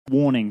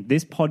Warning,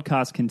 this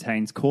podcast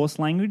contains coarse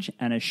language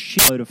and a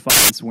shitload of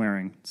fucking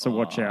swearing, so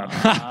watch out.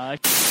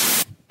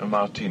 A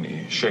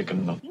martini,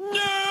 shaken not.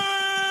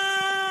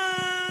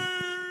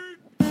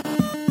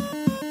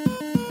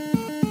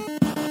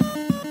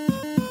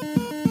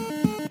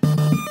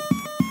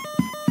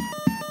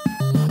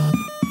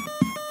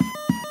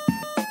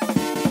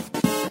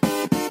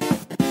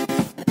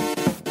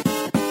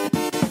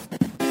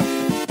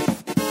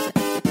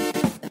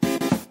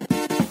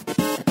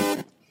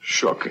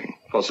 Shocking.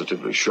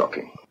 Positively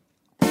shocking.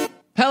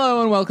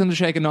 Hello and welcome to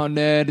Shaken Not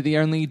Nerd, the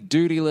only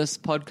dudyless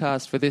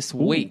podcast for this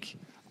week.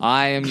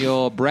 I am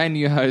your brand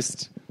new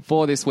host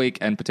for this week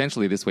and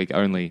potentially this week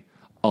only,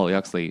 Ollie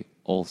Oxley,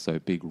 also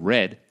Big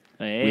Red.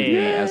 Hey. With me,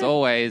 as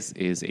always,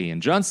 is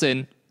Ian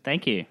Johnson.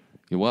 Thank you.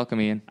 You're welcome,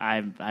 Ian.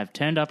 I've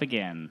turned up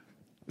again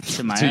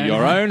to my To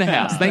your own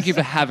house. Thank you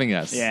for having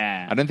us.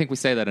 Yeah. I don't think we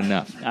say that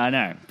enough. I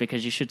know,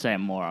 because you should say it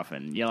more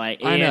often. You're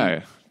like, I Ian,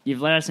 know. You've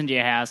let us into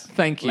your house.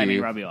 Thank you. Let me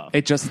rub you off.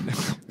 It just...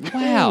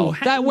 Wow.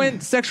 That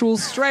went sexual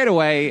straight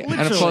away. And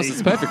of course,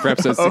 it's perfect for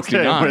episode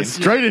 69. Okay, we're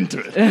straight into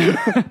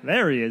it.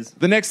 There he is.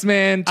 The next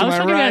man to I was my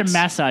talking right... about a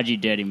massage, you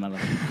dirty mother.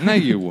 No,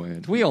 you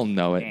weren't. We all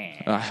know it. Yeah.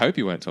 I hope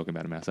you weren't talking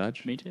about a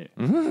massage. Me too.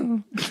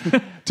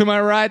 To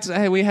my right,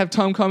 hey, we have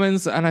Tom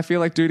Commons, and I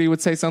feel like Duty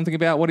would say something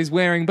about what he's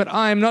wearing, but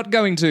I'm not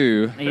going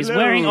to. He's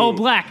wearing all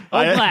black.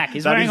 All black.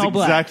 He's wearing all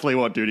black. That is exactly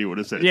what Duty would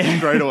have said Yeah.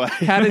 straight away.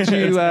 How did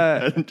you? Just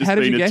how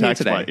did been you get here attacked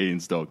today? by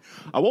Ian's dog.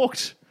 I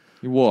walked.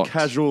 You walked.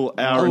 Casual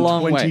A hour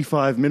long and way.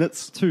 25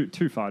 minutes. Too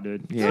far,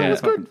 dude. Yeah.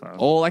 That's fucking far.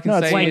 All I can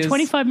say Wait, is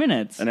 25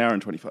 minutes? An hour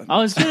and 25 I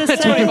minutes. was going to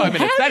say, 25 minutes.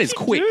 how That did is you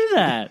quick. do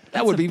that?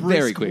 that would be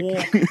very quick.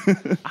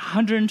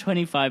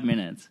 125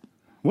 minutes.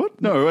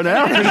 What? No, an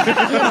hour.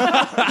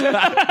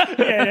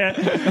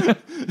 Yeah.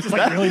 Just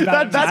like really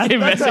bad.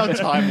 That's how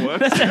time works.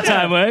 That's how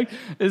time works.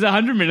 There's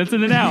 100 minutes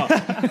in an hour.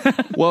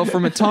 Well,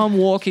 from a Tom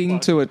walking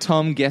to a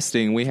Tom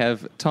guesting, we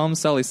have Tom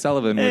Sully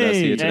Sullivan with us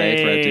here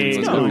today for our Duty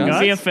List go, podcast. guys.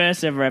 For your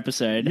first ever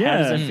episode, how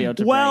does it feel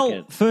to break Well,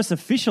 it? first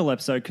official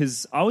episode,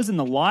 because I was in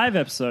the live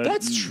episode.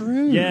 That's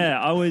true. Yeah,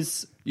 I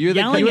was You're the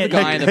yelling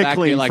guy at in the back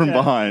Heckling being like, from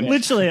behind.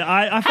 Literally,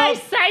 I felt...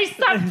 say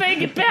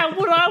something about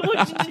what I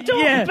want you to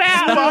talk Yeah.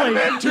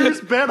 Spider-Man 2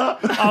 is better.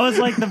 I was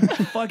like the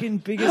fucking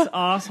biggest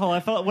asshole. I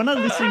felt when I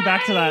was listening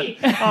back to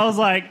that, I was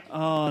like,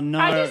 oh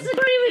no.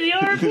 disagree with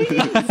your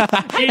opinions.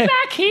 Get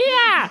back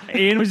here.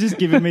 Ian was just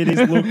giving me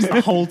these looks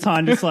the whole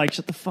time, just like,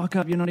 shut the fuck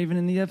up, you're not even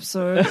in the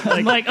episode.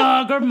 I'm like,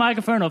 oh, grab a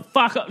microphone or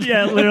fuck up.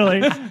 Yeah,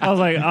 literally. I was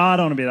like, oh, I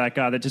don't want to be that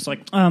guy that just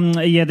like,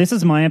 yeah, this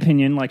is my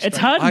opinion. Like, It's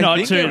straight- hard I not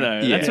think to, it- though.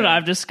 yeah. That's what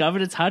I've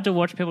discovered. It's hard to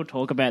watch people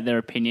talk about their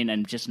opinion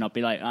and just not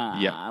be like,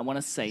 Yep. I want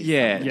to say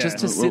yeah, something. just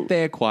to sit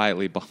there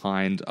quietly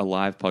behind a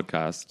live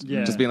podcast,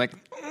 Yeah. just being like,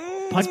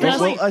 Podcasts,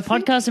 Well, I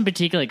think- podcasts in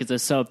particular, because they're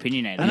so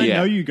opinionated. I don't Yeah.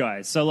 know you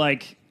guys, so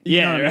like, you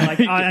Yeah, know what I mean? right.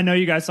 Like, I know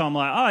you guys, so I'm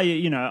like, oh,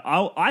 you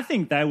know, I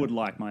think they would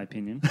like my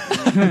opinion.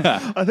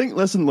 I think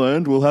lesson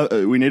learned. We'll have.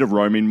 We need a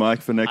roaming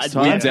mic for next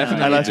We time.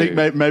 definitely And I do.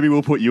 think maybe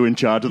we'll put you in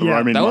charge of the Yeah,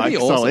 roaming that would mic, be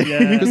awesome. Sully.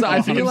 Yeah. Because I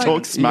You feel can like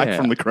talk smack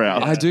from the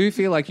crowd. I do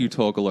feel like you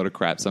talk a lot of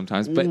crap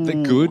sometimes, but the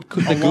good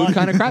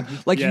kind of crap.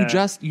 Like Yeah.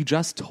 you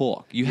just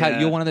talk. Yeah.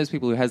 You're one of those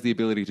people who has the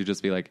ability to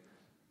just be like,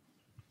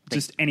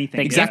 Just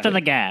anything. The gift of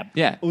the gab.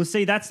 yeah. Well,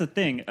 see, that's the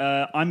thing.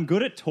 I'm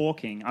good at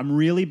talking. I'm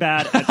really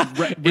bad at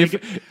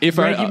If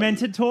I-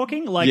 regimented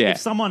talking. Like, Yeah. if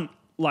someone,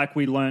 like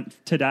we learnt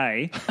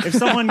today, if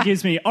someone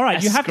gives me, all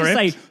right, you have to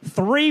say script?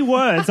 3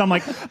 words, I'm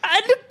like,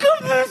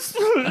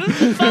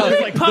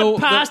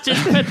 Past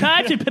is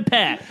prepared to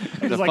prepare.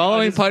 The like,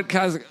 following I just-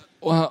 podcast.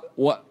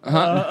 What?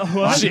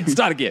 Huh? Shit!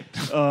 Start again.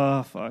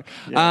 oh, fuck.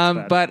 Yeah, it's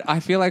bad. But I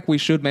feel like we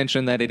should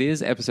mention that it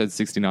is episode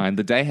 69.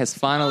 The day has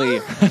finally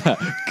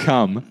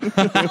come,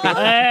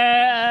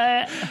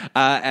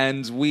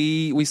 and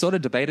we sort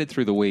of debated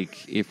through the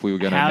week if we were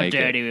going to How make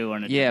dirty it. we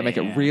wanted to Yeah, be, make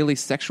it yeah. really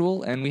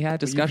sexual, and we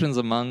had discussions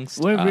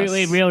amongst We us.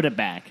 really reeled it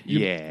back.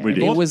 Yeah, We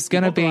did. it was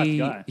going to You bought the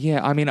be. right guy.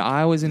 Yeah, I mean,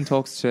 I was in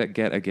talks to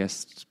get a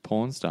guest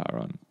porn star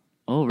on.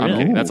 Oh, I'm really?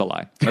 kidding. That's a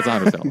lie. That's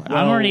 100% a lie.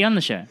 I'm already on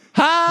the show.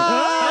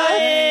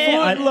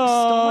 I stole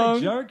my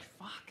joke.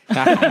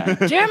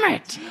 Damn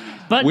it!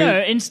 But We-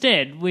 no,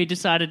 instead, we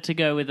decided to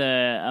go with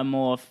a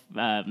more,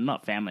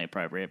 not family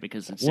appropriate,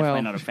 because it's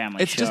definitely not a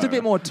family it's show. just a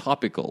bit more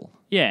topical.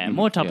 Yeah,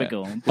 more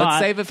topical. Yeah. But Let's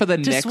save it for the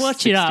to next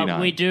swatch it up, 69.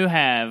 we do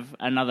have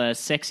another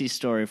sexy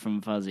story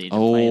from Fuzzy to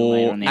play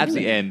later on the at episode.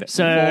 the end.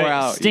 So 4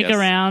 hours, stick yes.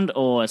 around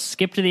or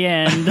skip to the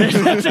end.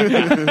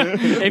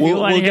 If you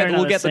want to hear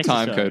We'll get the sexy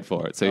time story. code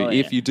for it. So Oh,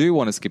 if yeah. you do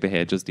want to skip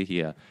ahead just to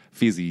hear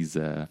Fizzy's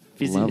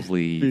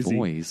lovely Fizzy.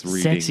 voice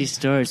reading Sexy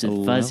stories a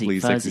of Fuzzy, lovely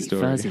Fuzzy, sexy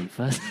story.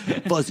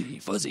 Fuzzy,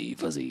 Fuzzy.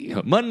 Fuzzy.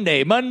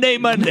 Monday.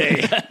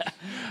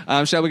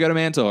 Shall we go to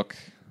Man Talk?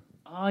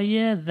 Oh,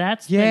 yeah,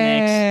 that's Yeah. the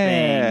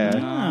next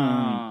thing. Oh.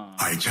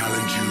 I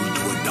challenge you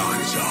to a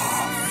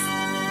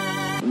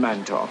dance-off.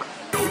 Man talk.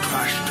 No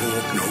trash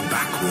talk, no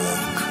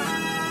backwalk.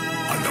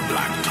 On the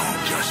black top,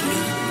 just me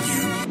and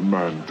you.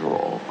 Man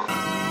talk.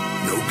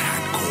 No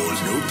cat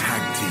calls, no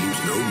tag teams,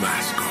 no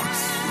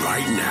mascots.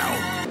 Right now.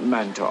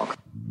 Man talk.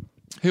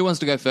 Who wants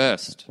to go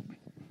first?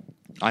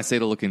 I see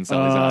the look in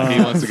Sully's eye.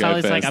 He wants to go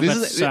Sully's first. like, I've This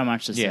got is- so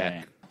much to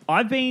yeah. say.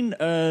 I've been.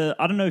 I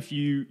don't know if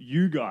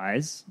you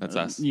guys. That's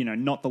us. You know,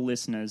 not the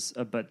listeners,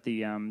 but the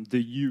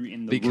you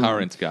in the The room,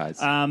 current guys.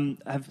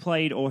 have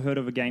played or heard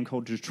of a game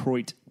called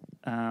Detroit.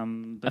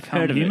 Become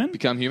heard of it. Human.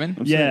 Become human?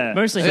 Yeah,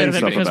 Mostly heard of it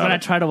stuff because about when I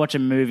it. try to watch a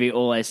movie,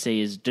 all I see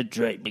is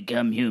Detroit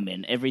Become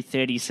Human every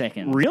 30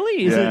 seconds.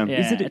 Really? Is Yeah. it? Yeah,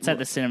 Is it? it's at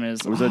the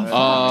cinemas. It was a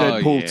Oh,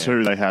 Deadpool yeah.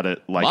 2. They had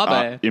it like My up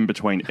bad. in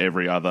between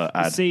every other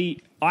ad.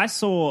 See, I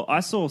saw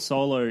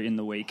Solo in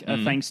the week,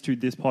 thanks to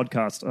this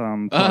podcast.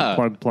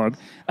 Plug.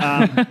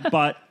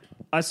 But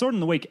I saw it in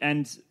the week,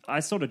 and I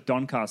saw it at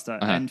Doncaster,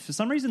 and for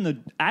some reason, the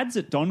ads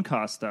at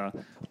Doncaster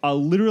are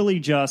literally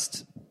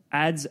just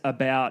ads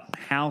about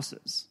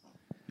houses.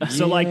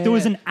 So, like, there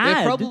was an ad.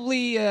 They're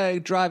probably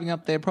driving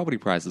up their property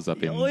prices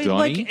up in Donny.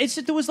 Like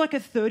there was like a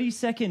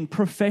 30-second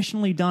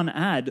professionally done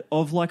ad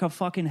of like a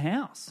fucking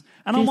house,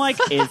 and I'm like,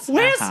 is a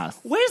where's house.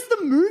 the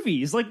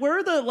movies? Like, where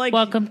are the like?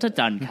 Welcome to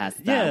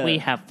Doncaster. Yeah. We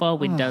have 4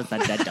 windows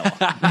and a door.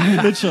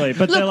 Literally,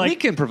 but they're Look, we like,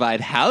 can provide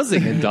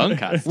housing in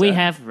Doncaster. We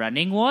have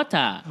running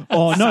water.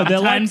 oh no, they're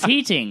like, Sometimes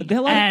heating.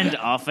 they're like- and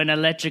often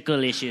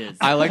electrical issues.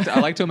 I like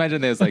to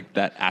imagine there's like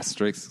that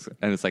asterisk,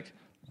 and it's like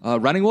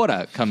running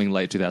water coming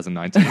late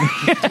 2019,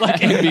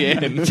 like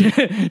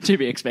NBN. to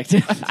be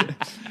expected.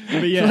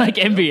 but yeah, Like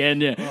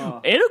MBN, yeah.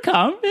 It'll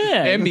come,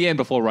 yeah. NBN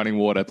before running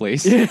water,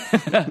 please.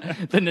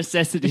 The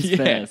necessities Yeah.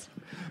 first.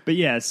 But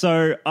yeah,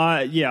 so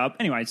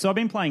anyway, so I've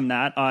been playing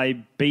that.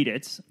 I beat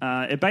it.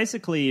 It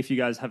basically, if you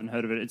guys haven't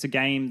heard of it, it's a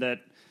game that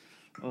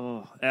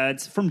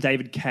it's from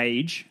David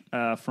Cage,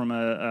 from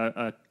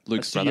a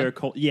Luke's studio brother?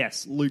 called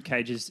Luke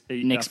Cage's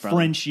Nick's brother.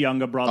 French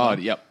younger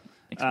brother. Oh, yep.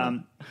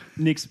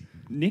 Nick.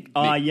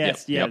 Ah, Nick,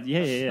 yes, yep,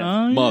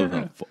 yeah.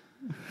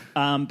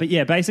 But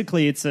yeah,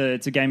 basically, it's a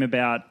game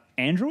about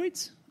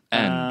androids.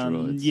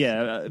 Androids.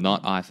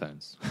 Not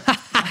iPhones.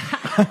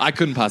 I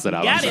couldn't pass that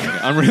out. Got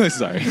I'm really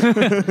sorry.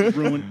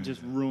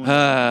 ruin.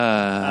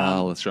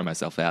 I'll throw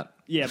myself out.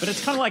 Yeah, but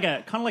it's kind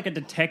of like a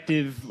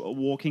detective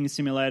walking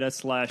simulator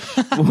slash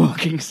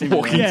Walking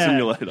simulator.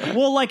 Simulator.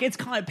 Well, like it's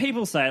kind of,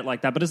 people say it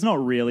like that, but it's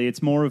not really.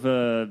 It's more of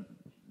a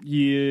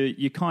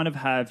you kind of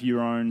have your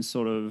own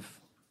sort of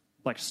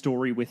like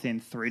story within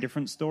 3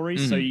 different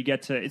stories. So you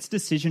get to it's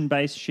decision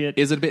based shit.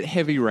 Is it a bit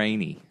heavy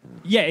rainy?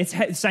 Yeah, it's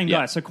same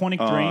Yeah. guy. So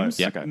Quantic Dreams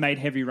yeah, okay. made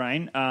Heavy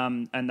Rain,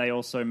 and they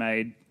also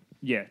made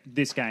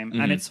this game,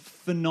 and it's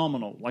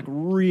phenomenal. Like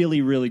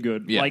really, really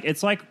good. Yeah. Like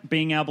it's like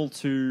being able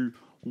to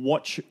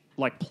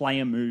play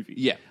a movie.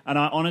 Yeah. And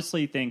I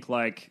honestly think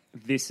like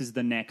this is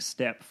the next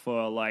step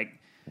for like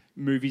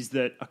movies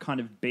that are kind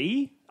of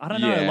B. I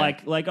don't know, Yeah.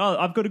 like oh,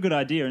 I've got a good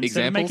idea.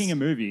 Instead Examples? of making a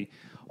movie,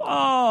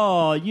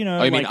 oh, you know,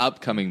 Oh, you like, mean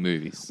upcoming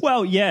movies?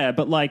 well, yeah,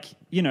 but like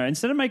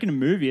instead of making a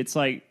movie, it's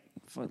like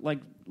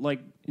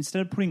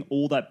instead of putting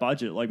all that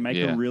budget, like make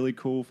Yeah. a really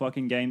cool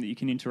fucking game that you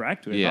can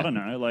interact with. Yeah. I don't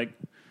know, like,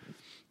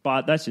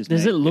 but that's just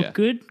Does me. it look Yeah.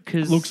 good?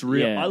 Because Looks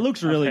real- it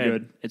looks really I've heard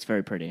good. It's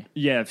very pretty.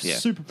 Yeah, Yeah.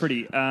 super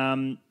pretty.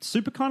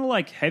 Super kind of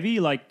like heavy.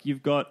 Like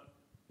you've got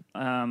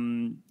a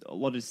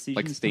lot of decisions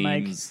Like to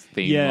make. themes,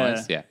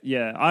 theme-wise,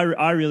 yeah.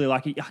 I really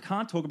like it. I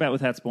can't talk about it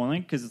without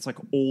spoiling because it's like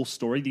all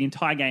story. The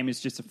entire game is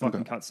just a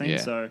fucking cutscene. Yeah.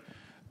 So,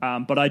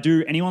 but I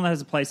do. Anyone that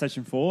has a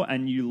PlayStation 4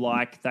 and you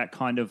like that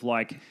kind of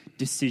like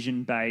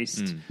decision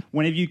based,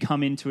 whenever you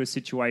come into a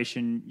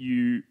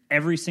situation,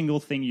 every single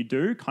thing you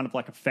do kind of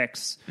like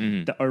affects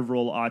the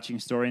overall arching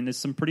story. And there's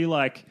some pretty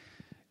like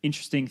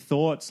interesting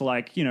thoughts,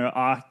 like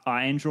are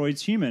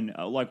androids human?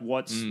 Like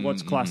what's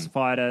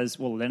classified as,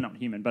 well, they're not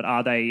human, but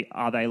are they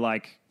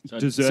like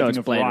deserving it's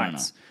of Blade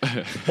rights?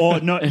 Or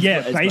not?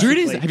 Yeah, Dude,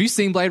 basically. Have you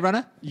seen Blade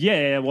Runner?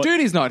 Yeah. What?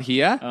 Duty's not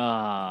here.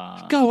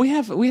 God, we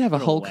have a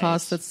whole waste.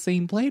 cast that's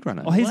seen Blade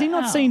Runner. Oh, has he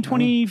not Wow. seen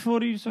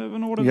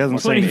 2047 or whatever? He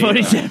hasn't seen it.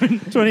 2047.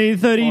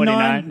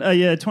 2039.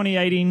 49.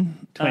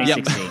 2018.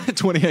 2016.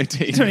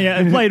 2018.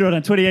 20, Blade Runner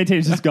 2018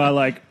 is this guy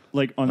like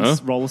on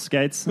roller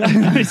skates.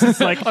 It's just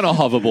like On a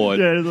hoverboard.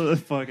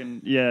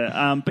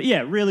 But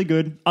yeah, really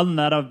good. Other than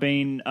that, I've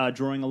been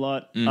drawing a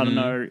lot. I don't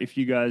know if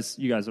you guys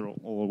are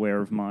all aware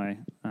of my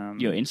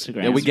Your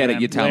Instagram. Yeah, we get it.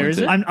 You're Where is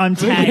talented. it? I'm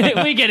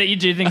tagged. We get it. You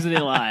do things with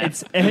your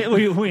life.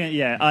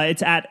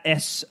 It's at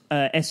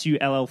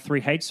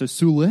SULL3H, so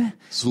Sule.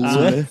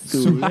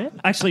 Sule.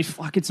 Actually,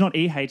 fuck, it's not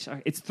EH,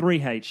 it's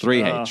 3H.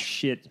 3H. Oh,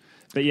 shit.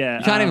 But yeah.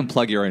 You can't even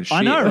plug your own shit.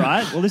 I know,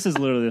 right? Well, this is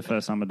literally the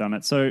first time I've done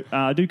it. So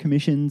I do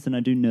commissions and I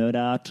do nerd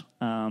art.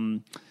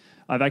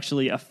 I've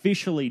actually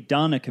officially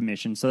done a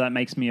commission, so that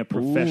makes me a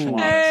professional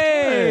artist.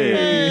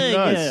 Hey,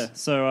 nice. Yeah.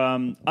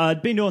 So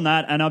I've been doing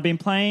that, and I've been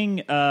playing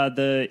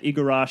the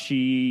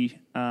Igarashi,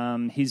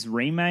 his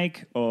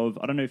remake of,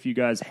 I don't know if you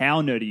guys,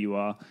 how nerdy you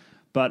are,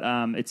 but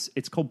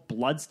it's called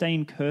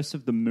Bloodstained Curse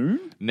of the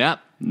Moon. Nah,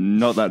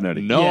 Not that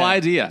nerdy. no Yeah.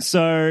 idea.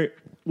 So,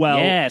 well,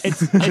 Yes.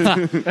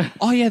 it's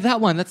Oh yeah,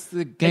 that one. That's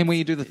the game where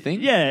you do the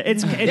thing.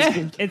 it's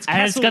and it's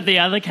Castle- got the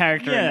other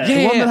character Yeah. in The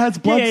it. one that has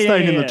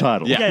bloodstain in yeah. the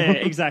title. Yeah,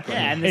 exactly.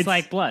 Yeah, and it's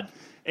like blood.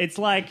 It's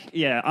like,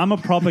 I'm a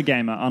proper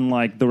gamer,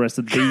 unlike the rest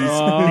of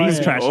these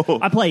trash.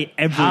 I play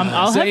everything.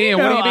 I'll So, have you Ian,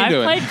 what know, have you been I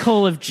doing? played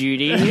Call of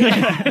Duty.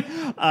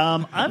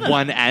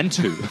 1 and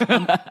 2.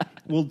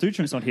 Well,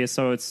 Dutram's not here,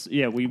 so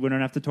we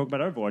wouldn't have to talk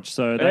about Overwatch,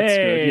 so that's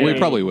Hey. good. We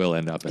probably will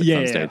end up at Yeah,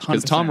 some yeah, stage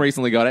because 100%. Tom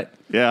recently got it.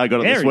 Yeah, I got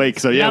it this There he week,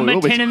 so yeah, Number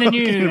we'll be 10 in the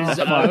talking news.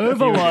 about it.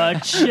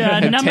 Overwatch.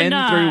 Number 10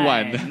 9. through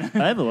 1.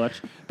 Overwatch.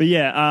 But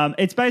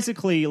it's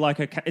basically like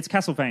it's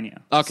Castlevania.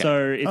 Okay.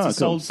 So it's a cool.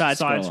 soul side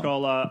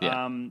Side-scroller. scroller.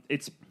 Yeah.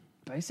 It's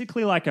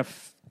basically like a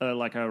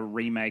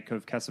remake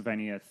of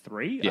Castlevania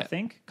 3, Yeah. I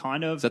think.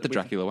 Kind of. Is that the with-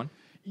 Dracula one?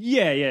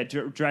 Yeah.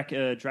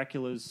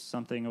 Dracula's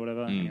something or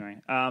whatever. Anyway,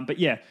 but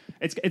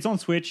it's on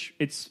Switch.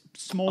 It's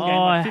small game.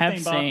 Oh, I Like have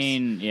 $15.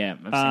 seen. Yeah,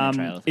 I've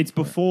seen the trailer. It's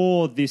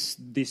before this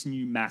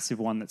new massive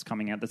one that's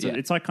coming out. Yeah.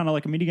 It's like kind of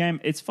like a mini game.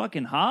 It's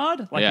fucking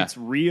hard. Like Yeah. it's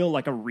real,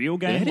 like a real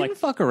They game. didn't Like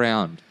fuck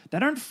around. they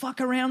don't fuck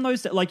around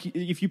those. Like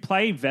if you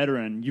play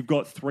veteran, you've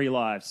got 3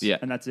 lives. Yeah.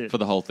 and that's it For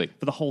the whole thing.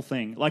 For the whole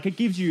thing. Like it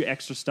gives you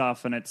extra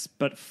stuff,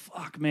 but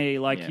fuck me,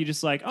 like Yeah. you're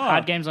just like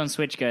Hard games on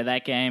Switch go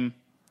that game.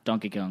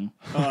 Donkey Kong.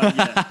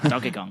 yeah,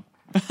 Donkey Kong.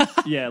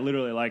 yeah,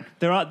 literally. Like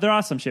there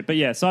are some shit, but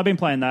yeah. So I've been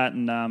playing that,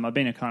 and I've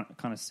been kind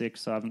of sick,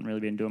 so I haven't really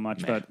been doing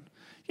much. But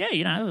yeah,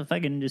 if I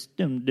can just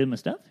do my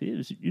stuff,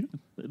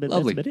 but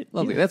Lovely. that's about it.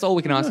 Lovely. Yeah. That's all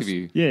we can ask of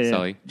you, Yeah, yeah.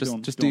 Sally. Just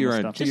Doing do your my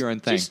own stuff. do your own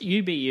thing. Just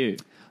you be you.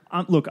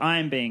 Look, I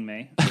am being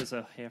me. There's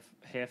a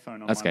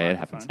hairphone on That's my okay, it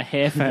microphone. A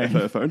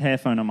hairphone.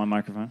 Hairphone on my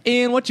microphone.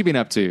 Ian, what you been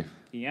up to?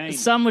 He ain't.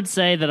 Some would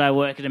say that I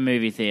work at a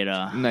movie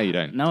theater. No, you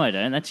don't. No, I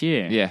don't. That's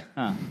you. Yeah.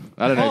 Oh.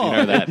 I don't know if you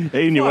know that.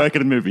 Ian, you work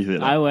at a movie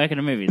theater. I work at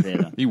a movie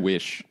theater. You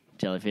wish.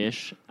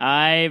 Jellyfish.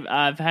 I've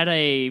had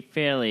a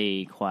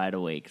fairly quieter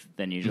week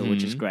than usual, which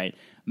Mm-hmm. is great.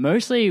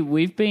 Mostly,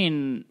 we've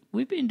been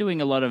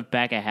doing a lot of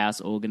back of house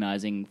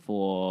organizing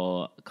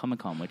for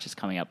Comic-Con, which is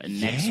coming up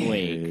next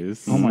week.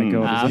 Oh my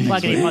god. is it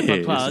Pluggity next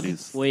week? plug. it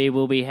is. We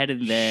will be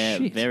headed there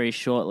very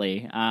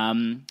shortly.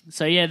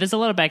 So yeah, there's a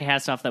lot of back of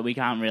house stuff that we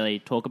can't really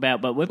talk about,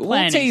 but we're We'll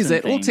planning. tease some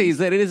it. We'll things. tease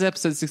it. It is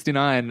episode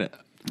 69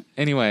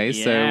 anyway,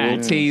 so Yeah.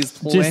 we'll tease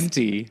Just-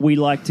 plenty. we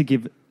like to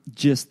give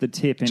just the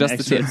tip in Just the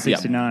episode tip, yep.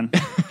 69.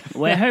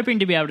 We're hoping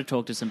to be able to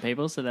talk to some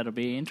people, so that'll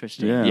be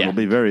interesting. yeah, Yeah. it'll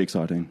be very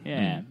exciting.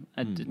 Yeah.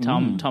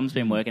 Tom's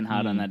been working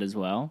hard on that as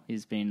well.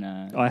 He's been.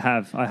 I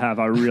have.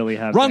 I really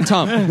have. Wrong,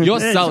 Tom. You're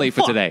Sully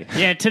for today.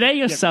 Yeah, today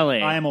you're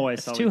Sully. I am always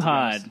It's Sully, too to be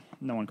hard. honest.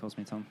 No one calls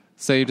me Tom.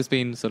 So you've just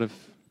been sort of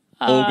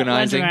Runs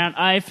organizing.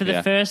 around. For the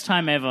Yeah. first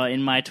time ever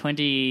in my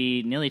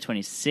nearly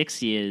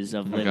 26 years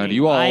of living, God,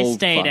 you I old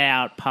stayed fuck.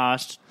 out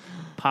past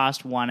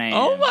 1 a.m.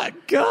 Oh my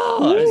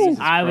god!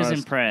 I was Christ.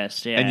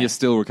 impressed. Yeah, And you're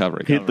still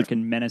recovering.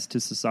 Fucking menace to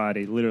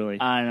society, literally.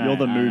 I know, You're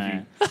the I movie.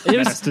 know. It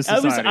Menace to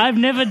society. I've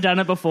never done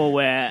it before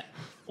where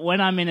when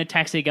I'm in a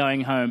taxi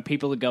going home,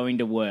 people are going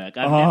to work.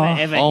 I've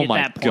never ever Oh hit my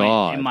that point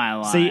God. in my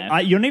life. See,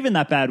 you're not even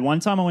that bad. One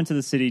time I went to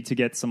the city to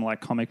get some like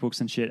comic books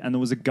and shit, and there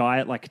was a guy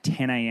at like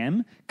 10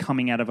 a.m.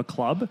 coming out of a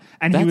club,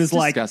 and he That's was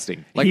like, disgusting.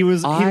 he Like, he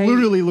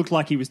literally looked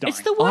like he was dying.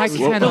 it's the worst. I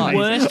cannot. The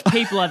worst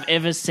people I've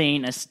ever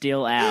seen are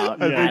still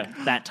out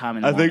at that time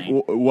in the I think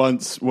morning.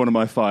 once one of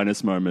my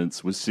finest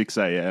moments was 6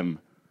 a.m.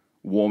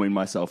 warming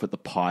myself at the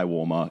pie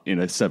warmer in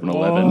a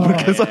 7-Eleven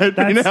because I had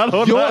been out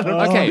all night.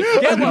 Okay,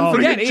 forget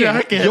Bring a Ian.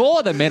 jacket.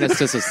 You're the menace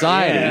to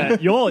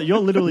society. Yeah, you're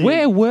literally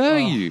Where were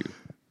you?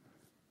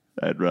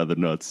 I'd rather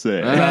not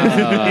say.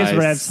 It's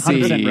revs,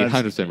 100%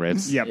 revs. 100%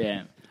 revs. Yep.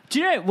 Yeah. Do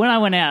you know when I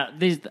went out?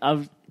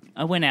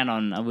 I went out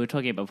on. We were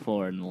talking about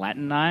before in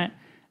Latin night,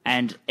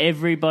 and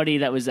everybody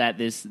that was at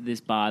this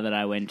bar that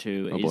I went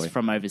to is boy.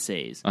 from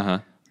overseas. Uh huh.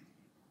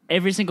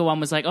 Every single one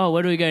was like, "Oh,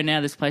 where do we go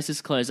now? This place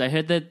is closed." I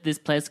heard that this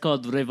place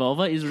called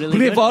Revolver is really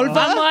Revolver? good.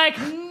 I'm like,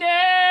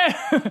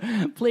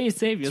 no, please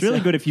save yourself. It's really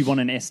good if you want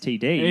an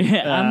STD.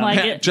 Yeah, I'm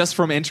like, Just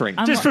from entering.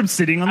 just from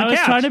sitting on the I was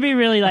couch. trying to be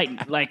really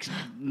like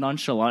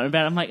nonchalant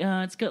about it. I'm like,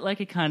 oh, it's got like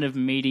a kind of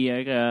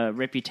mediocre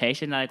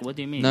reputation. Like, what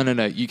do you mean?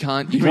 No. You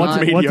can't.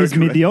 What is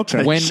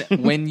mediocre?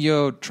 When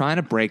you're trying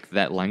to break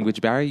that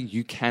language barrier,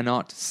 you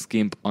cannot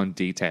skimp on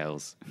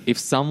details. If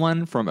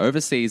someone from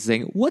overseas is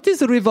saying, "What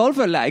is a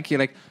revolver like?" You're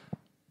like,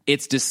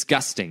 "It's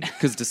disgusting,"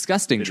 because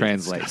disgusting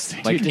translates.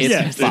 Like it's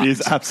Yeah. fucked. It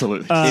is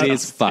absolutely. It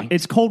is fucked.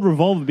 It's called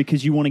Revolver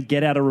because you want to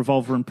get out a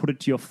revolver and put it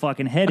to your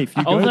fucking head if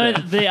you go Although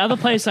there. the other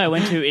place I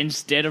went to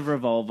instead of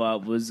Revolver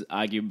was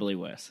arguably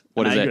worse.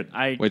 What is And it?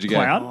 I Where'd you go?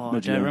 Cloud? Oh, I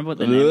don't remember what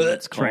the name of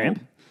it's called.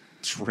 Tramp?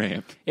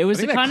 Tramp. It was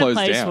I the think that kind of closed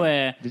place down.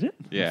 where Did it?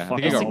 Yeah, I Fuck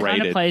think it it's got the kind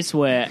raided. of place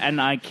where,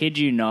 and I kid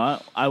you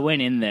not, I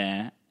went in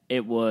there.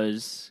 It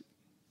was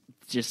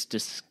just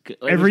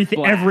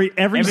Everything, every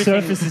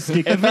surface is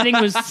sticky. Everything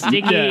was sticky.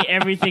 Yeah.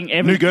 Every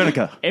New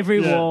Guernica.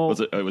 every Yeah. wall. Was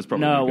it? It was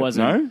probably No, New it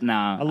Guernica. wasn't. No?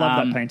 No, I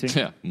love that painting.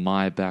 Yeah,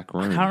 my back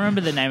room. I can't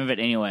remember the name of it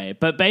anyway.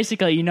 But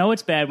basically, you know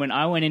it's bad when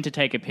I went in to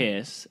take a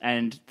piss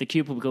and the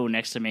cubicle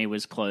next to me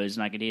was closed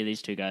and I could hear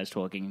these two guys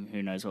talking.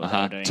 Who knows what they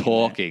were doing?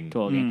 Talking.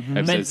 Talking.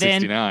 Episode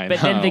 69. But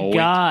then Oh,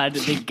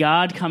 wink. the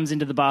guard comes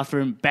into the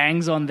bathroom,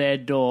 bangs on their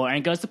door,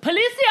 and goes,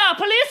 "Policia!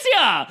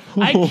 Policia!"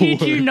 I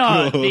kid you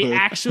not, the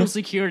actual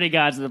security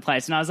guards of the place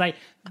twice, and I was like,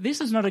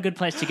 "This is not a good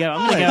place to go.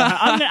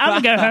 I'm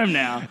gonna go home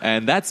now."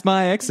 And that's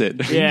my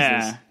exit.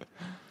 Yeah,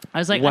 I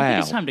was like, "I Wow.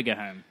 think it's time to go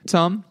home."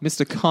 Tom,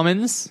 Mr.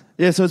 Commons.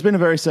 Yeah, so it's been a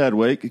very sad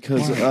week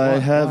because I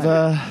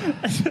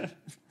have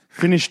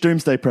finished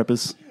Doomsday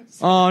Preppers.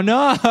 Oh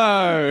no!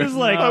 It's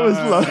like I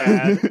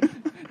was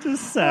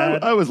just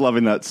sad. I was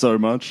loving that so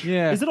much.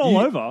 Yeah. Is it all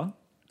over?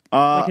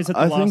 Like, is it the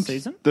I last think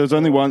season? There was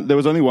only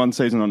one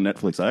season on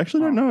Netflix. I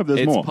actually don't know if there's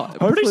It's more. po-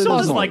 Hopefully Pretty sure there's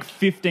there's more. like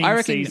 15 I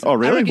reckon. seasons. Oh,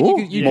 really? I reckon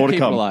Ooh, you more can to keep it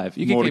come. alive.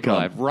 You can More keep to it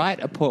come. alive.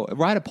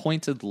 Write a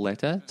pointed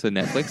letter to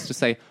Netflix to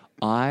say,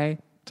 "I,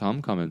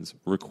 Tom Commons,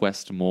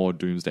 request more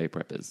Doomsday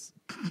Preppers."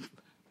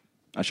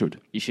 I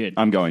should. You should.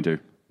 I'm going to.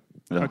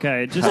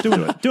 Okay, just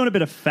doing a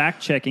bit of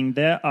fact checking.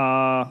 There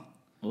are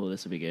Oh,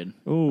 this will be good.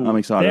 I'm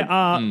excited. There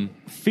are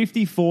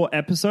 54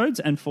 episodes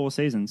and 4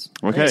 seasons.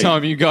 Okay.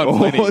 Tom, you got Oh,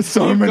 plenty.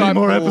 so You've many got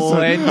more episodes.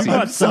 plenty.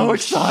 I'm so Some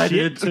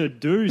excited. shit to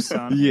do,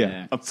 son.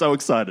 Yeah, I'm so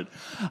excited.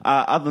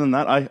 Other than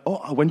that, I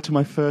went to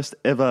my first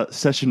ever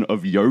session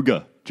of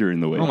yoga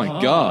during the week. Oh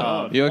my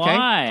god! You okay?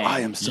 Why?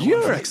 I am so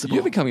You're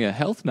flexible. becoming a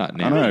health nut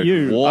now. I know.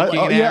 you? Walking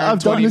an hour yeah, and I've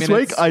done 20 this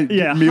minutes. week. I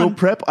Yeah. meal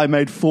prep. I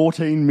made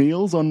 14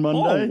 meals on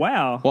Monday. Oh,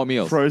 wow. What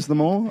meals? Froze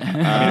them all. I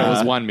mean, it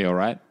was one meal,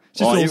 right?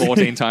 all-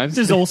 14 times.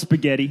 Just all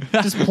spaghetti.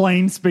 Just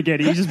plain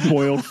spaghetti. Just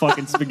boiled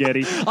fucking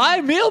spaghetti.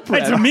 I meal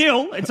prep. It's a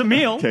meal. It's a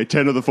meal. Okay,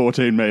 10 of the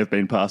 14 may have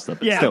been pasta,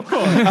 but Yeah, still. of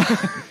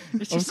course.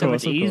 It's just so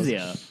much course, of course.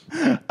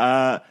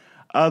 easier.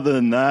 Other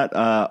than that,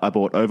 I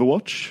bought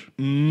Overwatch,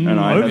 and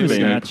I have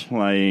been Overwatch.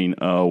 playing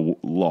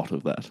lot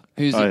of that.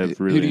 Who I have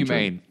really do you enjoyed it.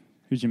 main?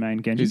 Who's your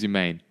main, Genji? Who's your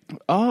main?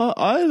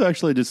 I've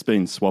actually just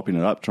been swapping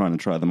it up, trying to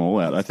try them all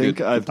out. I think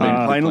Good- I've good been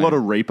plan. playing a Good lot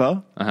plan. of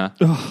Reaper.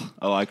 Uh-huh.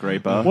 I like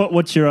Reaper.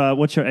 What's your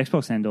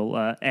Xbox handle?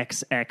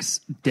 XX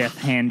Death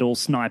Handle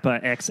Sniper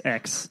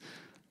XX.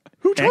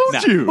 Who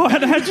told you? Oh,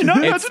 how'd you know?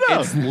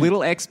 It's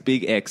little X,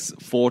 big X,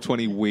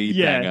 420 weed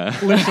Yeah,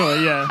 banger.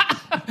 literally, yeah.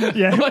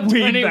 Yeah, weed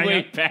 20 banger.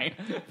 week bang.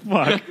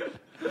 Fuck.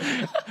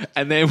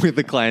 And then with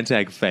the clan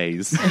tag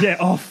phase.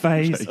 Yeah,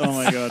 phase. Oh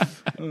my god.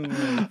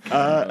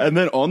 And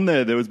then on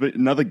there was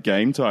another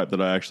game type that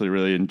I actually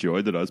really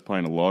enjoyed that I was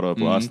playing a lot of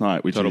last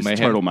night, which is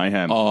Total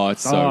Mayhem. Oh,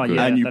 it's so Oh, good.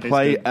 yeah. And you that is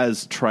play good.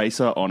 as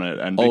Tracer on it,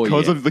 and Oh,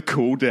 because yeah. of the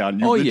cooldown,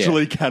 you Oh, yeah.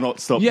 literally cannot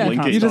stop Yeah,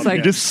 blinking. you just, like,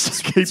 you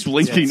just keep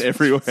blinking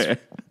everywhere.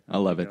 I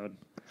love it.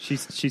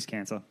 She's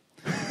cancer.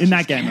 In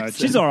that game mode.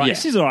 She's alright. Yeah.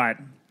 She's alright.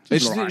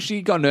 She's all right.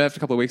 She got nerfed a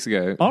couple of weeks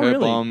ago. Oh, her really?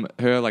 bomb,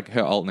 her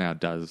ult now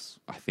does,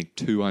 I think,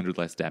 200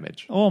 less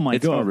damage. Oh my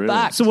It's god! really.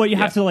 fucked. So what? You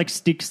have Yeah. to like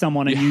stick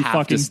someone, and You you have to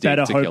fucking stick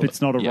better to hope kill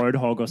it's not a it. Yeah.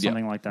 roadhog or Yeah.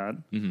 something like that.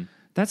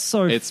 That's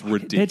so. It's They're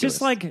ridiculous.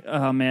 just like,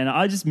 oh man,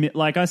 I just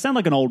like I sound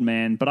like an old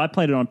man, but I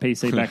played it on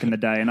PC back in the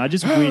day, and I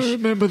just wish.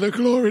 remember the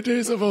glory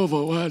days of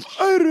Overwatch.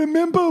 I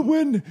remember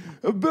when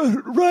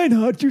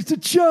Reinhardt used to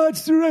charge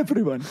through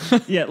everyone.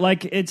 Yeah,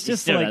 like it's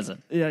just still like, does it.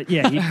 yeah.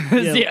 It's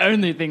yeah, the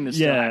only thing that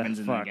still yeah, happens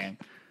in fuck. the game.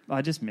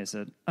 I just miss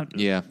it.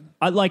 Yeah.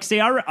 I like. See,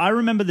 I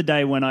remember the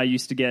day when I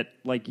used to get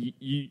like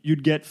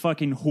you'd get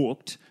fucking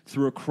hooked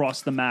through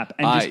across the map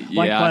and just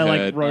like yeah, by I like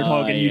heard.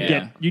 Roadhog, Oh, and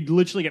yeah. you'd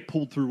literally get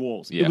pulled through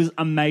walls. Yeah. It was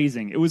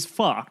amazing. It was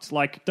fucked.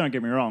 Like, don't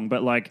get me wrong,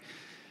 but like,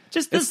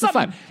 just there's It's the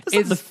something, fun. there's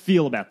something to It's-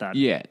 feel about that.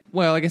 Yeah.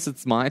 Well, I guess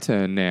it's my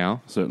turn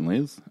now. Certainly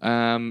is.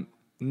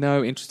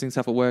 No interesting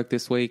stuff at work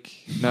this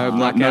week. No no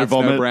blackouts, no,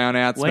 vomit.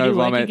 brownouts, Where no do you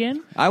work vomit.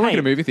 again? I work Hey. at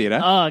a movie theater.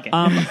 Oh, okay.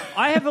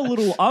 I have a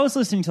little. I was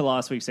listening to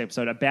last week's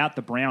episode about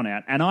the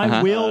brownout, and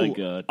I will. Oh,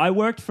 God. I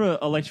worked for an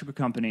electrical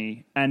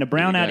company, and a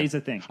brownout is a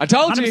thing. I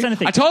told you. 100% a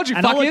thing. I told you,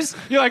 And I'll fuckers.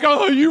 You're like,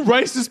 oh, you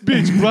racist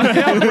bitch.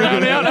 Blackout,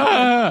 brown out.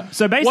 Ah.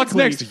 So basically, What's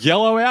next?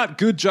 Yellow out.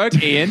 Good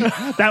joke, Ian.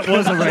 That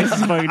was a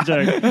racist fucking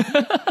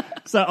joke.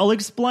 So I'll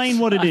explain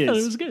what it is. thought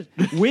it was good.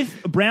 With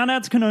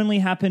brownouts can only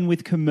happen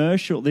with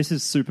commercial. This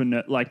is super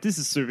this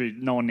is super.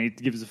 No one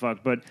gives a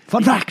fuck. But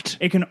Fun fact.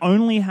 it can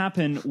only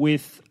happen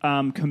with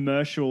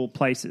commercial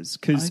places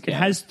because Okay. it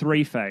has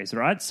 3 phase,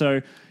 right?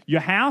 So your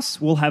house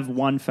will have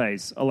 1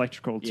 phase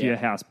electrical to Yeah. your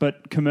house,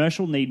 but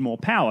commercial need more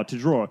power to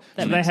draw. So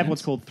they makes have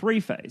what's sense. called 3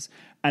 phase,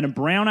 and a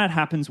brownout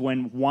happens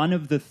when one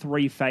of the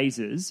 3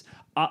 phases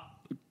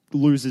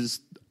loses,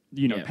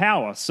 Yeah.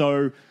 power.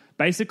 So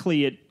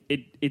basically,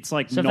 it's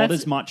like So if not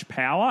that's- as much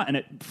power, and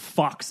it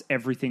fucks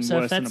everything So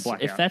worse if than a that's,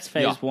 blackout. if that's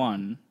phase Yeah.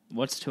 1,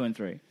 what's 2 and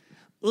 3?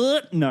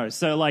 No,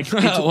 so like it's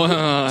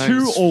Well,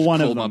 2 or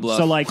 1 of called my them. bluff.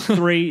 So like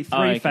three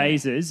okay.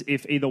 phases.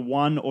 If either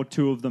 1 or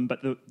 2 of them, but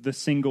the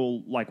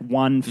single like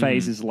 1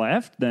 phase is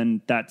left,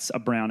 then that's a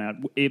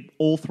brownout.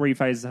 All 3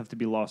 phases have to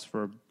be lost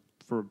for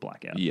a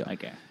blackout. Yeah.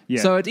 Okay.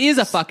 Yeah. So it is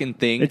a fucking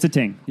thing. It's a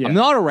thing. Yeah. I'm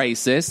not a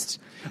racist.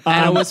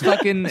 And I was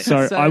fucking.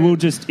 So I will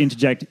just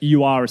interject.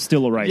 You are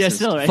still a racist. Yeah,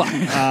 still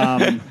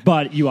right.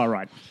 But you are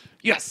right.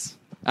 Yes.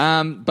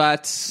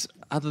 But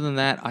other than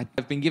that,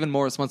 I've been given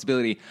more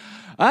responsibility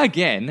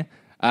again.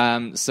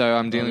 So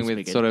I'm dealing this with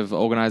be good. sort of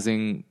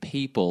organizing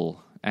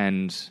people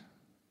and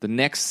the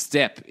next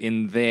step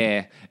in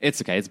there.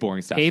 It's okay. It's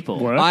boring stuff. People.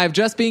 Work? I've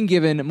just been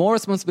given more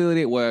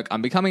responsibility at work.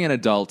 I'm becoming an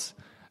adult,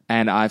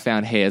 and I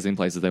found hairs in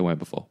places they weren't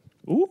before.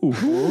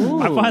 Ooh.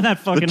 I find that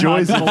fucking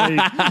hard to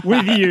believe.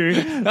 With you,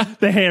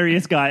 the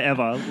hairiest guy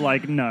ever.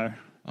 Like, no.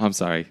 I'm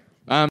sorry.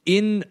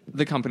 In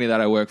the company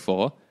that I work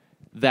for,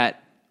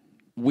 that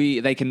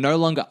they can no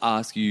longer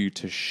ask you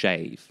to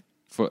shave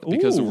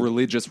because of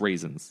religious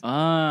reasons.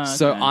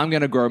 So I'm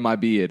going to grow my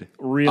beard.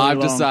 Really I've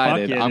long.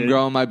 decided Fuck yeah, I'm dude.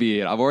 growing my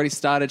beard. I've already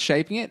started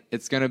shaping it.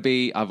 It's going to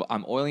be,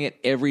 I'm oiling it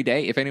every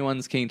day. If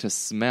anyone's keen to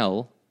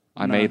smell,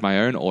 I made my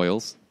own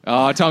oils.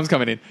 Oh, Tom's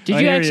coming in. Did you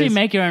here he actually is.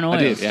 make your own oil?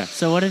 did, yeah.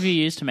 So what have you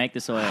used to make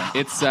this oil?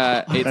 It's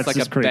like a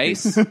just creepy.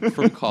 base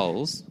from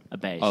Coles. A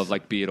base. Of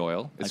like beard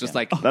oil. It's just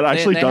like... That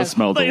actually they does have-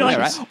 smell But you're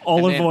delicious. like, Right?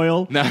 olive And then-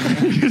 oil. No.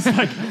 Just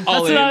like, That's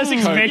what I was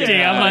expecting.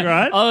 Yeah, I'm like,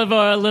 right? olive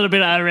oil, a little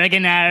bit of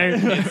oregano.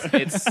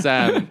 It's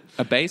a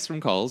base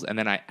from Coles, and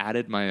then I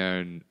added my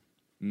own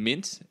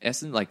mint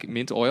essence, like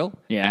mint oil,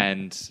 Yeah.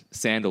 and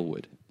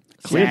sandalwood.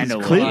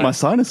 Sandalwood. Cleared my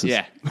sinuses.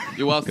 Yeah,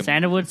 you're welcome.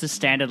 Sandalwood's the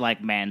standard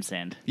like man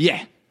scent.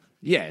 Yeah,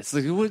 it's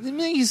like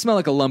you smell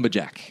like a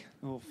lumberjack.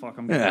 oh, fuck,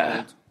 I'm getting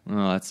old.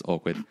 Oh, that's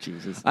awkward.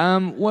 Jesus.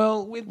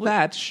 Well, with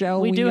that,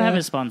 shall we? We do have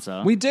a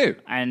sponsor. We do.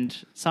 And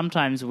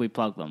sometimes we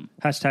plug them.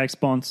 Hashtag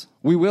spons.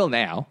 We will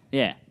now.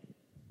 Yeah.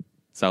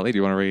 Sally, do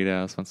you want to read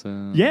our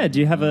sponsor? Yeah, do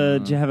you have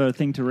a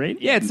thing to read?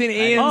 Yeah, it's in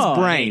Ian's Oh,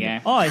 brain.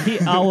 there you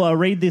Oh, I'll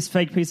read this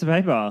fake piece of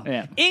paper.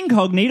 Yeah.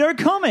 Incognito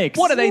Comics.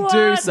 What do they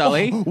do,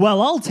 Sully? Oh,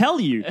 well, I'll tell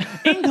you.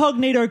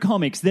 Incognito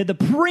Comics. They're the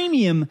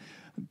premium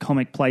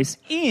comic place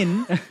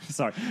in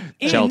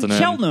Cheltenham.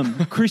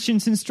 Cheltenham,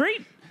 Christensen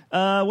Street.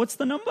 What's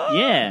the number?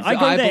 Yeah. I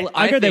go there.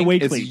 I go there think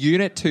weekly. It's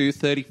Unit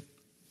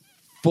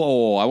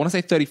 234. I want to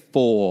say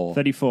 34.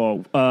 34.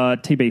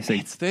 TBC.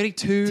 It's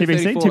 32, TBC,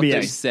 34, TBS.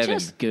 37.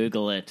 Just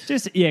Google it.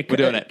 Just We're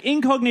doing it.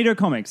 Incognito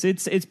Comics.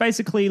 It's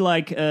basically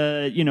like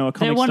a comic.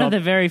 They're one shop. of the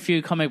very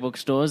few comic book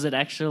stores that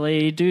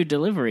actually do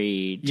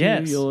delivery to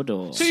Yes. your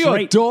door. To your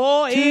Straight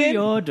door, to Ian?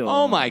 your door.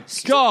 Oh my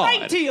Right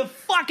god! to your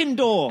fucking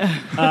door.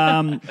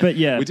 But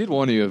yeah, We did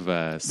warn you of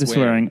the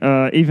swearing.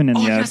 Even in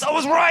Oh the yes, I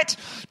was right.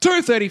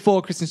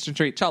 234 Christensen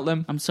Street,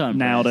 Cheltenham. I'm so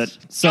nailed it.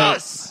 impressed. So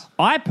Yes!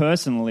 I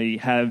personally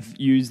have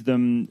used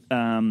them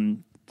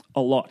a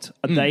lot.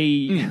 They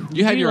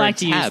You have You your like own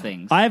to use tab.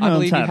 things. I have my own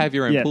believe you tab. have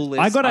your own Yeah. pull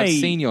list. I got I've a-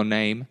 seen your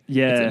name.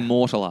 Yeah. It's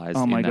immortalized.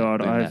 Oh my in that,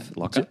 god, in I've that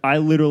locker. I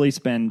literally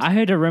spend. I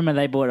heard a rumor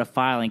they bought a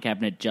filing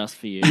cabinet just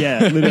for you. Yeah,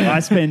 literally, I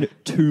spend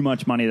too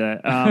much money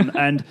there.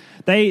 And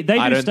they do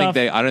I don't stuff.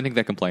 think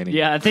they're complaining.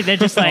 Yeah, I think they're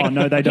just like, Oh,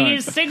 no, they don't. he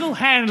is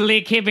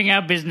single-handedly keeping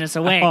our business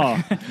awake. Oh,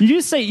 you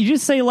just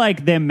see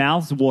like their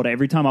mouths water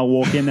every time I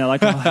walk in. They're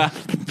like,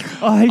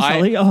 oh hey,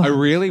 Sully. I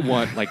really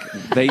want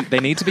they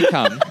need to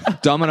become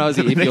Domino's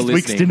if you're Next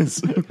week's listening. dinners.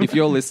 If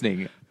you're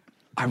listening,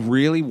 I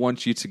really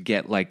want you to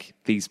get like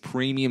these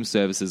premium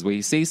services where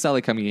you see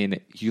Sally coming in,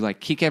 you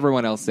like kick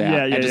everyone else out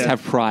Yeah, and just yeah.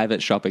 have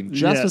private shopping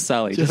just Yeah, for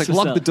Sally. just Just for like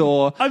lock Sally. the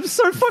door. I'm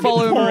so fucking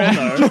Follow him poor, around.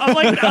 though.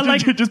 I'm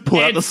like, just pull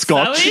out the It's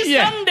scotch. Sally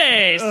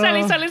Sunday.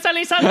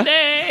 Sally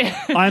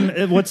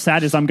Sunday. what's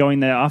sad is I'm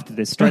going there after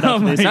this. Straight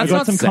after this, That's I've got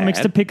not some comics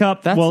sad. to pick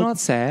up. That's well, not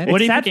sad. It's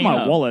What are you sad for picking my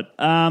up? wallet.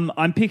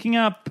 I'm picking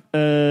up.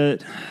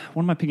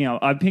 What am I picking up?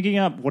 I'm picking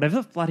up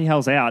whatever bloody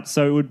hell's out.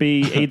 So it would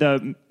be either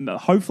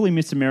hopefully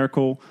Mr.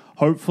 Miracle,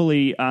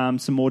 hopefully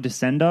some more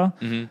Descender.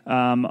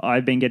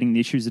 I've been getting the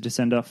issues of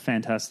Descender.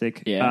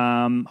 Fantastic.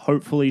 Yeah.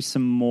 Hopefully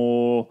some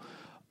more.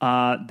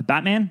 The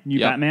Batman, new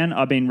Yep. Batman.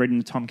 I've been reading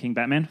the Tom King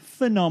Batman.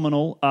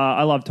 Phenomenal.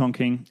 I love Tom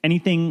King.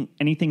 Anything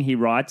he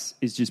writes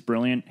is just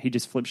brilliant. He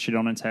just flips shit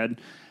on its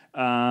head.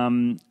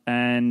 And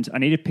I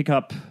need to pick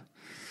up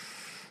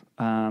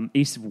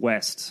East of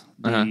West,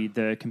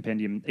 the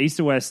compendium. East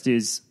of West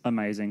is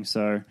amazing.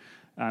 So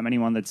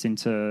anyone that's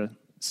into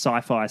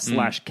sci-fi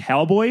 /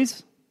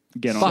 cowboys,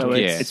 get on Fuck to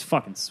it. yeah. It's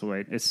fucking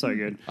sweet. It's so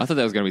good. I thought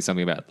there was going to be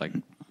something about like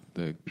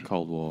the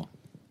Cold War.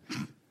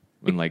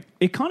 When like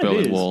It kind of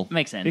Berlin is. Wall.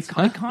 Makes sense. It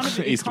kind of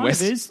East kind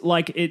West. of is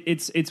like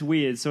it's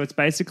weird. So it's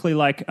basically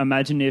like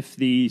imagine if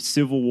the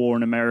Civil War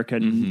in America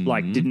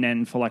like didn't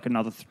end for like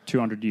another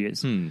 200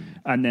 years, and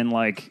then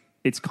like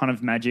it's kind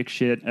of magic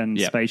shit and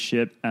Yep.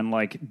 spaceship and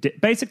like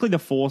basically the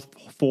four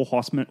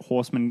horsemen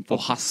Horseman.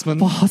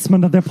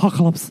 of the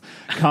apocalypse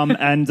come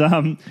and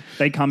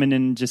they come in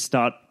and just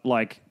start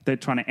like they're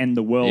trying to end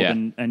the world Yeah.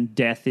 and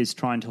Death is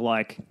trying to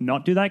like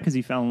not do that because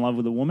he fell in love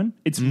with a woman.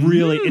 It's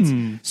really it's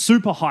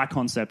super high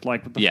concept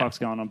like what the Yeah. fuck's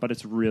going on, but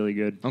it's really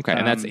good. Okay,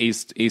 and that's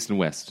east and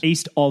west.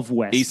 East of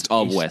West. East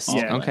of West.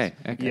 Yeah. Okay.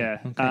 Yeah.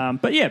 Okay.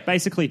 But yeah,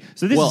 basically,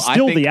 so this well, is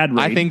still I think, the ad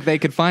read. I think they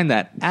could find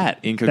that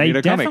at they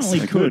Incognito Comics.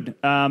 definitely could.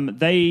 You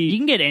They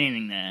can get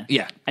anything there.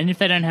 Yeah. And if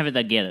they don't have it,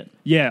 they get it.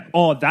 yeah.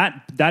 Oh,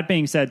 that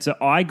being said, so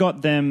I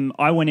got them.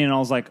 I went in and I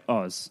was like,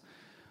 Oz,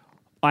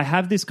 I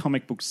have this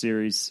comic book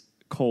series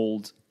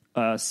called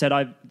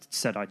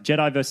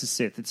Jedi versus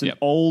Sith. It's an Yep.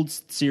 old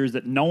series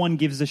that no one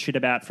gives a shit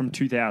about from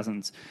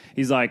 2000s.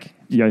 He's like,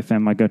 yo,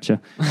 fam, I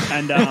gotcha.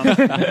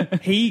 And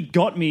he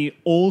got me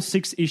all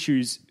 6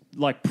 issues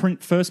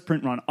first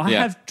print run. I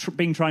Yeah. have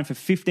been trying for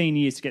 15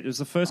 years to get. It was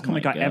the first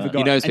comic I ever got,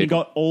 He knows and he people.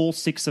 got all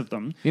 6 of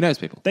them. He knows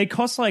people. They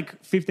cost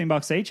like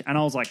 $15 each, and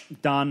I was like,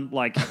 done.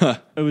 Like,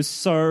 it was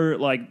so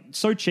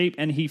cheap,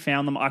 and he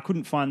found them. I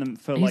couldn't find them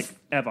for like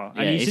ever.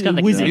 Yeah, and he's got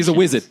the wizard. He's a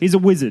wizard. He's a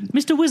wizard.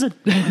 Mr. Wizard.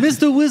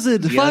 Mr.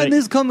 Wizard, find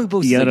this comic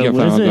book. You're a Your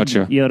phone, wizard.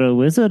 gotcha. You're a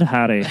wizard,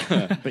 Harry.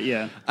 But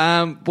yeah,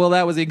 Well,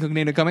 that was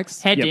Incognito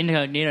Comics. Head Yep. to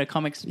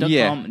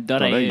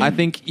incognitocomics.com.au. Yeah. I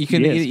think you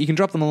can Yes. you can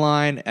drop them a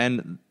line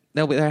and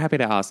they're happy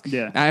to ask.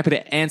 Yeah. They're happy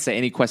to answer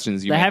any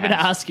questions you They're may happy to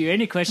have. ask you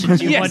any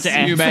questions you want to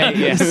answer. You may,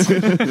 yes.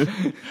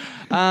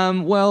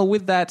 Well,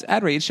 with that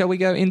ad read, shall we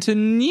go into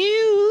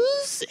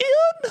news?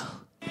 Ian?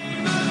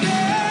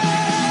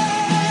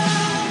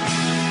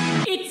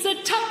 It's a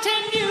top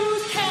 10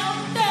 news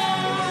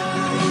countdown.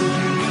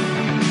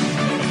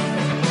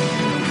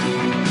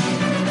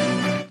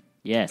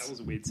 Yes. that was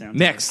a weird sound.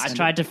 Next. I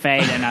tried to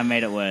fade and I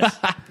made it worse.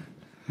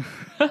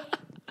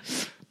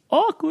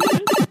 Awkward.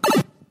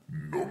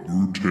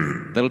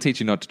 That'll teach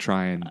you not to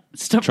try and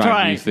Stop try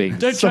trying. new things.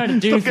 Don't try to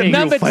do things.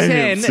 Number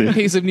fancy. 10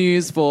 piece of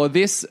news for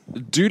this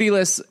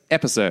duty-less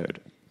episode.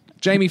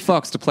 Jamie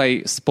Foxx to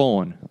play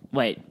Spawn.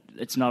 Wait,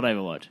 it's not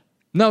Overwatch.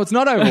 No, it's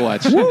not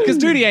Overwatch. Because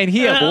Duty ain't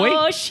here, boy.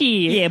 Oh,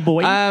 shit. Yeah,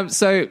 boy.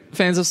 So,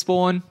 fans of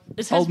Spawn,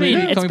 This has old been,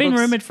 movie, it's comic been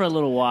books? rumored for a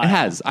little while. It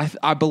has.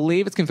 I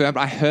believe it's confirmed.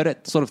 I heard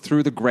it sort of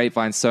through the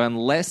grapevine. So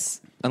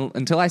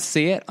until I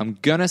see it, I'm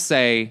gonna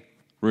say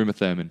Rumor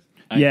Thurman.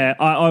 yeah,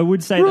 I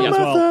would say that as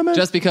well.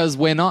 Just because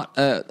we're not.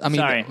 I mean,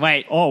 Sorry,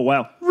 wait. Oh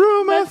wow.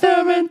 Rumor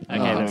Thurman.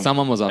 Okay,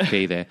 someone was off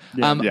key there.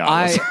 Yeah,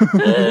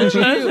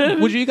 I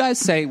Would you guys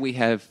say we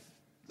have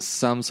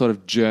some sort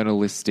of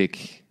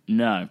journalistic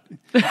no.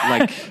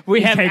 like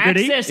We have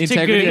Integrity? access to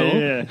integrity?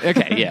 Google. Yeah.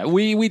 Okay, yeah,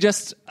 we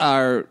just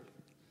are.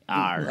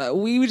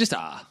 We just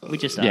are. We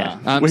just are.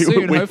 Yeah.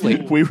 Soon,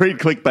 hopefully. we read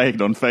clickbait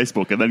on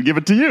Facebook and then give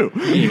it to you.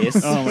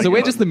 Yes. Oh my So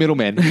we're God. just the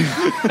middlemen.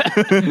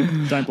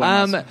 Don't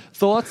blame us.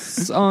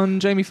 Thoughts on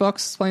Jamie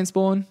Foxx playing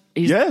Spawn?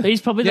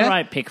 He's probably Yeah. the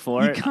right pick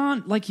for You it.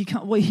 can't.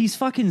 Well, he's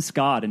fucking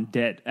scarred and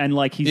dead, and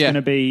like he's Yeah.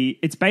 gonna be.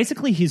 It's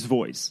basically his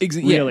voice,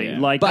 Yeah. really. Yeah.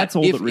 Like But that's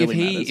all if, that really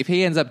if matters. if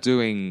he ends up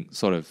doing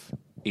sort of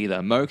either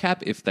mocap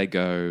if they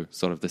go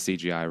sort of the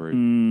CGI route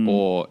Hmm.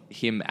 or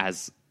him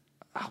as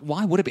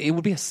why would it be? It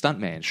would be a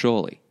stuntman,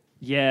 surely.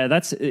 Yeah,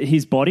 that's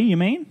his body. You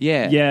mean?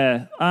 Yeah.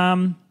 yeah.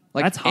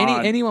 Like that's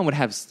hard. anyone would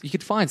have. You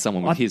could find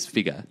someone with his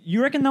figure.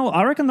 You reckon they'll?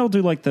 I reckon they'll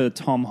do like the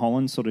Tom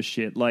Holland sort of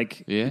shit.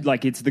 Like, Yeah.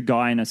 like it's the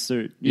guy in a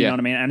suit. You Yeah. know what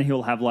I mean? And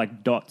he'll have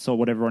like dots or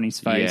whatever on his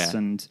face, Yeah.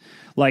 and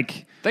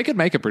like They could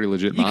make a pretty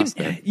legit you mask.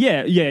 can.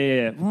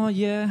 Yeah. Well,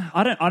 yeah.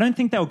 I don't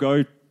think they'll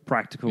go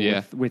practical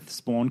Yeah. with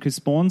Spawn because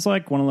Spawn's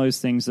like one of those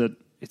things that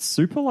it's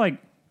super like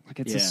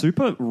it's a Yeah.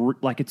 super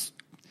like it's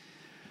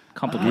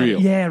Complicated.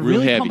 Real. yeah Real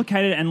really heavy.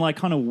 complicated and like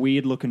kind of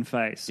weird looking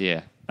face.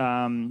 Yeah.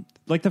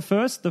 Like the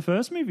first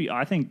movie,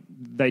 I think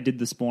they did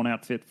the Spawn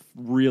outfit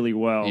really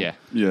well. Yeah.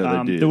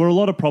 Yeah, they did. There were a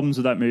lot of problems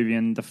with that movie,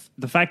 and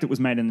the fact it was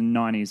made in the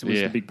 90s was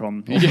Yeah. the big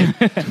problem.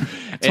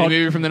 Any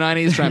movie from the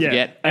 90s, try and Yeah.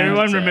 forget.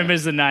 Everyone And,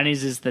 rememers the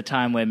 90s is the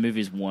time where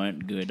movies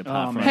weren't good,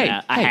 apart from Hey,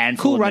 a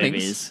handful cool of runnings.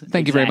 movies.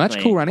 Thank you very much.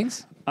 Exactly. Cool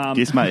runnings.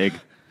 Kiss my egg.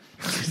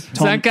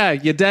 Sanka,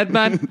 you dead,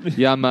 man?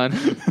 Yeah, man.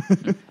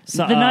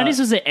 So, The 90s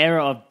was the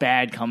era of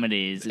bad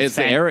comedies. It's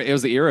the era. It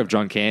was the era of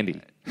John Candy.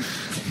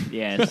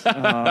 Yes.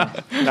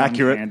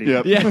 Accurate. Candy.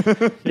 Yep.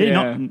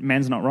 Yeah,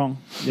 man's not wrong.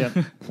 Yeah.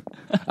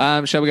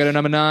 Shall we go to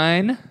number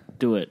 9?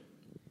 Do it.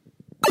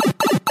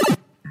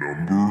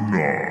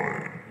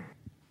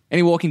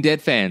 Any Walking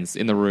Dead fans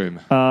in the room?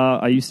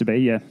 I used to be,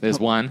 yeah. There's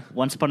one.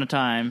 Once upon a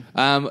time.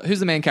 Who's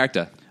the main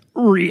character?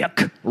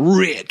 Rick.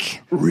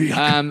 Rick.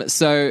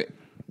 So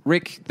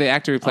Rick, the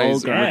actor who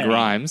plays Okay. Rick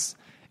Grimes,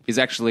 is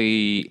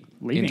actually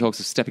Leaving. in talks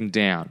of stepping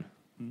down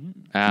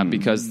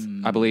because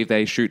I believe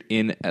they shoot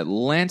in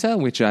Atlanta,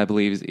 which I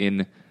believe is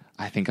in,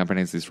 I think I'm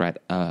pronouncing this right,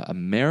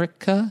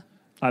 America?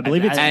 I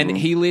believe it's And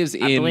he lives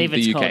in I believe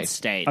it's the UK. called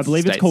States. I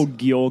believe it's States. called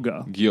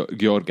Georga.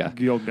 Georgia.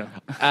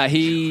 Georga.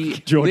 He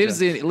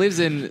Georgia. lives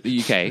in the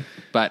UK,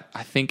 but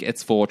I think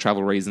it's for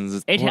travel reasons.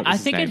 What I was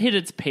his think name? it hit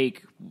its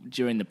peak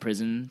during the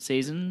prison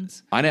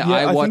seasons. I know. Yeah,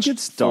 I I think watched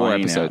it's 4 dying out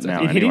episodes.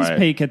 now. It hit his Anyway.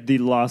 peak at the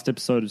last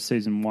episode of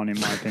season 1, in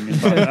my opinion.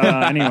 But,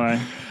 anyway.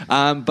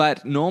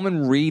 But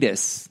Norman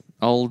Reedus,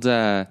 old He's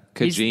the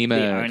only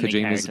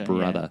Kojima's character,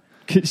 brother.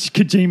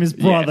 Kojima's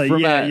brother.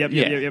 from,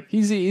 Yep.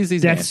 He's his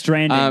Death man.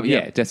 Stranding,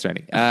 Yeah, yep. Death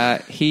Stranding.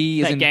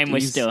 He is That game we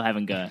he's- still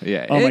haven't got.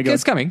 Yeah, Oh my God.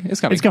 it's coming.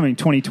 It's coming. It's coming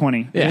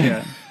 2020.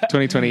 Yeah,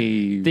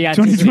 2020. The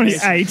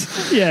 2028.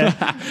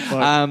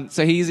 Yeah.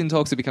 So he's in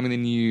talks of becoming the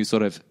new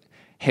sort of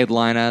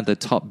headliner, the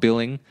top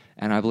billing,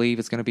 and I believe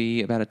it's going to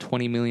be about a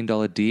 $20 million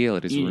deal.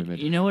 It is rumored.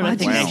 You know what I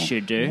think Wow. they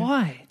should do?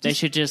 Why? They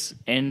should just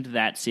end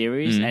that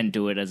series and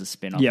do it as a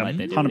spin-off Yeah, like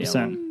they did with the 100%.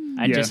 other one.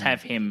 And Yeah. just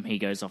have him, he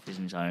goes off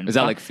his own. Is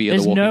that like Fear the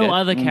There's Walking no Dead?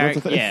 other That's the character.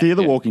 thing. Yeah. Fear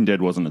the Walking Dead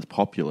wasn't as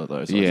popular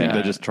though, so I Yeah. think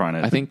they're just trying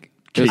to. I think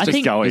keep it's it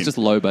just going. It's just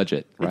low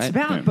budget, right? It's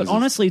about, Yeah, but this is-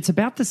 honestly, it's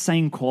about the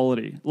same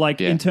quality.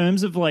 Like Yeah. in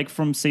terms of like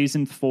from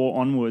season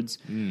 4 onwards,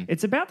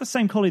 it's about the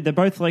same quality. They're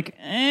both like,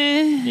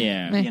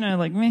 Yeah. you know,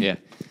 like meh. Yeah.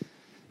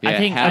 Yeah, I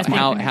think how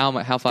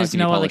fast there's can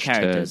you no other polish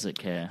characters turds? that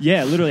care.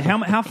 Yeah, literally.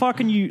 How far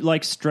can you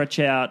like stretch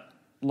out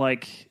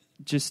like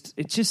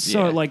it's just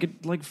so Yeah.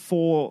 like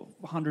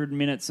 400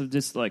 minutes of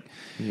just like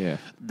Yeah,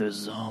 the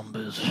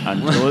zombies.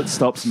 Until it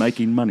stops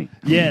making money.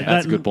 Yeah,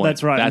 that's a good point.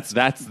 That's right.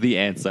 That's the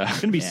answer.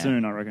 It's gonna be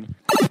soon, I reckon.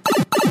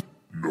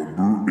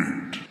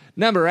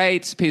 Number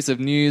 8 piece of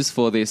news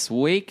for this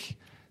week: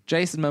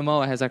 Jason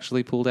Momoa has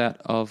actually pulled out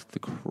of The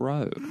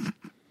Crow.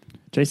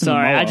 Jason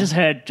Sorry, Momoa. I just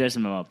heard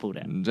Jason Momoa pulled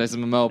out.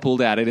 Jason Momoa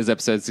pulled out. It is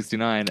episode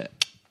 69.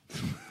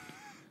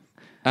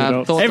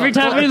 Good Thoughts Every on-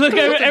 time we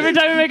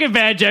make a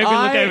bad joke, we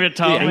look over at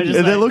Tom. Yeah. We're just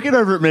They're like, looking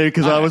over at me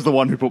because I was the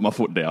one who put my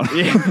foot down.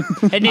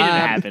 it needed to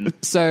happen.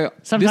 So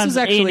Sometimes this is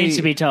actually Ian needs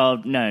to be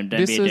told, no, don't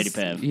this be a dirty was,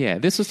 perv. yeah,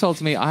 this was told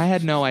to me. I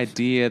had no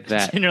idea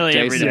that Generally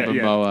every Jason day.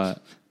 Momoa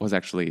was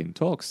actually in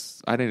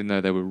talks. I didn't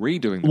know they were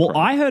redoing the Well, Crow.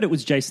 I heard it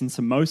was Jason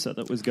Samosa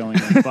that was going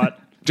on, but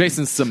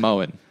Jason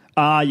Samoan.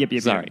 yep.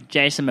 Sorry.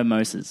 Jason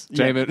Mimosas.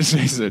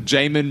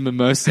 Jamin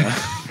Mimosa.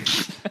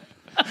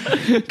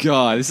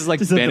 God, this is like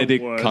This is the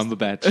Benedict worst.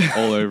 Cumberbatch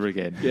all over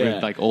again. Yeah.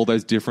 With like all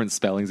those different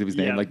spellings of his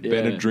name, Yeah. like Yeah.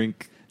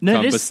 Benedict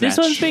No, this Cumbersnatch.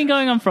 one's been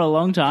going on for a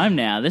long time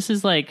now. This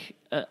is like,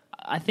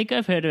 I think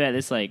I've heard about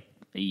this like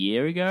a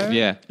year ago.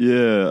 Yeah.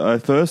 Yeah, I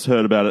first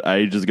heard about it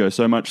ages ago,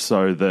 so much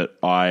so that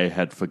I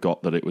had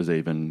forgot that it was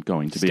even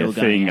going to be Still a going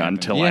to thing happen.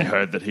 until Yeah. I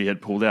heard that he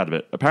had pulled out of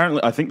it.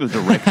 Apparently, I think the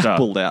director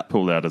pulled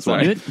out as well.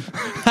 Sorry.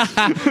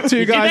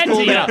 Two guys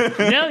pulled out.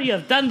 No,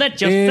 you've done that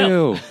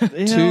yourself.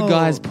 Ew. Two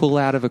guys pull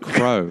out of a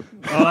crow.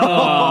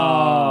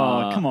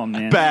 oh, come on,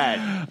 man.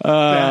 Bad.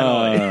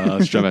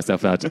 I'll show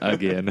myself out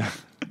again.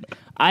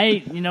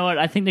 You know what?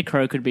 I think The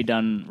Crow could be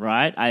done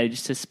right. I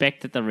just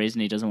suspect that the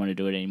reason he doesn't want to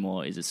do it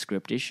anymore is a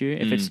script issue.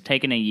 If it's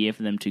taken a year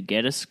for them to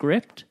get a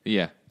script,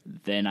 Yeah.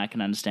 then I can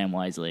understand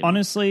why he's leaving.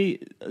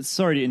 Honestly,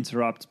 sorry to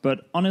interrupt,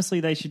 but honestly,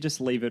 they should just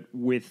leave it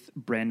with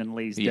Brandon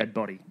Lee's Yeah. dead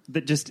body.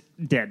 That just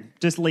dead.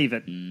 Just leave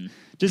it.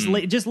 Just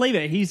leave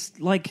it. He's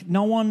like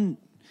no one.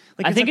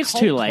 Like, I think a it's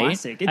cult too late.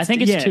 classic. I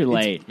think it's too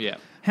late. Yeah.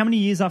 How many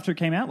years after it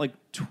came out? Like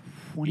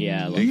 20.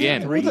 Yeah, like-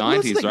 Again, Well,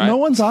 that's 90s, the- right? No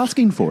one's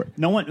asking for it.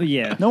 No one.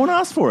 Yeah. No one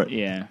asked for it.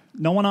 Yeah.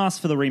 No one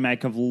asked for the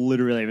remake of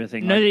literally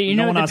everything. No, you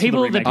know, one the asked for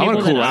people- the remake. I want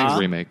a People Cool that Runnings are-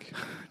 remake.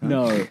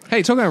 No.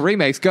 Hey, talking about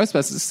remakes,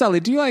 Ghostbusters. Sully,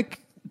 do you like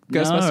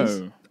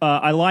Ghostbusters? No.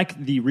 I like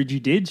the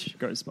Ridgy-Didge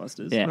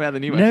Ghostbusters. Yeah. What about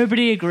the new one?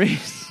 Nobody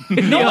agrees.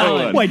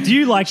 No, wait, do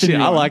you like the Shit,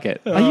 new I one? like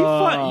it.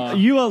 Are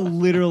you you are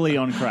literally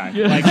on crack.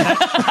 Like,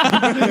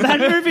 that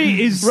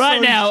movie is Right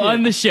so now shit.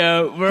 on the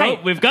show,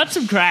 we've got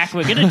some crack.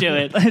 We're going to do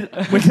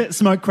it. We can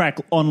smoke crack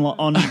on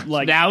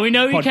like Now we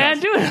know you podcast.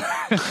 can't do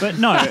it. But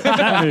no,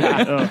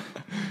 that movie.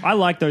 I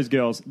like those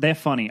girls. They're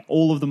funny.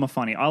 All of them are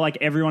funny. I like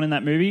everyone in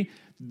that movie.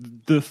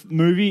 The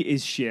movie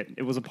is shit.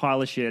 It was a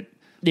pile of shit.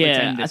 Let's Yeah,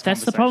 end this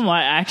that's the conversation.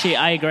 problem.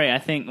 I agree. I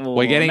think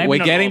We're getting maybe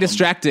not all of them.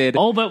 distracted.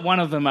 All but one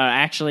of them are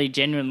actually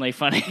genuinely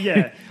funny.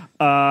 Yeah.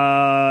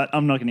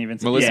 I'm not going to even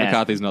say Melissa Yeah.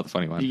 McCarthy's not the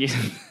funny one. Yeah.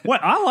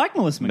 What? I like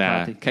Melissa Nah,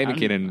 McCarthy. Kate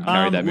McKinnon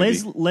carried that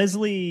movie.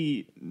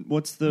 Leslie,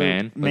 what's the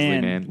Leslie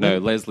Mann. No,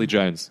 Leslie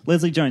Jones.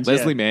 Leslie Jones.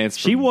 Leslie yeah. Mann's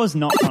She from- was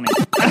not funny.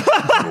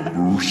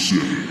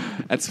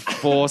 That's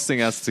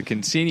forcing us to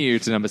continue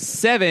to number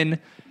 7.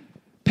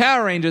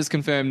 Power Rangers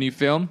confirmed new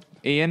film.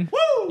 Ian,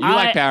 you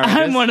like Power Rangers?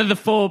 I'm one of the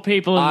 4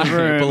 people in the I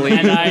room, believe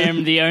and it. I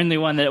am the only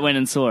one that went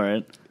and saw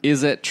it.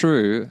 Is it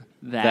true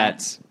That-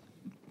 that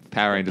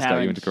Power Rangers Power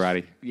got you into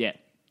karate? Yeah.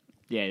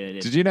 Yeah, it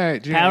is. Did you know?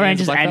 Power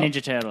Rangers Black and Belt?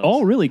 Ninja Turtles.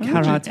 Oh, really?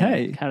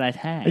 Karate.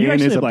 Karate. Are you Ian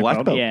actually is a a black, black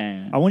belt? belt.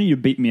 Yeah. I want you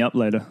to beat me up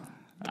later.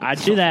 I'd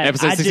do that.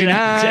 Episode I'd do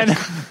that.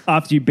 69.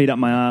 After you beat up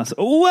my ass.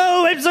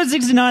 Whoa, episode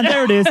 69.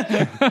 There it is.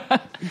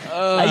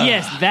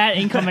 Yes, that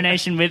in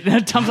combination with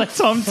Tom's like,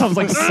 Tom's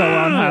like so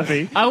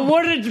unhappy. I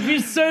wanted it to be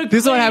so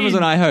This is what clean. happens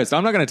when I host.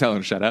 I'm not going to tell him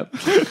to shut up.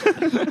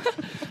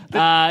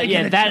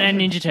 Yeah, that and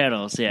Ninja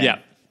Turtles. Yeah. Yeah.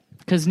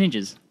 Because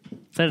ninjas.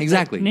 So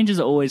Exactly. Ninjas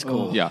are always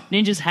cool. Yeah.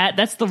 Ninjas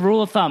that's the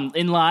rule of thumb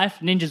in life.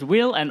 Ninjas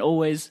will and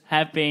always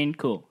have been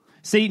cool.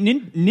 See,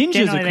 ninjas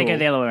Generally, are they go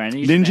the cool. other way around.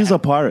 Usually Ninjas they are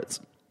pirates.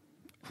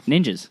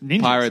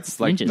 ninjas. Pirates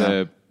like Ninjas.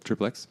 the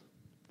Triple X.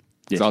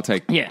 So I'll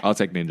take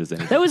ninjas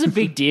any. That was a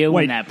big deal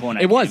when Wait, that porno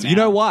It was. came You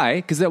know out. why?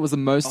 Because that was the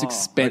most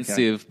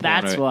expensive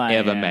porno That's why,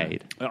 ever yeah.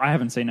 made. I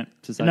haven't seen it.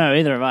 To say. No,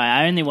 either have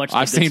I. I only watched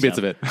I've the good seen bits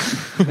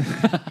stuff. of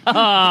it.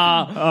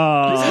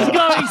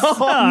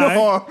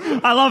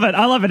 I love it.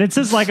 I love it. It's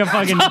just like a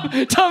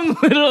fucking. Tom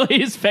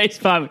literally is face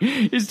palming.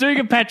 He's doing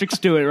a Patrick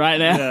Stewart right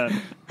now.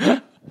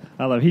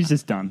 I love it. He's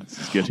just done.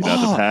 Getting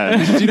out of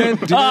hand. Do you know?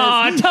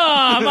 Oh,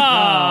 Tom!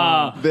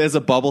 Oh, There's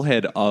a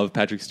bobblehead of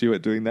Patrick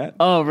Stewart doing that.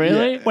 oh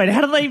really? Wait,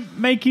 how do they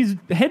make his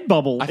head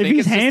bubble? I If think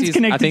his it's just hand's his,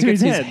 connected I think to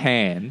it's his his head.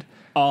 hand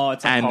Oh,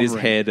 it's like and his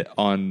hovering. head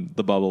on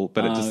the bubble,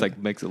 but it just like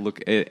makes it look.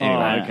 Anyway,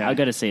 okay. I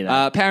got to see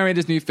that. Power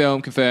Rangers new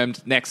film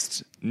confirmed.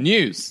 Next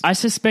news. I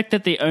suspect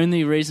that the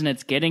only reason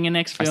it's getting a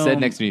next I film. said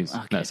next news.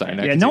 Okay, No, sorry.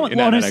 fair. No, Yeah, no one-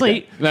 continue.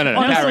 honestly- no. Power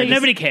Honestly, Rangers.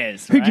 nobody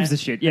cares. Who right? gives a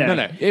shit? Yeah.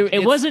 No.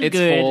 It wasn't it's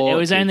good. for It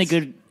was only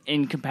kids. good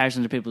in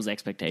comparison to people's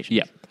expectations.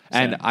 Yeah.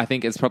 And So- I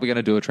think it's probably going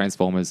to do a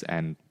Transformers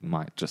and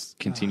might just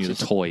continue the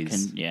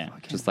toys. yeah.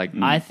 Just like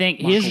I think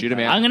shoot 'em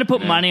out. I'm going to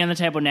put Yeah. money on the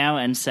table now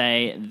and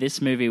say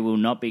this movie will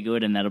not be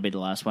good, and that'll be the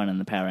last one in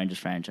the Power Rangers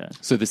franchise.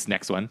 So this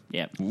next one.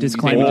 Yeah.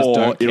 Disclaimer. Just Or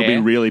don't it'll be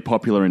care. really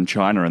popular in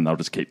China and they'll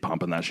just keep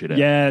pumping that shit out.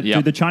 Yeah, Yep.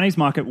 dude, the Chinese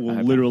market will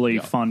literally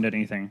fund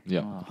anything.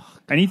 Yeah.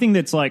 Anything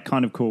that's like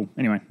kind of cool.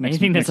 Anyway, next,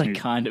 Anything that's next like news.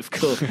 kind of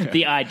cool.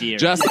 The idea.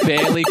 Just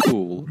barely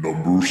cool.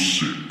 Number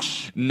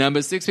 6.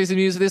 Number 6 piece of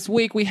news this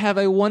week, we have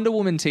a Wonder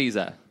Woman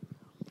teaser.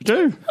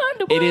 Do.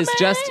 It is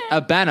just a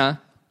banner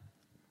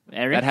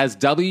Eric? that has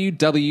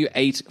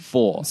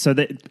WW84. So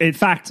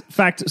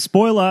that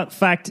spoiler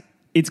fact.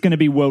 It's going to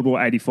be World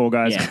War 84,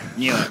 guys. Yeah,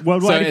 knew it.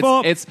 World War So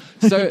 84. it's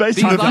so Based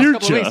these in the last couple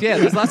of future.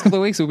 weeks, these last couple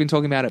of weeks we've been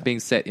talking about it being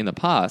set in the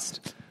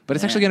past, but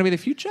it's actually going to be the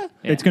future.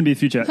 It's going to be the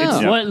future. Huh.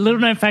 It's, What, little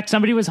known fact,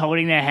 somebody was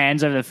holding their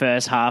hands over the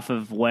first half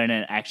of when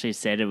it actually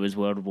said it was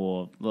World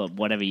War, well,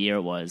 whatever year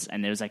it was,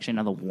 and there was actually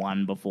another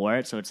one before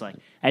it. So it's like,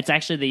 it's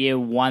actually the year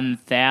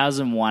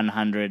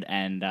 1100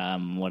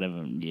 and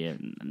whatever year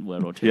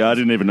World War II. Yeah, I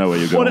didn't even know where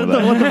you're going with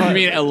that. You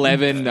mean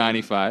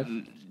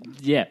 1195?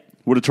 Yeah.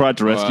 Would have tried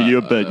to rescue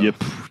you, but you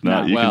you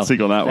well, can sink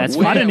on that that's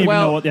one. I don't even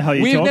know what the hell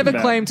you're we've talking never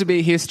about. claimed to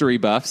be history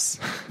buffs.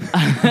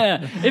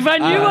 If I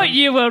knew what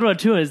year World War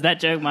II is, that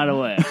joke might have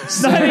worked.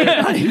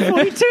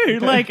 42.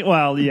 Like,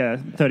 well, yeah,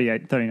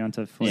 39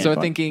 to 40. So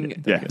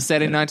thinking Yeah.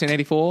 set in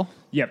 1984.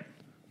 Yep.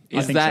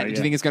 Is think that? so, Do yeah.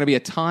 you think it's going to be a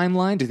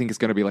timeline? Do you think it's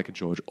going to be like a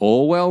George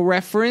Orwell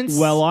reference?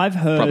 Well, I've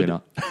heard probably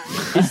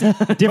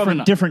not.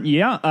 different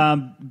year.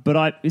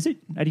 But is it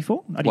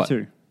 84?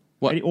 82.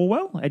 What?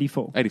 Orwell?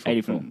 84. 84.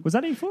 84. Was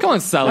that 84? Come on,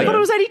 Sully. I thought it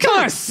was 82. Come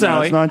on, No,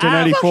 Sully. it's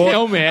 1984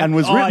 hell, man. and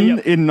was Oh, written yeah.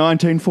 in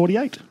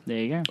 1948. There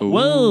you go.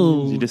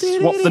 Whoa. You just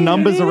swap the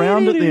numbers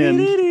around at the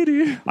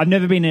end. I've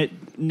never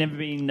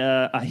been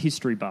a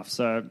history buff,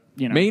 so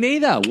you know. Me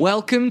neither.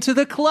 Welcome to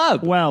the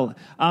club. Well,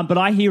 but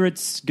I hear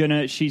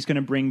she's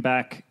gonna bring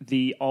back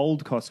the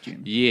old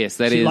costume. Yes,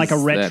 that She's is like a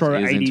that retro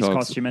is in 80s talks.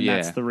 costume, and Yeah.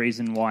 that's the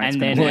reason why. It's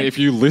And gonna then- be- If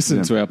you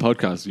listen to our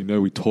podcast, you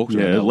know we talked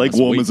about Yeah, that leg last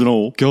warmers week. and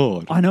all.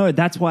 God. I know,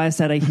 that's why I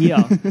said I hear,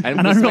 and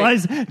I let's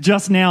realized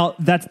just now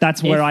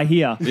that's where I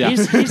hear. Yeah.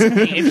 Here's the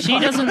thing. If she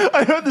doesn't...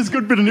 I heard this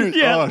good bit of news.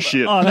 Oh,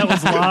 shit. Oh, that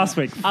was last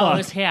week. Oh, Fuck.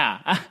 it's here.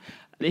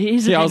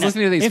 Here's the Yeah, I thing was that-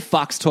 listening to these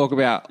fucks talk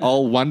about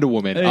old Wonder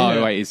Woman. Yeah.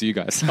 Oh, wait, it's you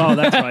guys. Oh,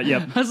 that's right.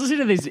 Yep. I was listening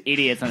to these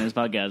idiots on this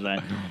podcast.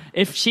 Like,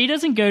 if she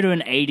doesn't go to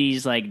an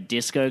 80s like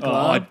disco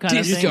club kind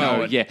of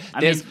Disco. thing,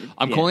 Yeah.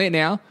 I'm calling it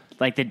now.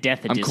 like the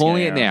death of I'm disco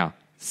calling it era. now.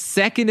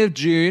 2nd of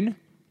June,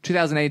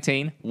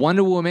 2018,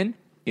 Wonder Woman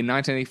in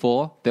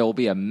 1984. There will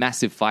be a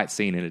massive fight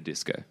scene in a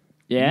disco.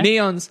 Yeah?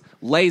 Neons,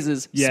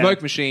 lasers, Yeah.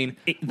 smoke machine,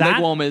 that-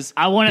 leg warmers.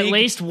 I want at big-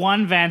 least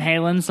one Van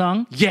Halen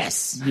song.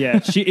 Yes. Yeah,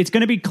 it's going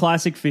to be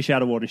classic fish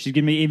out of water. She's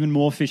giving me even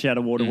more fish out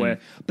of water. Where,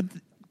 but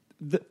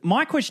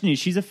my question is,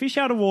 she's a fish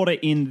out of water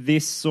in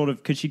this sort of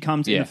because she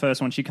comes in Yeah. the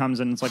first one. She comes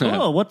in and it's like,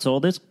 oh, what's all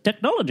this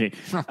technology?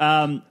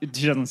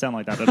 She doesn't sound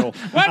like that at all.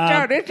 What's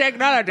all this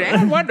technology?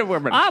 I'm Wonder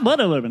Woman. I'm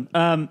Wonder Woman.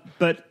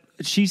 But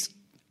she's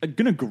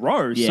going to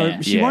grow, Yeah.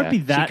 so she Yeah. won't be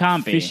She that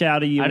can't be. fish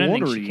out of your I don't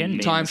water. think she can be.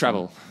 Time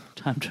travel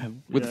Time travel.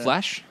 with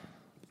Flash,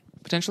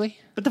 potentially.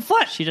 But the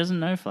Flash She doesn't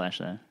know Flash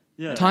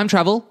though. Time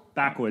travel.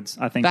 backwards.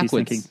 I think he's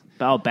thinking. Backwards.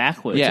 Oh,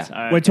 backwards. Yeah.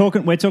 Oh, We're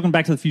talking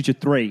Back to the Future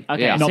 3.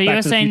 Okay, Yeah. so Not Back you're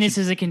to the saying Future this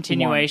is a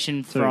continuation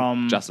 1, 2.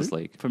 from Justice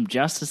League. From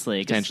Justice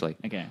League, Potentially.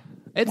 Okay.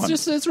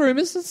 It's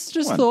rumors. It's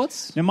just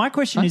thoughts. Now, my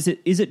question is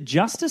it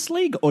Justice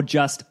League or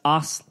just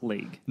Us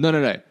League?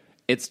 No.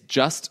 It's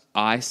just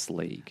Ice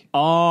League.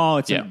 Oh,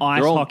 it's Yeah. an ice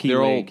They're all- hockey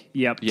they're all- league.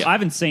 Yep. yeah. I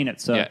haven't seen it,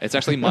 so Yeah, it's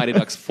actually Mighty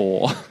Ducks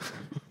 4.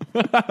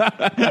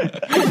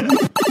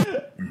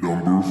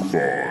 Number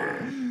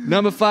 5.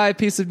 Number 5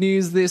 piece of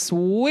news this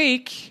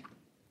week.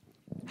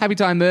 Happy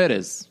Time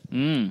Murders.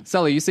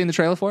 Sully, you seen the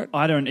trailer for it?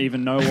 I don't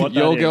even know what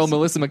Your that girl, is.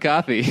 Melissa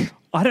McCarthy.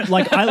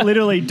 I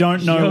literally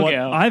don't know Your what.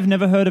 girl. I've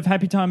never heard of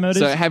Happy Time Murders.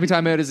 So Happy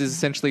Time Murders is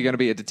essentially going to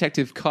be a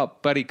detective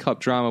buddy cop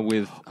drama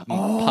with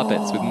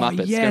puppets, with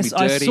Muppets. Yes, it's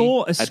going to be dirty, I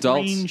saw a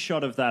adults.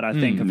 screenshot of that. I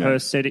think of her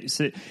setting.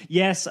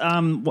 Yes,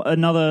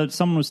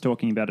 someone was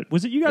talking about it.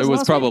 Was it you guys? It was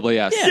last probably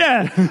us. week?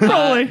 Yeah,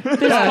 probably.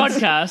 This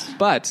podcast,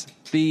 But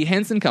the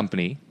Henson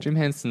Company, Jim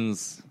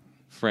Henson's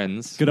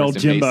friends, Good old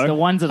rest in Jimbo. peace, the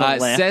ones that are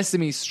left.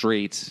 Sesame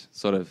Street,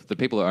 sort of the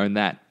people who own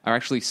that, are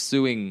actually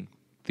suing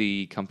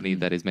the company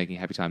that is making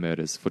Happy Time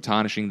Murders for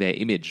tarnishing their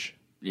image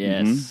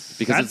yes.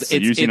 because That's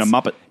it's using a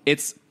Muppet.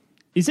 It's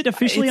Is it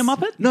officially a it's-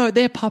 Muppet? No,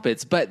 they're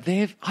puppets, but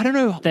I don't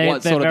know They're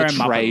what sort of very the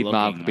Muppet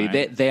trademark looking, would be.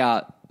 right? They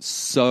are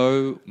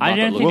so Muppet I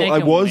don't think looking. they Well, I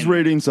can was win.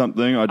 reading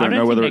something. I don't don't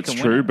know whether think they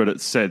it's can win true, it. but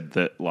it said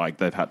that like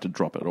they've had to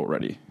drop it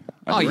already.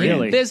 Oh,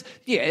 Really?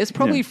 yeah. It's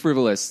probably Yeah.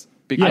 frivolous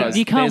because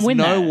You can't there's win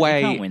no that.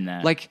 way. You can't win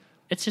that. Like,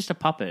 It's just a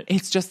puppet.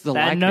 it's just the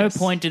At no likeness.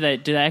 point do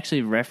they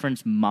actually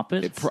reference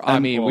Muppets. I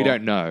mean, we Or-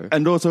 don't know.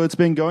 And also, it's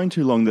been going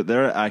too long that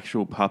there are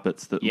actual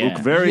puppets that Yeah. look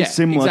very Yeah,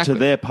 similar exactly. to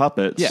their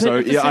puppets. Yeah. So, But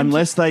at the yeah, same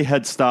unless they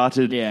had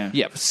started Yeah.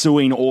 Yep.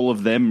 suing all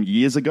of them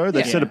years ago,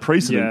 they've Yeah. set a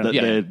precedent Yeah. that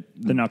Yeah.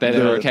 they're not They're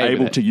gonna- okay with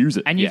able it. to use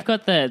it. And Yeah. you've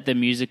got the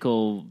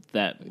musical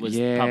that was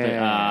Yeah. puppet.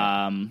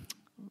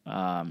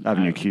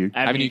 Avenue Q.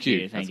 Avenue Q,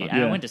 Q, thank that's you. fine.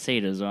 And I Yeah. went to see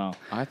it as well.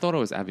 I thought it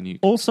was Avenue.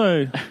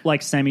 Also,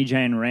 like Sammy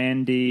J and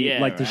Randy, Yeah,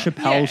 like the right.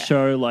 Chappelle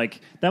show,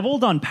 like they've all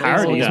done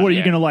parodies. done, What are you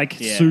yeah. going to like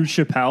Yeah. sue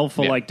Chappelle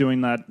for Yeah. like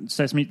doing that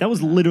Sesame? That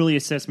was literally a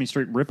Sesame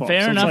Street ripoff.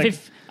 Fair So it's enough. like-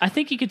 If I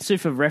think you could sue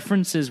for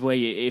references where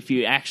if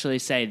you actually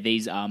say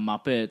these are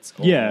Muppets,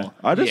 or Yeah.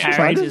 I just tried to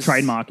characters-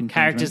 trademark infringement.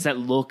 characters that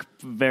look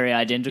very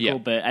identical, Yeah.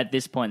 but at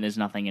this point, there's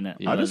nothing in it.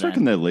 I other just than-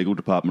 reckon their legal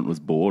department was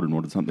bored and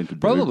wanted something to do.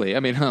 Probably.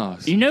 I mean,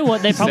 You know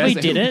what? They probably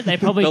did it. They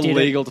probably the did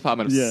legal it.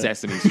 department of Yeah.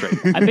 Sesame Street.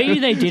 I bet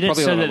you they did it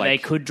Probably a so lot that of, like, they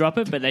could drop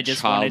it, but they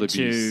just child wanted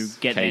to abuse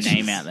get their cases.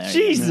 name out there.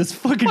 Jesus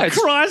fucking What?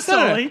 Christ, No,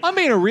 no, Ollie. I'm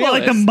being a Well,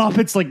 like the realist.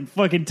 Muppets, like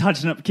fucking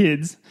touching up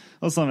kids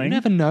or something. You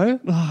never know.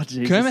 Oh,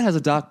 Jesus. Kermit has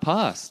a dark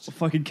past.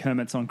 Fucking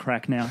Kermit's on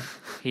crack now.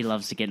 He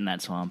loves to get in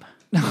that swamp.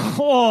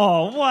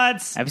 Oh,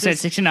 what? Episode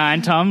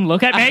 69, Tom,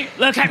 look at me.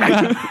 Look at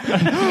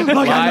me.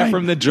 Live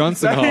from the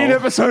Johnson That in hole.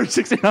 episode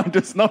 69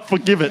 does not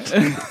forgive it.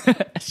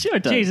 Sure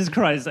it does. Jesus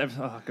Christ.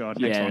 Oh, God.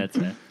 Next Yeah, one. that's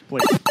it.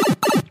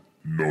 Please.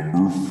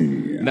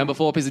 Number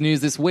 4 piece of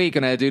news this week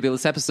on our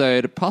Doodleless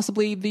episode,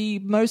 possibly the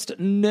most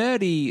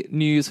nerdy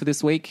news for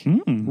this week.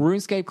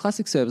 RuneScape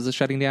Classic servers are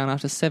shutting down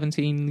after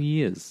 17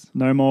 years.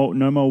 No more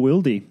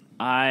Wildy.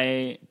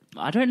 I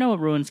don't know what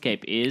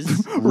RuneScape is.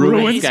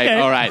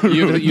 RuneScape. All right,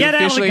 you've Get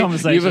out of the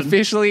conversation. You've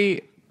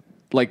officially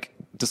like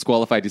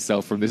disqualified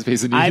yourself from this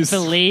piece of I news.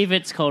 believe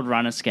it's called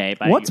Runescape.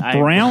 What's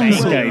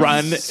Brownscape?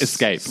 Run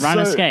Escape.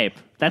 Runescape.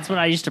 That's what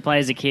I used to play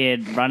as a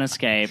kid.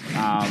 Runescape.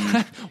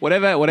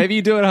 Whatever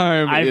you do at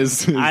home I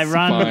is run.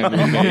 fine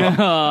with me.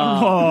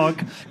 Oh,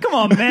 come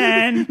on,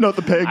 man. Not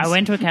the pegs. I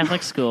went to a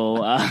Catholic school.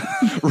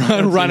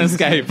 Run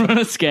Escape.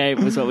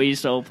 Runescape was what we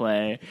used to all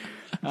play.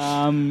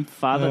 Father,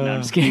 no,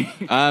 I'm just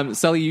kidding.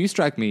 Sully, you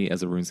strike me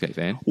as a RuneScape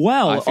fan.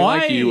 Well, I feel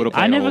like you would have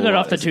played I never a got lot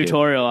off the as a kid.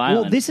 tutorial Well,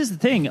 island. this is the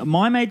thing.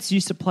 My mates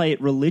used to play it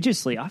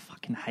religiously. I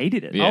fucking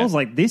hated it. Yeah. I was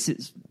like, this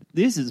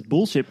is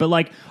bullshit. But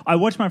like, I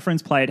watched my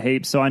friends play it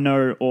heaps, so I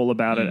know all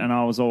about it. And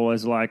I was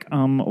always like,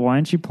 why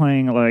aren't you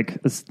playing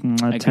like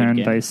good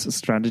turn-based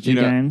strategy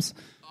You know, games?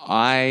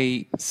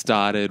 I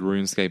started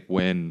RuneScape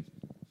when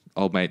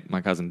old mate,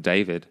 my cousin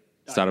David,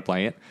 started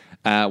playing it.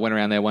 Went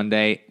around there one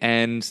day,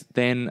 and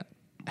then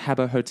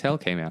Habbo Hotel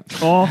came out.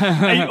 Oh,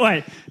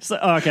 wait. So,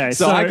 okay.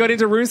 So I got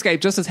into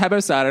RuneScape just as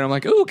Habbo started, and I'm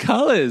like, ooh,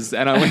 colors.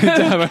 And I went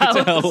into Habbo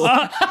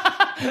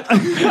Hotel.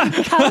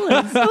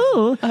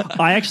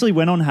 I actually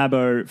went on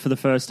Habbo for the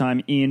first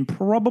time in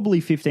probably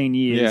 15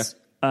 years.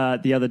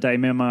 The other day,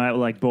 me and my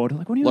like bored.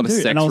 Like, what are you Lot gonna of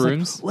do? sex And I was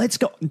rooms? like, let's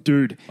go,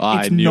 dude.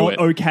 I It's knew not it.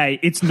 okay.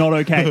 It's not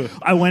okay.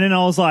 I went and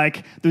I was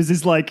like, there's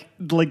this like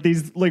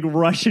these like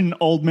Russian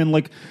old men.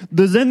 Like,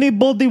 does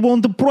anybody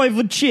want a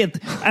private chat?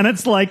 And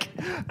it's like,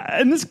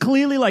 and it's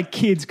clearly like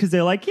kids because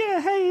they're like,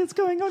 yeah, hey, what's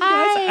going on,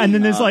 guys? And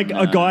then there's like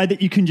a guy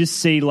that you can just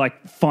see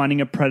like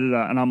finding a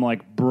predator, and I'm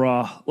like,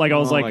 bruh. Like I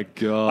was Oh like, my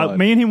God.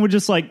 me and him were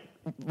just like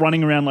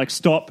running around like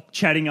stop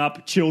chatting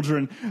up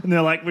children, and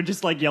they're like, we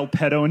just like yell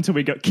pedo until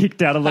we got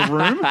kicked out of the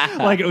room.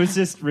 Like it was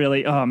just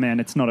really, oh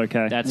man, it's not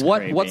okay. That's What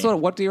creepy.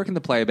 what do you reckon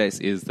the player base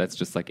is that's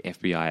just like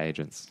FBI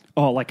agents?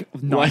 Oh, like,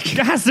 no, it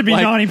has to be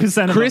Like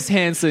 90% of Chris them.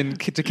 Hansen,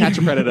 To Catch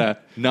a Predator,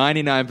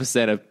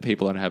 99% of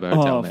people on Habbo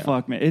Hotel Oh now.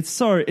 fuck, man! It's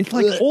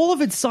like all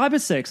of it's cyber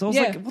sex. I was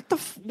Yeah. like, what the?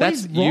 What That's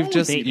is wrong you've with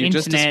just The you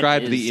just internet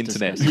described the is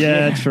internet. disgusting.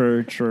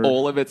 Yeah, true.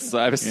 All of it's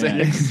cyber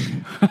sex.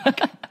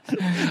 The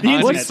On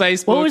internet.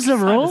 Facebook. What was the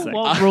rule? Cyber sex.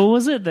 What rule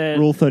was it? The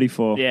Rule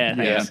 34. Yeah,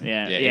 Yeah.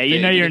 yeah. Yeah, You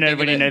if know they- you're if an they nerd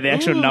when give you know it- the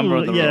actual number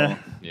of the yeah. rule.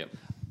 Yep.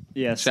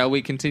 Yes. Shall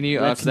we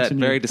continue Let's after that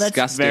continue. very That's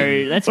disgusting?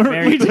 very. That's Or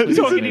very. we didn't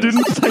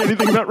Didn't say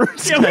anything about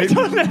Yeah, we RuneScape.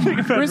 don't know anything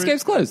about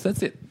RuneScape's closed.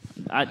 That's it.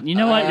 You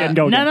know what?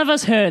 go None again. of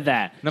us heard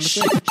that. Number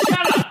 3.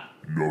 Shut up.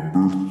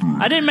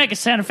 I didn't make a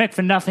sound effect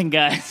for nothing,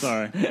 guys.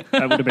 Sorry, that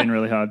would have been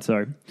really hard.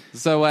 Sorry.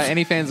 So,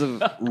 any fans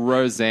of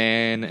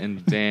Roseanne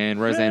and Dan,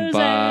 Roseanne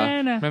Barr?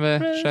 Rosanna,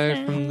 Remember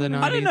show from the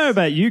 90s? I don't know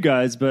about you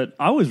guys, but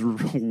I was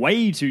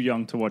way too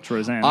young to watch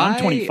Roseanne.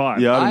 I'm 25.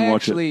 Yeah, I didn't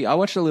watch it. I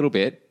watched a little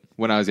bit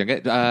when I was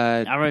younger.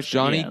 watched-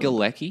 Johnny yeah.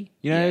 Galecki,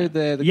 you know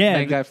the Yeah.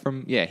 main guy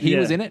from he Yeah.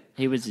 was in it.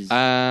 He was his.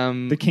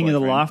 The king of the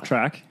boyfriend. laugh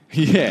track.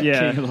 Yeah,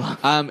 Yeah.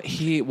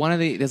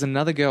 There's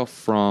another girl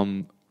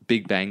from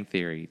Big Bang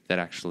Theory that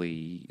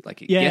actually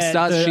like Yeah, guest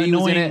stars. the She was in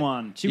annoying it.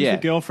 one. She was Yeah.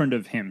 the girlfriend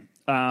of him.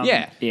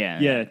 Yeah. Yeah.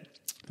 Yeah.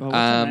 Oh, what's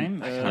her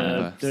name? I can't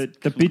remember.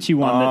 The bitchy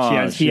one that she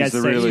has. He she's has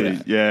the sex really,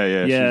 with.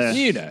 yeah. Yeah.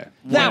 You know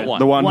that one.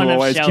 The one One who of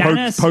always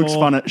Sheldon. pokes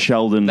fun at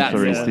Sheldon That's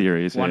for his it.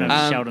 theories. One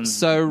yeah. of Sheldon's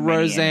So many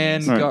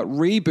Roseanne enemies. got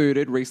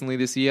rebooted recently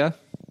this year,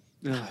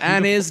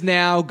 and is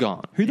now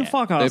gone. Who the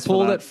fuck They asked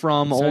pulled for it that?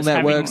 from all it's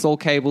networks, having- all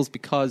cables,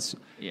 because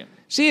Yeah.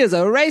 she is a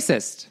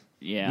racist.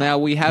 Yeah. Now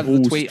we have the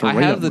Ooh, tweet. I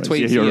straight have up the racist.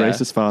 tweet Yeah, you're here. a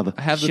racist father.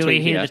 I have the Should tweet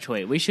we hear here. the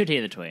tweet? We should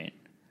hear the tweet.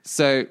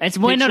 So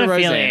We're not picture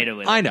Roseanne. affiliated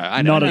with it. I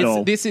know. Not at It's-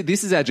 all. This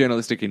is our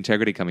journalistic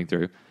integrity coming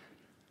through.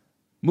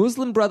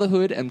 Muslim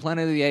Brotherhood and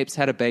Planet of the Apes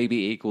had a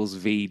baby equals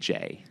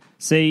VJ.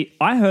 See,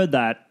 I heard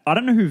that. I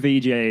don't know who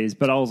VJ is,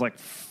 but I was like,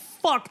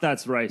 fuck,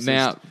 that's racist.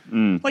 Now,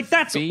 like,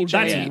 that's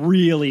VJ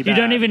really bad.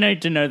 You don't even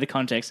need to know the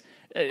context.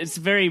 It's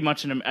very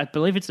much I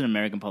believe it's an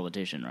American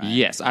politician, right?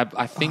 Yes,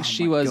 I think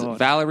she was God.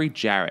 Valerie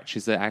Jarrett.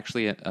 She's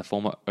actually a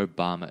former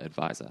Obama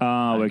advisor.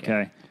 Oh,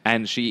 okay.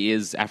 And she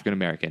is African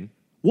American.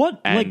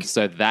 What? And Like,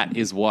 so that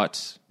is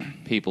what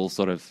people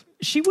sort of...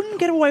 she wouldn't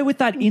get away with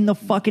that in the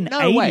fucking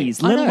No, wait.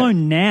 80s, I let know.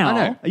 alone now. I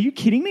know. Are you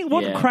kidding me?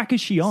 What Yeah. crack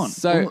is she on?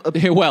 So,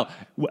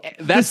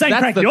 that's same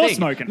crack the you're thing.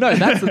 smoking. No,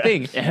 that's the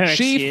thing. Her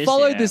She excuse,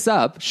 followed yeah. this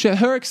up.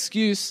 Her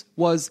excuse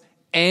was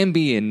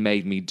Ambien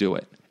made me do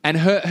it. And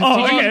her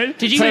Oh, Did you- okay.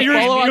 did you so get you're,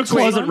 follow-up you're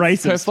closet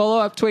racist. Her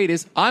follow-up tweet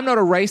is, I'm not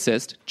a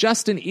racist,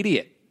 just an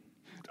idiot.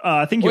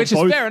 I think you're Which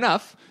both. is fair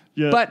enough.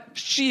 Yeah. But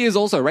she is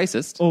also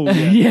racist. Oh, yeah.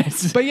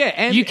 Yes. But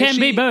yeah, You can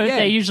be both. Yeah.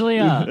 They usually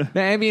are. No,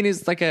 Ambien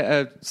is like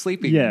a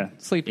sleeping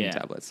tablet, sleeping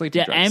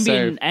Yeah,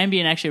 drug.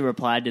 Ambien actually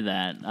replied to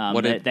that.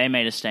 What did- They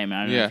made a statement.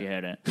 I don't know Yeah. if you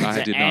heard it. I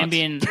So did not.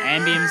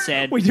 Ambien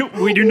said... We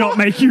do not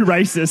make you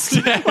racist.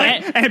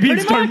 Like,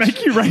 Ambients don't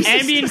make you racist.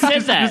 Ambien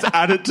said that. Just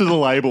add it to the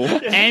label.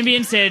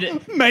 Ambien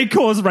said... May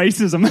cause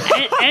racism.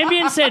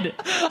 Ambien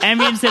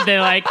said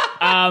they're like...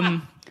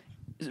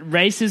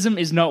 racism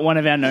is not one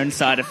of our known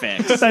side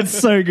effects. That's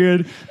so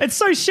good. It's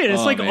so shit.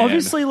 It's Oh, like man.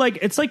 obviously like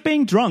it's like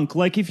being drunk.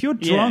 Like if you're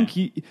drunk,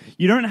 you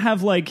don't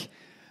have like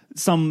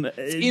some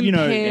you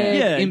know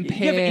impaired-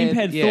 you have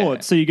impaired yeah.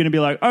 thoughts. So you're going to be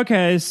like,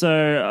 okay, so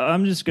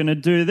I'm just going to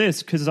do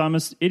this because I'm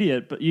an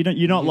idiot. But you're not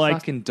You like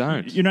fucking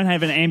don't. You don't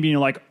have an Ambien. You're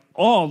like,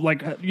 oh,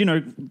 like you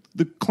know,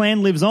 the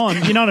clan lives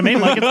on. You know what I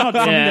mean? Like it's not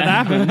something that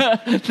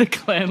happened. The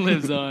clan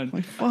lives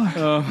on. Fuck.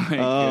 Oh my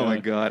Oh my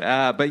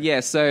god! But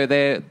yeah,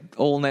 so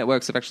all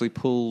networks have actually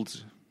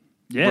pulled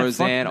Yeah,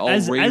 Roseanne, fuck, all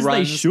as reruns,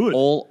 they should.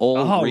 all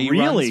Oh, reruns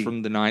really?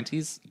 from the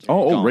 90s. Oh,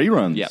 all Gone.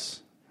 reruns. Yep.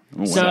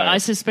 Oh, So wow. I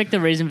suspect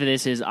the reason for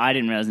this is I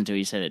didn't realize until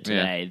you said it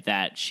today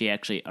that she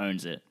actually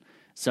owns it.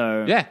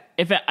 So Yeah.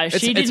 if It's-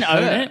 she it's didn't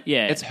own her. it,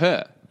 yeah, It's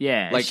her.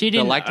 Yeah, Like she the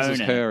didn't likeness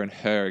is own her and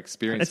her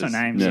experiences. That's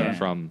her name, yeah.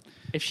 From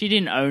If she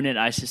didn't own it,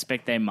 I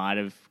suspect they might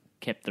have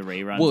kept the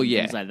reruns Well, and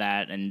yeah. things like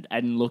that and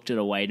looked at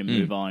a way to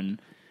move on.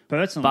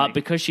 Personally, But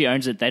because she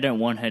owns it, they don't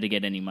want her to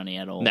get any money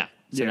at all. No.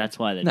 So Yeah. that's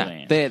why they're no,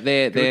 doing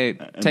it. they're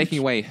taking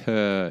away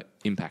her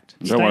impact.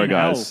 Don't worry, Stay in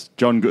hell. guys.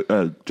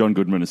 John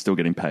Goodman is still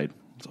getting paid.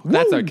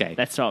 That's okay.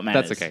 That's what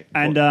matters. That's okay.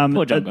 And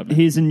Poor John Goodman.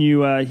 here's a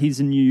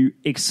new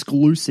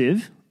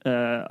exclusive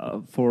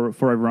for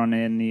everyone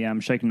in the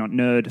Shaken Not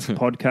Nerd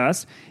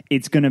podcast.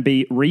 It's going to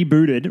be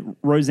rebooted.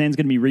 Roseanne's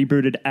going to be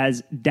rebooted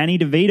as Danny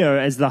DeVito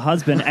as the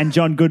husband and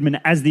John Goodman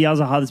as the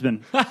other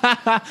husband.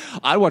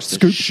 I'd watch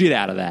the shit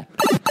out of that.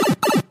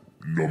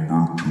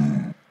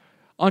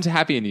 On to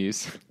happier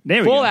news.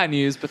 There we Fallout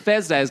news.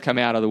 Bethesda has come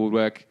out of the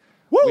woodwork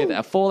with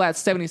a Fallout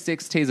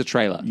 76 teaser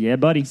trailer. Yeah,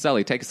 buddy.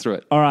 Sully, take us through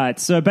it. All right.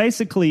 So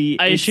basically,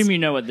 I it's- assume you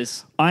know what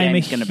this I am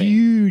a game's going to be.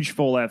 huge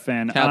Fallout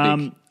fan. How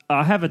big?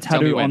 I have a me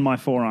tattoo when. on my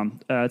forearm.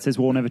 It says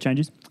 "War never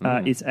changes."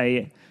 It's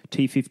a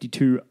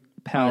T-52 Oh,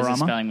 power there's a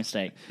armor. spelling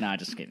mistake. No,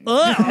 just kidding.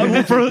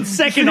 For a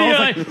second, I was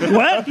like,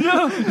 "What?"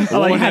 I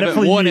like, had it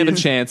for War never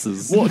years.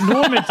 chances.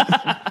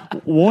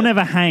 War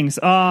never hangs.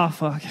 Oh,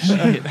 fuck.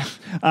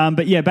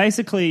 But yeah,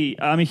 basically,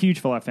 I'm a huge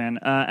Fallout fan.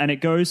 And it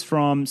goes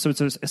from, so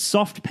it's a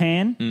soft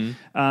pan.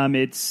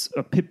 It's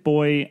a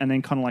Pip-Boy and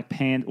then kind of like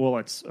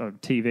it's a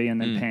TV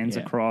and then pans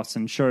yeah. across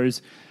and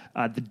shows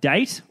the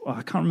date. Oh,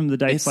 I can't remember the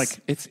date. It's-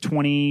 It's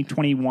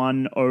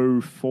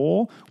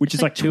 2021-04, which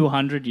is like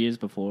 200 years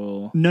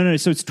before. No.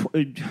 So it's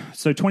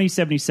so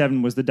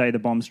 2077 was the day the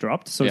bombs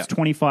dropped. So it's Yeah.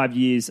 25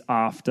 years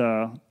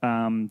after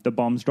the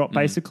bombs dropped,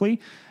 basically.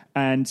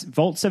 And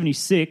Vault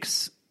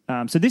 76.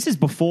 So this is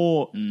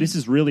before. This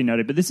is really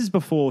noted, but this is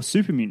before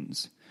Super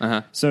Mutants.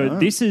 So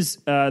this is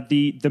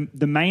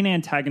the main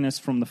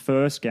antagonist from the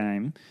first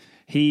game.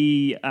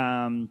 He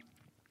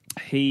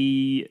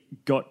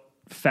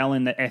fell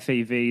in the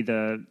FEV,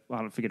 I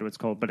don't forget what it's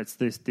called, but it's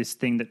this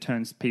thing that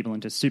turns people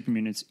into super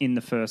mutants in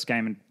the first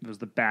game, and it was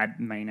the bad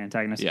main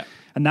antagonist. Yeah.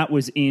 And that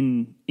was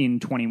in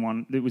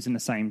 21. It was in the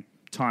same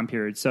time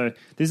period. So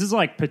this is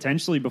like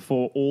potentially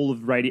before all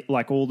of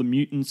all the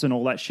mutants and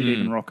all that shit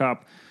even rock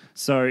up.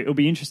 So it'll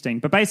be interesting.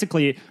 But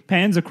basically, it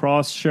pans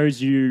across,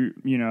 shows you,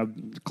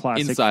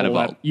 classic Inside a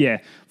Fallout. vault. Yeah,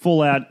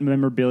 Fallout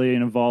memorabilia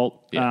in a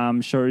vault. Yeah.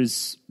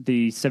 shows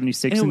the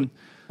 76 and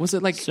Was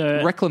it like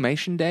So-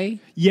 Reclamation Day?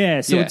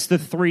 yeah, so Yeah. it's the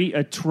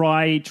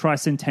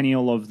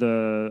tricentennial of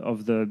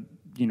the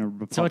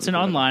Republic. So it's an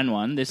online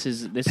one. This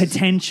is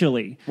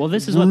potentially. Well,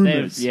 this is what they've-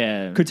 Rumors.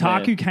 yeah,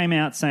 Kotaku they're- came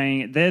out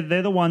saying they're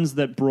the ones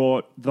that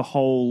brought the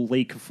whole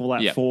leak of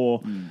Fallout Yeah.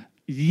 4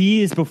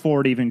 years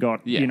before it even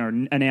got Yeah.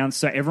 announced.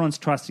 So everyone's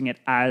trusting it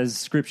as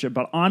scripture,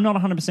 but I'm not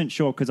 100%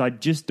 sure because I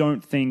just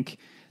don't think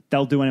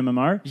they'll do an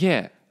MMO.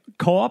 Yeah.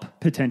 Co-op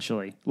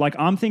potentially. Like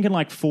I'm thinking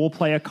like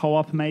 4-player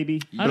co-op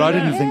maybe. But I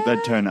didn't think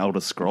they'd turn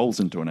Elder Scrolls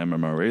into an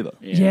MMO either.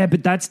 Yeah,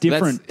 but that's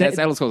different. That's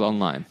Elder Scrolls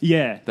Online.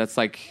 yeah. That's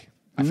like,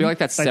 I feel like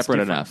that's separate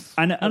different. enough.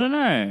 And I don't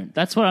know.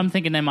 That's what I'm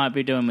thinking they might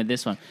be doing with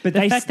this one. But But the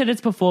they fact that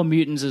it's before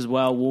mutants as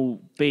well will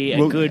be a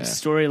Well, good yeah.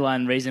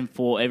 storyline reason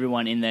for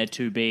everyone in there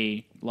to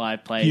be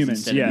live players Humans,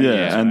 instead yeah. of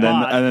Yeah, and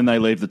But- then they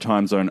leave the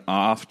time zone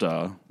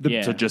after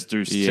Yeah. to just do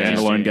Yeah.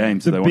 standalone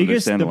games. The They want to do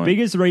biggest, the standalone.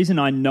 biggest reason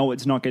I know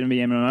it's not going to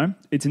be MMO,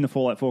 it's in the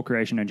Fallout 4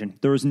 creation engine.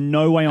 There is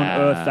no way on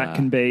earth that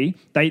can be.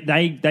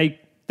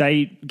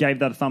 They gave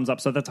that a thumbs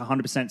up, so that's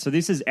 100%. So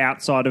this is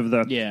outside of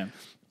the. Yeah.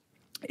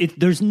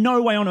 There's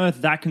no way on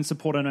earth that can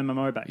support an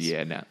MMO base.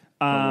 Yeah, no.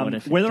 what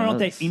if it Whether or not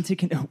they're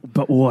does?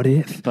 but what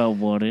if? But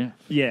what if?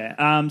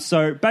 Yeah.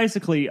 So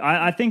basically,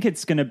 I think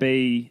it's going to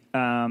be.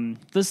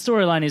 The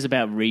storyline is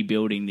about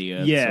rebuilding the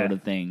Earth Yeah, sort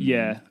of thing.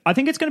 Yeah, I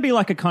think it's going to be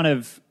like a kind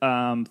of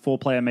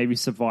 4-player, maybe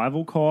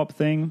survival co-op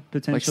thing Like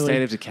potentially,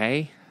 State of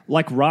Decay?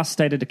 like Rust,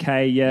 State of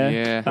Decay. Yeah,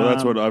 Yeah. Well,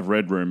 that's what I've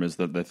read rumors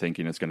that they're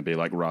thinking it's going to be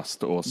like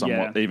Rust or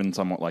somewhat, Yeah. even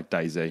somewhat like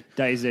DayZ.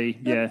 DayZ.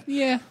 Yeah,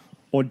 Yeah.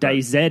 or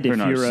DayZ if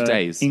knows? you're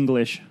Days.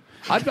 English.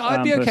 I'd be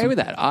okay person. with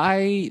that.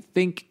 I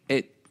think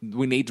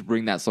we need to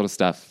bring that sort of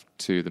stuff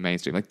to the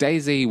mainstream. Like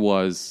DayZ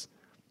was,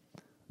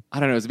 I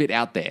don't know, it was a bit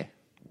out there.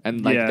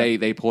 And like Yeah.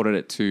 they ported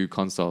it to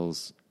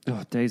consoles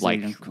Oh, DayZ.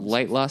 like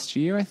late last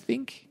year, I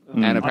think.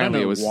 And I don't apparently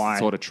know it was why.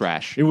 sort of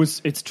trash.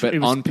 It's but it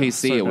was on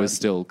PC so it was bad.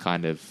 still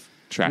kind of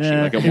trashy.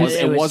 Yeah. Like It was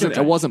still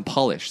it wasn't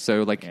polished.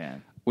 So like Yeah.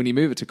 when you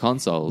move it to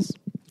consoles,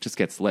 it just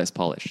gets less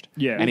polished.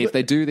 Yeah. And if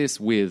they do this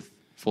with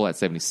Fallout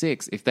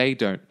 76, if they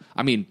don't,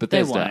 I mean,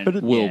 Bethesda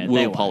won't. will They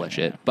will won't, polish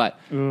yeah. it. But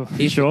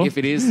sure? if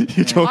it is,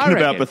 You're talking I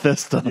about reckon-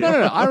 Bethesda. No.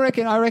 I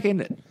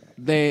reckon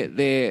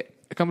they're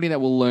a company that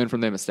will learn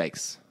from their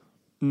mistakes.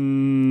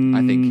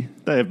 I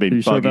think. They have been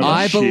you sure bugging about the that?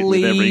 I shit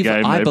with every believe.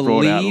 game I they've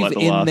brought out in believe like the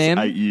in last them.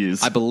 8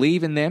 years. I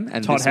believe in them,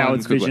 and Todd this one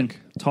Howard's could vision. work.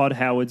 Todd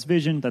Howard's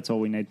vision. That's all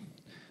we need.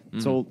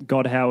 It's all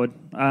God Howard.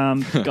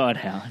 God,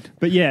 Howard.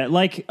 But yeah,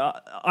 like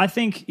I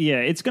think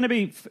it's gonna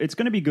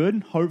be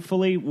good.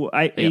 Hopefully,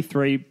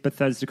 E3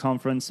 Bethesda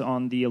conference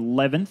on the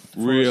 11th. For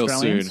Real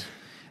Australians.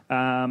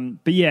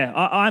 But yeah,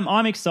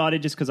 I'm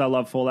excited just because I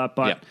love Fallout.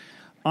 But Yep.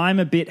 I'm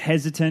a bit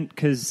hesitant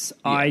because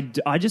I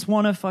just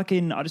want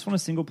a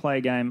single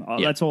player game. Yeah.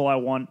 That's all I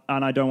want,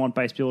 and I don't want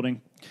base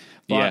building.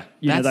 But,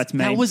 that's me.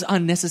 That was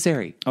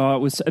unnecessary. Oh, it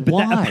was. But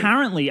Why?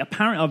 apparently,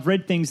 I've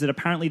read things that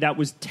apparently that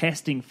was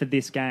testing for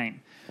this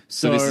game.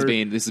 So this has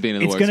been in the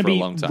it's works gonna for a be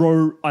long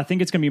time. I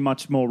think it's going to be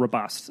much more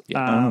robust.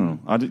 Oh,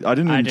 I didn't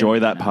I enjoy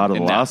didn't that know. part of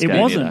the No, last It game.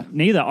 wasn't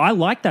neither. I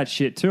like that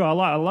shit too. I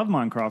love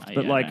Minecraft,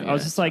 but yeah, like no, I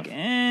was yeah, just like,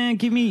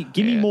 give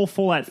me more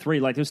Fallout 3.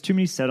 Like there's too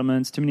many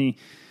settlements, too many.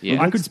 Yeah.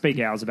 I could speak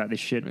hours about this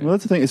shit. Well,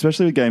 that's the thing,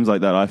 especially with games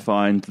like that. I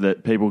find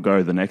that people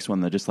go the next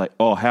one, they're just like,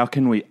 oh, how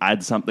can we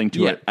add something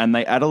to Yeah. it? And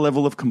they add a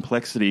level of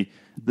complexity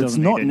that's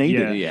Doesn't not need it.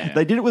 needed. Yeah. Yeah.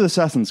 They did it with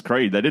Assassin's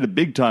Creed. They did a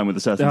big time with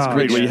Assassin's Oh,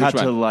 Creed where you which had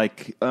to one?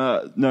 like,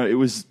 no, it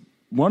was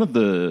one of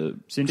the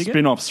Syndicate?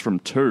 spin-offs from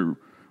 2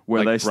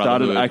 where Like they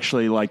started Brotherhood.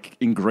 actually like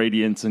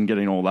ingredients and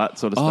getting all that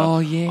sort of stuff. Oh,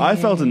 yeah. I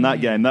felt in that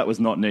game that was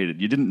not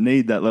needed. You didn't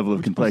need that level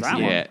of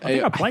complexity. one? Yeah, I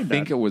think I played that.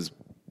 think it was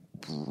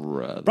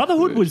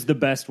Brotherhood was the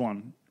best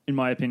one in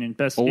my opinion.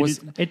 Best. Or it was-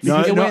 is- It's No,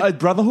 It no, went-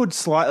 Brotherhood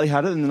slightly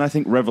had it, and then I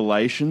think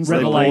Revelations,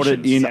 they brought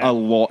it in yeah. a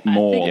lot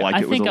more. I Like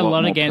it was think a lot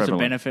of more games would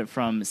prevalent. benefit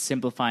from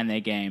simplifying their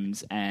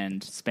games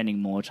and spending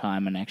more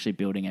time and actually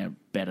building a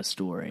better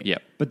story.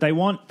 Yep. but they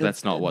want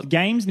That's not what-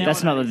 games now.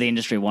 That's not what the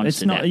industry wants It's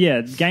to not. do.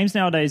 Yeah, games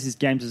nowadays is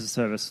games as a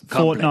service.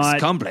 Fortnite,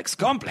 complex.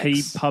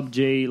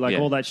 PUBG, like Yeah.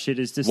 all that shit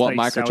is just What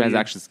they sell you.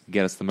 microtransactions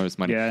get us the most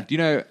money? Yeah. Do you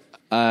know?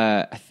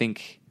 I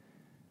think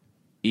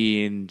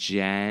in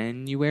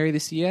January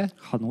this year,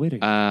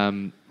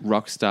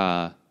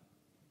 Rockstar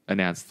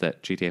announced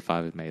that GTA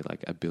 5 had made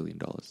like $1 billion.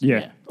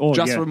 Yeah, or,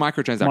 Just yeah. for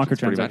microtransactions,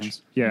 pretty much.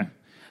 Yeah,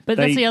 But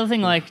They- that's the other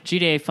thing, like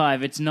GTA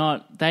 5, it's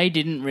not, they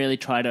didn't really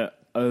try to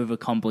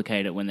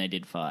overcomplicate it when they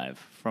did 5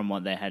 from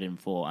what they had in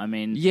 4. I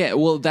mean, Yeah,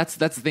 well, that's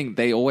the thing.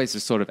 They always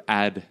just sort of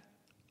add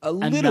a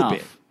little Enough.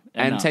 bit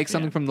and Enough, take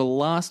something yeah. from the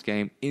last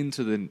game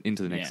into the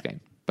next Yeah. game,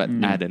 but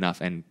add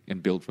enough and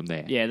build from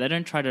there. yeah, they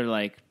don't try to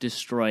like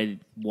destroy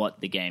what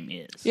the game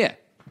is. yeah.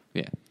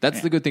 That's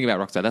Yeah. the good thing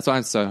about Rockstar. That's why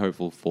I'm so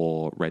hopeful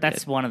for Red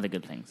That's Dead. one of the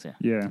good things, yeah.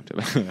 yeah.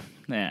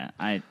 Yeah,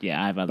 I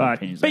have other But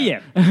opinions. but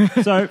about yeah,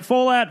 it. so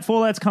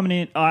Fallout's coming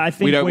in. I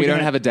think we don't we're don't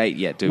gonna- have a date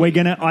yet, do We're we?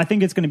 gonna. I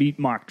think it's gonna be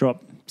mic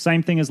drop.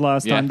 Same thing as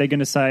last Yeah. time. They're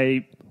gonna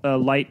say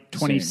late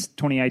Soon.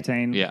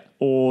 2018 Yeah.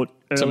 or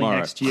early Tomorrow.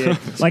 next year.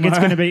 Like it's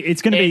gonna be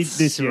It's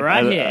this year.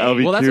 right here. I'll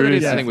be Well, that's what it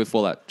curious. is. I think with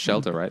Fallout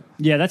Shelter, right?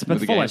 Yeah, that's but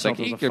With the game, Fallout it's like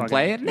Shelter's you a can fucking-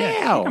 play it Yeah,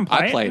 now. you can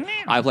play it now.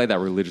 I played that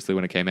religiously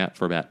when it came out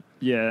for about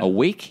Yeah. a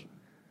week,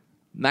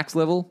 max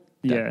level.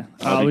 Yeah,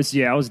 I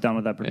was done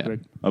with that pretty Yeah. quick.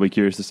 I'll be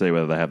curious to see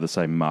whether they have the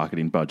same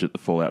marketing budget that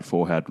Fallout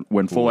 4 had.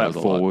 When Fallout that was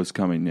a 4 lot. was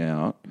coming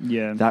out,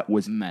 Yeah. that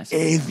was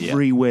Massive.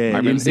 everywhere. Yeah. I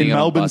remember In seeing it on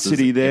Melbourne buses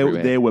City,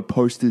 everywhere. there were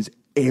posters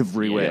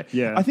everywhere.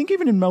 Yeah. I think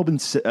even in Melbourne,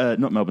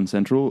 not Melbourne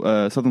Central,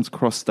 Southern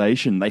Cross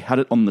Station, they had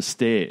it on the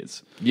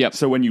stairs. Yep.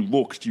 So when you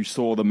looked, you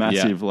saw the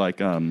massive,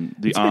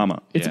 the armor.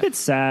 It's a bit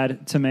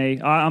sad to me.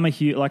 I'm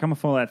a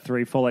Fallout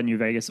 3, Fallout New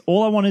Vegas.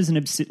 All I want is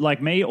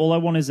all I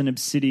want is an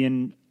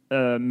Obsidian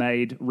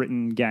made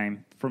written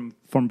game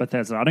from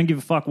Bethesda. I don't give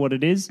a fuck what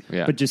it is,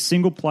 Yeah. but just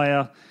single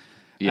player.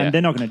 Yeah. And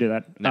they're not going to do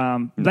that.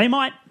 No. They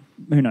might.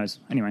 Who knows?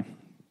 Anyway,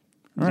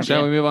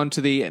 Shall we move on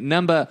to the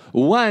number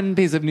one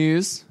piece of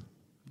news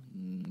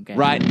Okay.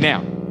 right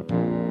now?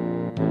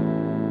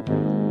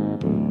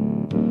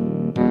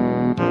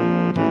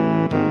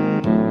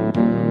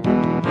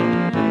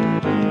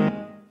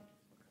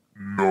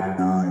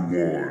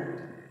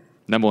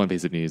 Number one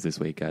piece of news this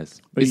week,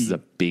 guys. This is a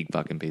big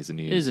fucking piece of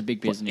news. It is a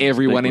big piece of news.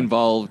 Everyone Big one.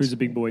 involved. Who's a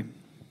big boy?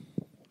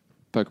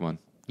 Pokemon.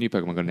 New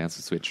Pokemon got announced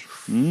for Switch.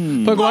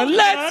 Pokemon,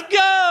 let's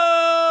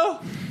go!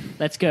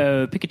 Let's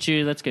go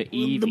Pikachu. Let's go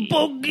Eevee.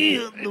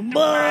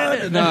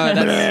 No,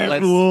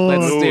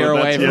 let's steer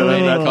away from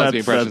any Cosby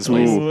impressions,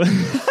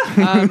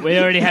 please. We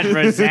already had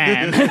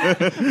Roseanne.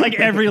 Like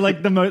every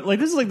like the most like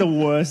this is like the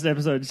worst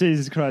episode.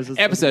 Jesus Christ! This is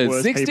the Episode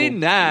worst people.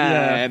 69.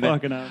 Yeah,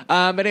 fucking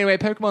hell. But anyway,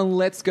 Pokemon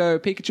Let's Go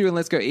Pikachu and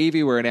Let's Go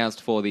Eevee were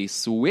announced for the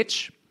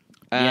Switch.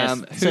 Yes.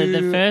 So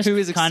the first who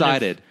is kind of-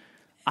 excited?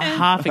 I'm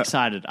half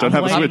excited. Don't have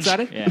a waiting- Switch.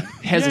 Excited? Yeah.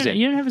 Hesitant.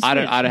 You don't have a Switch. I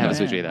don't have a Yeah.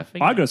 Switch either.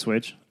 I got a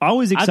Switch. I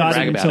was excited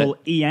brag about until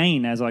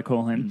Ian, as I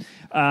call him.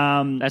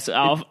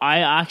 I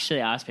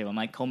actually asked people. I'm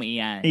like, call me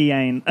Ian.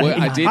 Ian. Well,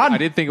 I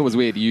did think it was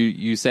weird.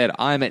 You said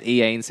I'm at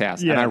Ian's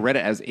house, Yeah. and I read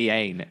it as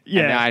Ian.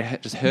 Yeah. And I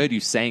just heard you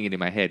saying it in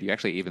my head. You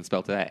actually even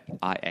spelled it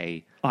out.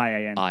 Ian.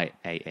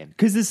 I-A-N.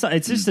 Because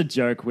it's just a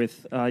joke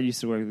with. I used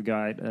to work with a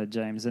guy,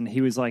 James, and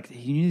he was like,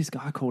 he knew this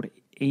guy called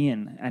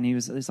Ian, and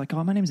he's like,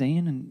 oh, my name's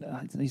Ian,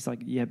 and he's like,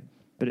 yeah,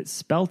 but it's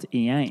spelt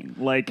Ian.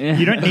 Like,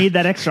 you don't need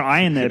that extra I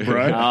in there,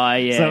 bro. Oh,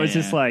 yeah, So it's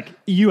yeah. just like,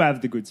 you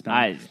have the good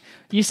spelling.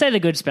 You say the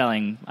good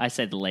spelling. I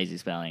said the lazy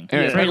spelling.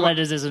 Yeah. 3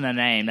 letters isn't a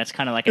name. That's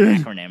kind of like an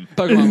acronym.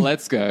 Pokemon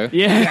Let's Go.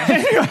 Yeah.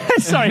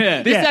 Sorry.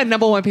 This is our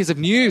number one piece of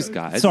news,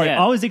 guys. Sorry,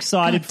 Yeah. I was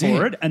excited God damn.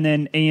 for it, and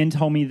then Ian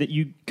told me that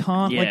you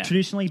can't Yeah. like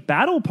traditionally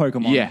battle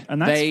Pokemon. Yeah,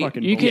 and that's they-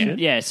 fucking You bullshit.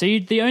 can, so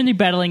the only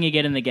battling you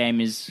get in the game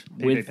is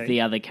with PvP.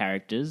 the other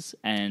characters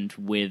and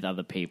with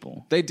other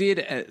people. They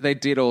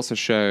did also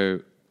show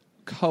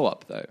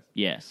co-op though.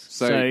 Yes.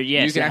 So,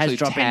 yes, you can it has actually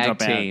drop in, tag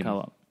drop out team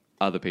co-op.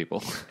 other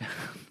people.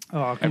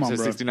 Oh, come on, Episode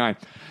bro. 69.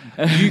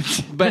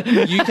 But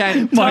you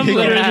can Tom you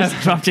literally can just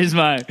have, dropped his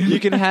mic. you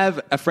can have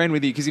a friend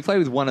with you because you play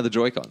with one of the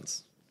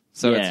Joy-Cons.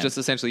 So Yeah. it's just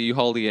essentially you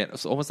holding it.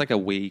 It's almost like a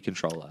Wii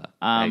controller.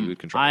 A Wii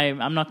controller.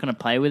 I'm not going to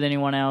play with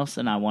anyone else,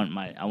 and I want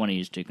to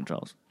use 2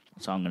 controls.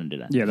 So I'm going to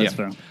do that. Yeah, that's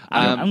Yeah. fair.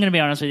 I'm going to be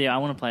honest with you. I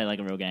want to play like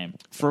a real game.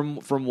 From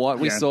what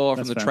we Yeah, saw from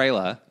that's the fair.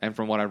 trailer and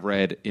from what I've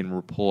read in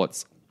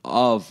reports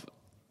of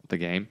the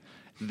game,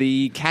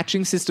 the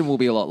catching system will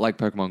be a lot like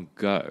Pokemon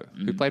Go.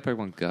 Who played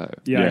Pokemon Go?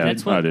 Yeah, Yeah,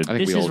 That's what I did. I think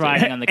this we all is did.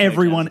 riding on the coattails.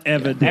 everyone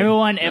ever did.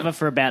 Everyone ever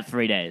for about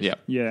 3 days. Yeah.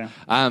 Yeah.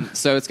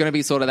 So it's going to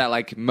be sort of that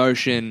like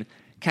motion,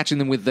 catching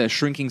them with the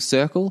shrinking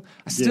circle.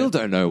 I still Yeah.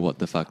 don't know what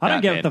the fuck I don't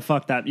that get what meant. the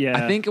fuck that. Yeah,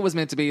 I think it was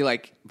meant to be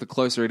like the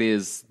closer it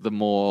is, the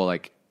more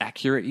like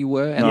accurate you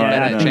were, and Yeah, the I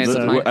better think chance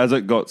so. of playing. As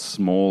it got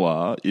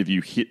smaller, if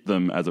you hit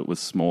them as it was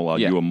smaller,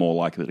 Yeah. you were more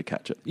likely to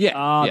catch it. Yeah.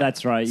 Oh, yeah.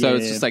 that's right. So Yeah,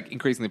 it's yeah. just like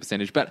increasing the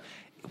percentage. But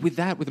with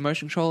that, with the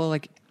motion controller,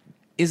 like,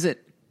 is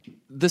it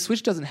the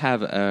Switch doesn't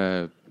have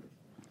a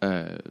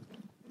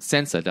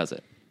sensor, does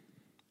it?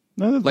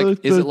 No, Like,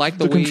 is it like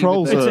the Wii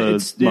controls with are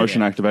It's-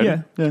 motion yeah.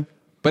 activated? Yeah.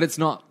 But it's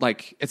not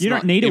like it's You not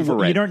don't need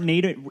infrared. it. You don't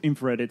need it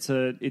infrared. It's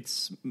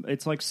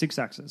like 6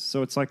 axis,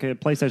 so it's like a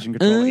PlayStation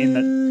controller in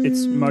that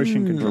it's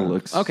motion control.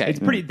 looks- Okay. It's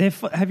pretty.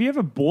 Have you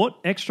ever bought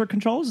extra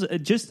controls?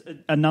 Just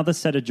another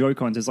set of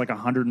Joy-Cons is like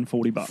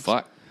 $140.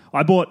 Fuck.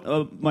 I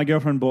bought. My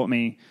girlfriend bought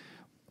me.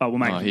 Well,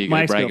 my Oh, here you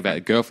my go bragging ex-girlfriend. about your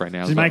girlfriend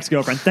now. She's as my well.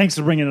 ex-girlfriend. Thanks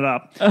for bringing it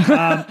up.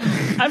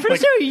 I'm pretty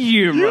sure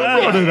you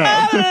brought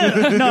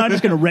it. No, I'm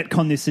just going to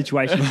retcon this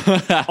situation.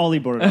 Ollie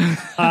bought it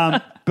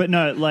up. But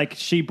no, like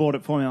she bought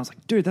it for me. I was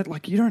like, dude, that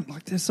like you don't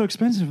like they're so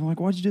expensive. I'm like,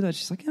 why'd you do that?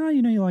 She's like, oh,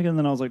 you know you like it. And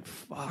then I was like,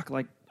 fuck,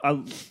 like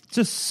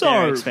just so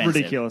They're expensive.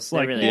 ridiculous. They're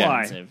Like really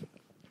why? expensive.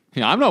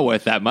 Yeah, I'm not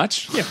worth that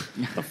much. Yeah,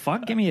 the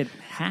fuck? Give me a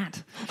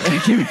hat.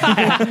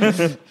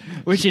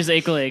 Which is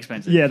equally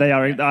expensive. Yeah, they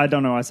are. I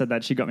don't know. I said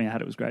that. She got me a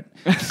hat. It was great.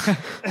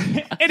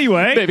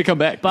 Anyway, Baby, come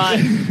back. But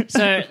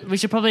so we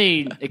should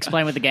probably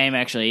explain what the game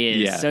actually is.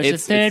 Yeah, So it's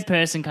it's- a third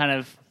person kind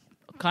of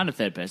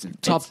third person.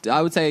 top,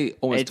 I would say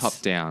almost it's-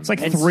 top down. it's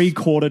like It's-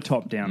 3/4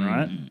 top down,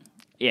 right?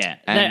 Yeah.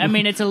 And- I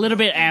mean, it's a little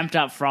bit amped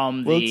up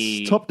from Well,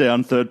 the it's top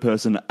down, third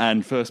person,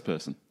 and first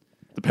person,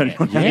 depending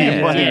on how you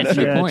yeah, play yeah, it. that's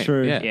a good yeah, point.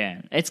 true. Yeah.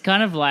 Yeah, it's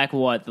kind of like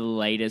what the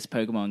latest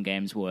Pokemon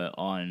games were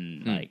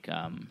on, like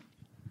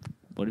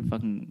what did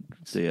fucking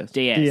DS.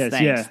 DS? Yes,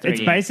 thanks, yeah. 3DS.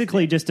 It's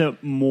basically just a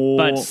more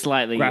but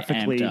slightly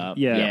graphically, amped up.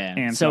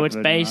 amped So up it's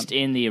version, based right?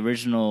 in the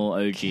original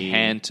OG.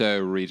 Kanto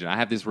region. I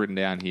have this written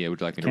down here.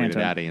 Would you like me to read it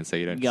Kanto. out, Ian, so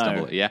you don't Go.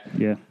 stumble? Yeah.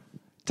 Yeah.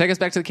 Take us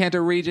back to the Kanto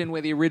region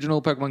where the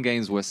original Pokemon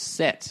games were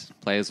set.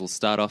 Players will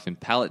start off in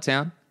Pallet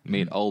Town,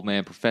 meet Old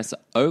Man Professor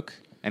Oak,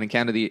 and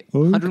encounter the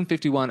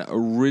 151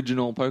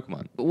 original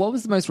Pokemon. What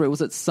was the most recent?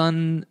 Was it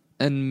Sun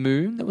and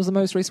Moon? That was the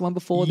most recent one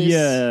before this?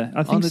 Yeah,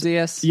 I think on the so.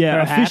 DS.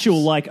 Yeah, Perhaps.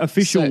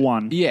 official So-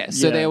 one. Yeah.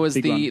 So there was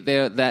big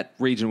one. that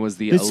region was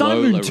the There's Sun and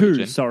Alola Moon 2,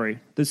 region. sorry.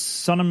 There's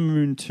Sun and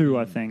Moon 2,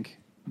 I think,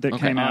 that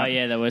Okay. came Oh out.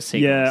 yeah, there was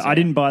sequels. Yeah, I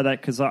didn't buy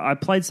that because I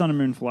played Sun and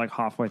Moon for like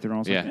halfway through and I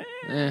was Yeah.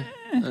 like,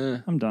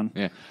 I'm done.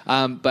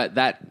 Yeah. But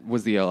that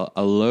was the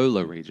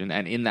Alola region,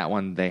 and in that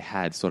one they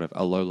had sort of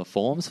Alola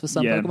forms for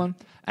some Yeah. Pokemon,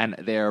 and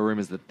there are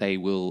rumors that they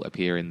will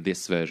appear in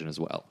this version as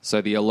well.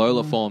 So the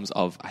Alola forms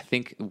of, I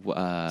think,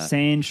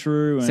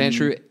 Sandshrew. And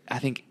Sandshrew, I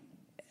think,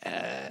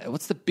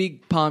 what's the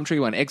big palm tree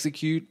one?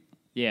 Execute?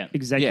 Yeah.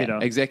 Executor.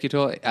 Yeah,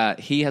 Executor.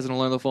 He has an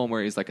Alola form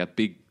where he's like a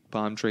big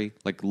palm tree,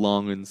 like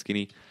long and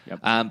skinny. Yep.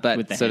 But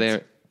With the so heads.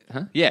 they're...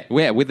 Huh?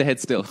 Yeah, with the head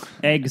still.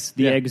 Eggs,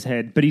 the egg's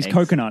head. But he's Eggs.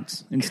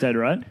 coconuts instead,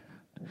 right?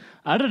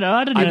 I don't know.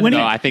 I don't know. when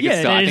No, I think it's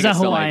still... I there's think a it's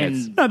still Hawaiian.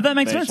 eggs. No, but that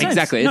makes no sense.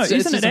 Exactly. No, It's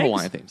isn't just it a eggs?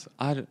 Hawaiian themes.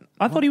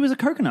 I thought he was a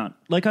coconut.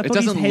 Like, I It thought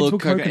his doesn't heads look were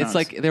coconut. coconuts. It's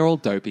like they're all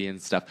dopey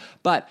and stuff.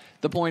 But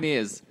the point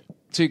is,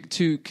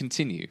 to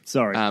continue.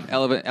 Sorry.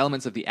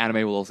 Elements of the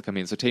anime will also come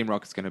in. So Team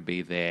Rocket's going to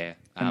be there.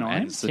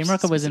 Annoying. Team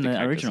Rocket was in the specific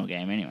characters. original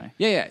game anyway.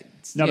 Yeah.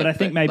 No, but I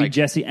think maybe like,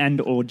 Jesse and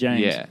or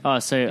James. Yeah. Oh,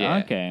 so Yeah.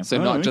 okay. So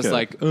Oh, not just okay.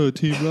 like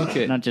Team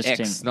Rocket, Not just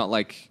X, Team- not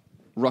like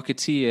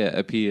Rocketeer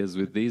appears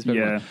with these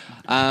Pokemon.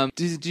 Yeah.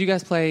 Did you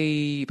guys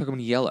play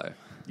Pokemon Yellow?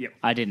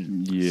 I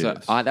didn't.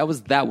 Yes. So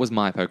that was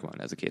my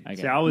Pokemon as a kid. Okay.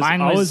 See, I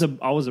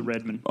was a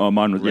Redman. Oh,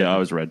 mine was, I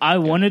was red. I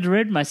wanted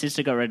red. My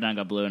sister got red and I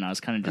got blue, and I was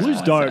kind of Blue's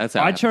disappointed. dope. that's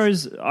how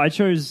it I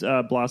chose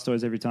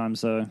Blastoise every time,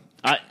 so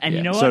And Yeah.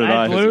 you know what? So did I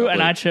I. had blue, and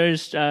Blue. I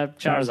chose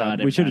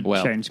Charizard. we should have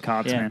Well, changed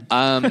cards, yeah.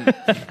 man.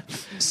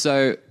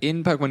 So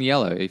in Pokemon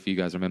Yellow, if you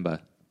guys remember,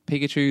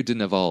 Pikachu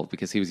didn't evolve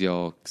because he was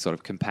your sort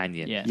of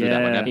companion. Yeah. through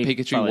that one. Yeah. And He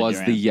Pikachu followed was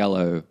you the around.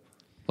 yellow,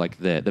 like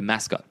the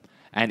mascot.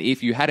 And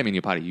if you had him in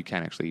your party, you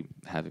can actually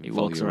have him. He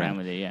follow walks you around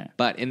with it, yeah.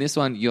 But in this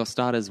one, your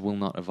starters will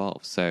not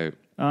evolve. So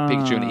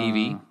Pikachu and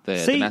Eevee, the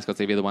See- mascots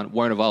Eevee, the one,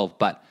 won't evolve.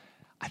 But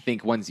I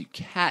think ones you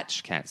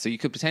catch can. So you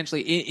could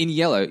potentially, in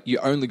Yellow, you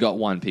only got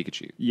one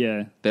Pikachu.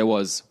 Yeah. There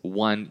was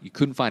one, you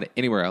couldn't find it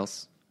anywhere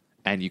else,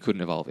 and you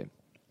couldn't evolve him.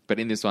 But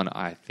in this one,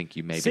 I think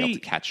you may be able See- to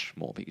catch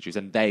more Pikachus,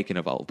 and they can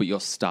evolve, but your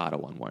starter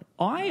one won't.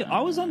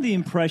 I was under the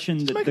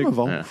impression that Make them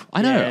evolve.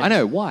 I know, Yeah. I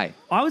know. Why?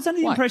 I was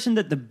under the Why? impression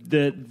that the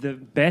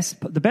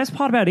best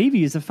part about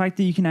Eevee is the fact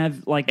that you can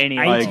have like Any-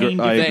 18 I agree-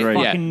 I different agree.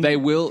 Yeah, fucking. they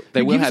will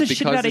Who gives have, a shit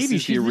because about this Eevee?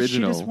 is She's the the shittest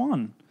original,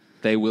 one.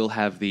 they will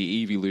have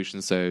the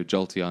evolution, so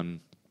Jolteon,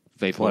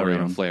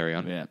 Vaporeon, and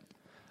Flareon.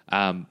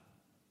 Yeah.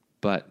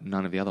 But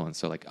none of the other ones.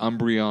 So like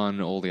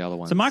Umbreon, all the other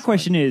ones. So my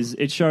question is,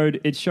 it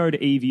showed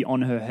Eevee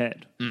on her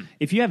head. Hmm.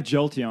 If you have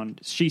Jolteon,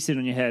 does she sit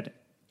on your head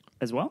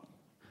as well?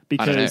 don't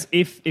know. Because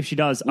if she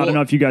does, I Well- don't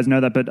know if you guys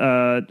know that, but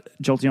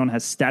Jolteon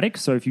has static.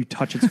 So if you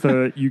touch its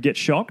fur, you get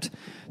shocked.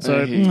 So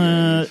Fucking-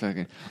 The thing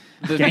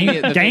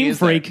is- the thing Game is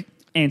that- Freak,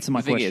 answer my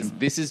The thing question. is,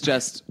 this is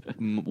just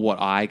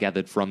what I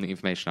gathered from the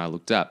information I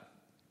looked up.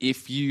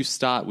 If you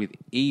start with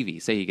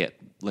Eevee, say you get,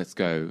 let's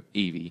go,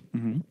 Eevee,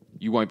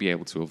 you won't be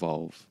able to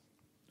evolve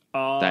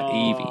that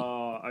Eevee.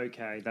 Oh,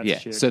 okay, that's Yeah.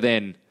 shit. So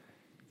then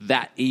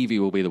that Eevee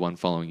will be the one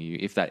following you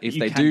if You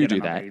they can do get do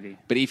another that. Eevee.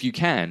 But if you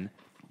can,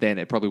 then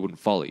it probably wouldn't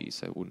follow you,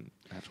 so it wouldn't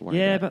have to worry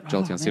Yeah, about but-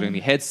 Jolteon sitting on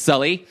your head,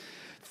 Sully.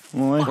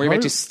 Well, Worry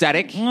about your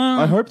static.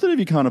 I hope that if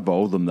you can't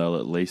evolve them, they'll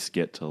at least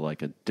get to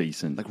like a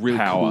decent Like really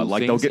power. cool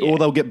Like things, they'll get, yeah. or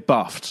they'll get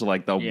buffed.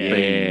 Like they'll Yeah.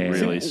 be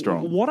See, really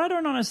strong. What I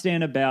don't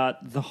understand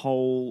about the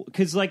whole,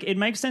 because like it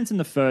makes sense in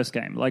the first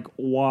game, like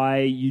why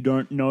you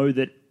don't know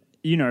that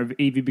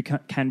Eevee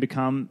can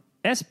become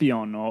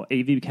Espeon or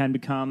Eevee can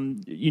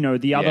become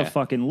the other Yeah.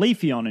 fucking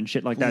Leafeon and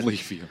shit like that.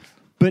 Leafeon.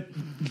 But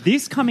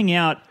this coming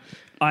out,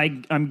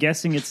 I'm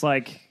guessing it's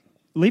like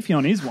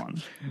Leafeon is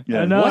one.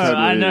 Yeah, No, totally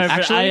I know. is. But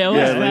Actually, I always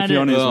yeah, found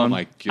Leafeon it. is Oh one.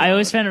 my god! I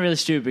always found it really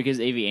stupid because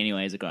Eevee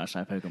anyway is a grass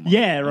type Pokemon.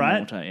 Yeah, A right.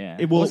 normal type, yeah.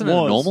 It was. Wasn't it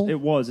normal? It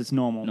was. It's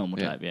normal. normal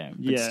Yeah. type, yeah. But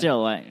Yeah.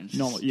 still, like, it's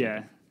Normal. just-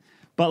 Yeah.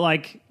 But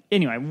like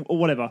anyway,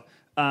 whatever.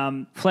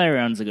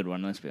 Flareon's a good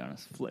one. Let's be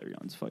honest.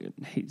 Flareon's fucking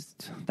he's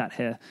that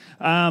hair.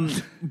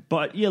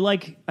 But yeah,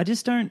 like I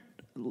just don't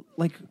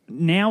like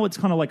now it's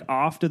kind of like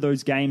after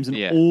those games and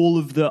Yeah. all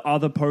of the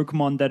other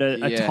Pokemon that are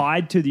Yeah.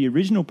 tied to the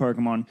original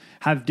Pokemon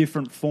have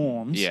different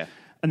forms. Yeah.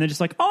 And they're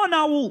just like, oh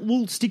no,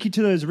 we'll stick you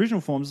to those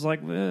original forms. It's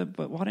like,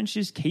 but why don't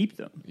you just keep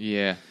them?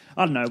 Yeah.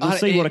 I don't know. We'll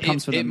see what it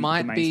comes for It the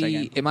might mainstay be.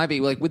 game. It might be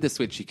like with the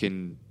Switch, you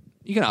can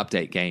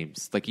update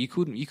games. Like you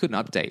couldn't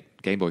update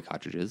Game Boy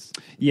cartridges.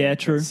 Yeah,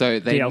 true. So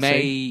they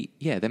DLC.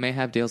 they may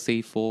have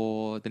DLC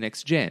for the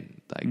next gen,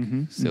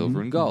 like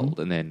Silver and Gold,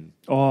 and then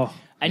Oh,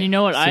 And you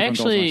know what? Silver and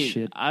Gold's my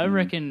shit. I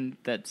reckon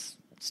that's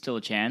still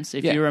a chance.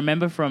 If Yeah. you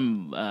remember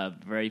from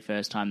very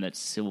first time that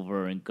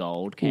Silver and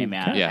Gold came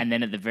out, Yeah. and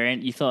then at the very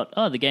end you thought,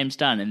 oh, the game's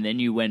done, and then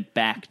you went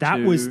back that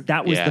to... was Yeah.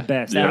 the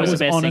best. That That was was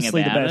the best thing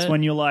honestly the about best. it.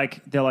 When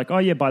they're like, oh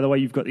yeah, by the way,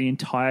 you've got the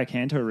entire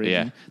Kanto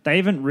region. Yeah. They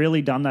haven't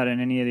really done that in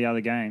any of the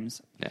other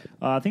games. Yeah.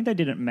 I think they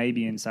did it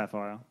maybe in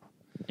Sapphire.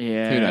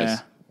 Yeah. Who knows?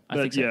 I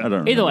But think so. yeah. I don't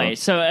Either remember. way,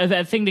 so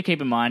a thing to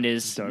keep in mind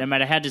is Dope. no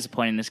matter how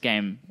disappointing this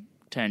game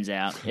turns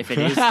out, if it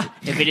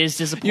is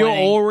disappointing... you're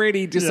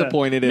already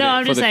disappointed in No, it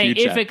I'm for just the saying,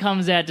 future. if it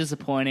comes out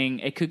disappointing,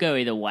 it could go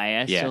either way.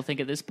 I Yeah. still think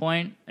at this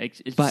point,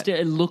 But-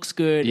 it looks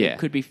good. Yeah. It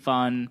could be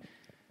fun.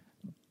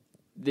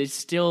 There's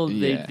still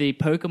Yeah. the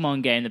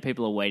Pokemon game that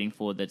people are waiting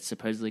for that's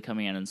supposedly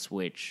coming out on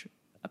Switch.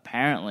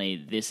 Apparently,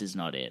 this is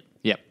not it.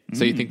 Yep.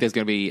 So you think there's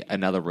going to be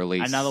another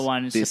release? Another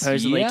one this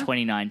supposedly year?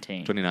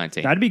 2019.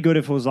 2019. That'd be good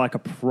if it was like a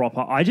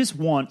proper. I just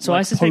want. So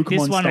like, I suspect Pokemon this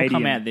one Stadium. will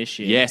come out this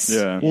year. Yes.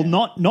 Yeah. Well,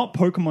 not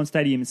Pokemon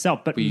Stadium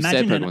itself, but Well, you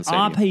said imagine an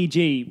Pokemon Stadium.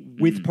 RPG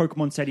with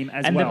Pokemon Stadium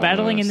as And well. the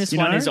battling in this You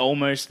one know? is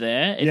almost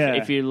there. Yeah.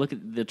 If you look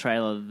at the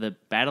trailer, the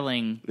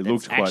battling It that's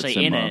looks quite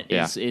actually in similar. it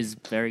Yeah. is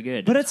very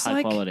good. But it's high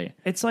like quality.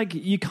 it's like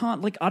you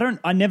can't like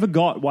I never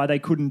got why they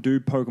couldn't do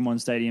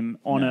Pokemon Stadium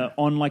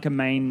on like a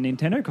main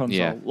Nintendo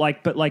console. Yeah.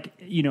 But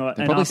you know, an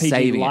probably RPG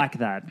saving it. like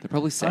that. They're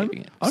probably saving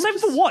it. Saving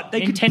for what?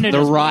 They Nintendo could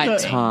does The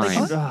right the-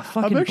 time.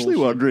 I'm actually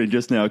wondering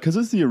just now, because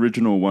it's the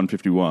original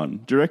 151,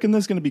 do you reckon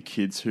there's going to be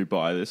kids who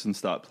buy this and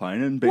start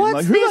playing and being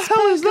like, who the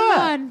hell is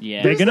that?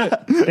 Yeah. They're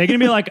gonna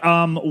be like,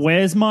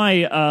 where's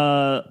my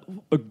a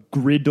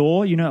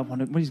Gridor? You know,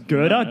 what is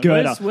Gerda?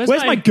 Gerda. Where's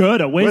Where's my my-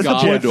 Gerda? Where's the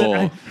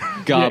Garbodor.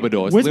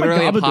 Garbodor. It's Where's my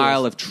literally a Garbodor?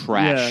 pile of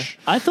trash.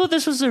 I thought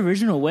this was the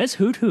original. Where's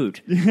Hoot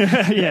Hoot?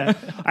 Yeah,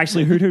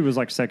 actually, Hoot Hoot was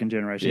like second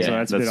generation, so Yeah,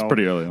 that's a bit that's old.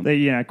 pretty early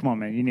on. Come on,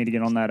 man, you need to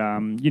get on that.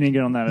 You need to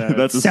get on that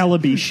That's a-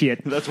 Celebi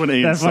shit. That's when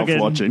Ian That stopped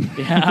fucking- watching.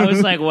 Yeah, I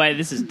was like, wait,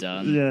 this is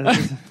done. Yeah,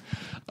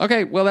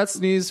 Okay, well, that's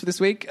news for this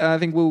week. I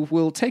think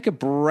we'll take a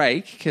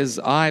break because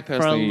I For a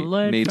personally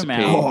load need to from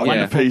pee. our I yeah.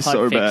 gotta pee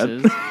so pod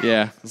bad. fixes.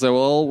 Yeah,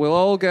 so we'll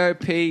all go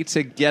pee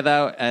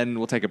together and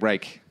we'll take a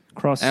break.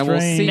 cross And we'll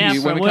stream. see Now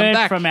you for when a we come word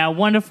back. from our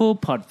wonderful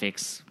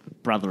Podfix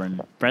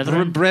brethren.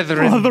 Brethren.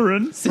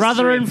 Brethren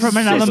from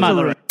another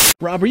mother.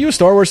 Rob, are you a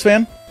Star Wars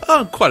fan?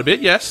 Oh, quite a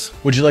bit, yes.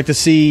 Would you like to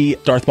see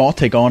Darth Maul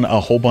take on a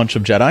whole bunch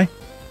of Jedi?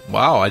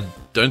 Wow, I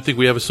don't think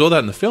we ever saw that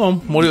in the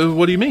film. What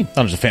do you mean? Oh,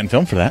 there's a fan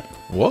film for that.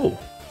 Whoa.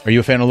 Are you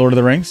a fan of Lord of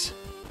the Rings?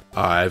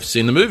 I've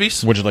seen the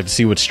movies. Would you like to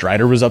see what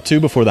Strider was up to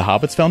before the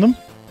Hobbits found him?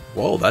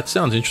 Whoa, that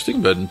sounds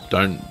interesting, but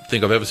don't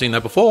think I've ever seen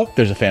that before.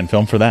 There's a fan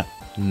film for that.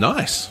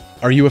 Nice.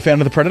 Are you a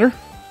fan of The Predator?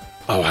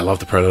 Oh, I love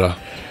The Predator.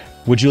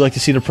 Would you like to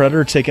see The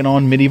Predator taking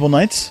on medieval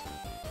knights?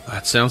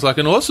 That sounds like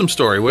an awesome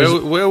story.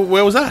 Where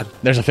was that?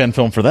 There's a fan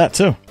film for that,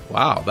 too.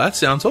 Wow, that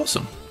sounds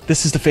awesome.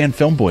 This is the Fan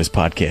Film Boys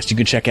podcast. You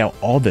can check out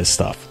all this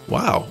stuff.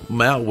 Wow.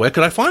 Now, where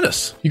could I find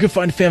us? You can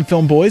find Fan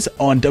Film Boys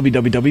on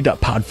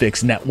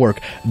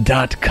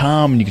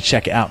www.podfixnetwork.com. You can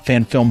check out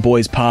Fan Film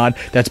Boys Pod.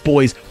 That's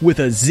boys with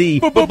a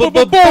Z.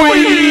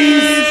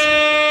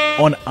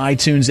 On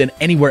iTunes and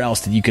anywhere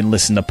else that you can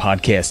listen to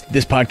podcasts.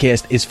 This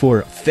podcast is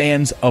for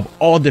fans of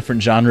all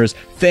different genres,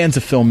 fans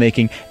of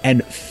filmmaking,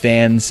 and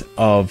fans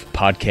of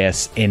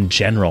podcasts in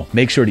general.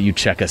 Make sure that you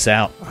check us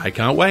out. I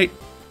can't wait.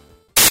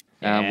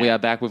 We are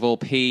back. We've all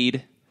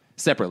peed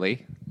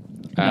separately.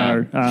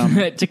 No,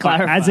 To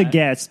clarify. as a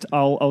guest,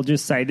 I'll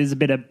just say there's a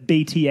bit of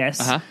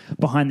BTS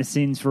behind the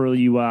scenes for all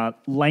you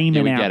laymen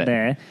Yeah, we get out it.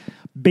 there.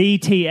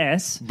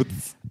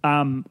 BTS.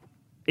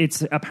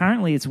 It's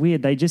apparently it's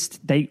weird.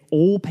 They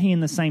all pee in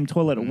the same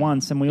toilet at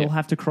once, and we all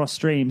have to cross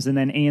streams. And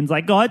then Ian's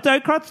like, "God,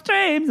 don't cross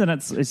streams," and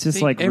it's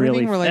just like Everything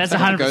really. relates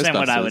That's back to 100%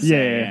 what I would Ghostbusters.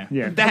 say.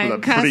 Yeah. That's a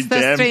pretty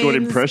damn good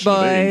impression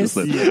of Ian, just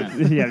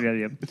there.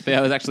 Yeah.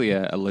 That was actually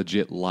a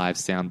legit live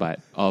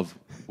soundbite of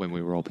when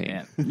we were all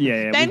peeing.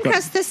 Yeah. we've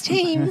got- this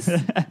teams.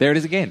 There it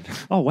is again.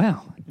 oh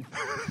wow. The week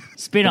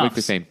Spin-offs.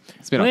 15.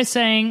 We're Spin-offs.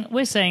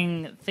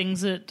 saying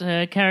things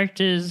that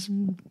characters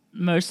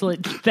mostly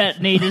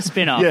that need a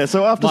spin-off. Yeah,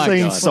 so after My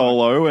seeing God.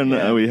 Solo,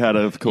 and we had,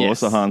 of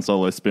course, Yes. a Han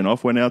Solo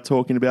spin-off, we're now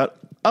talking about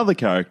other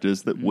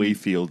characters that we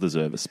feel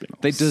deserve a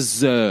spin-off. They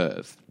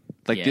deserve.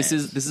 Like Yes.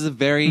 this is a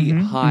very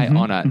high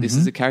honor. This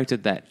is a character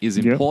that is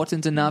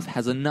important enough,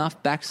 has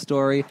enough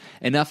backstory,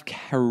 enough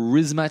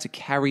charisma to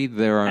carry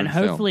their own And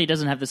film. hopefully it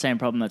doesn't have the same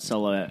problem that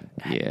Solo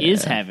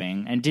is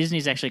having. And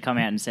Disney's actually come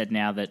out and said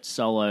now that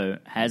Solo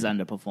has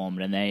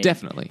underperformed and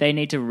Definitely. they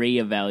need to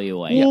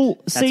reevaluate. Well,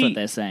 That's see, what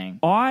they're saying.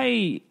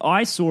 I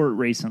saw it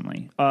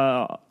recently.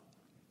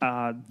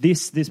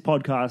 This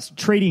podcast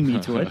treating me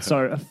to it,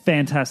 so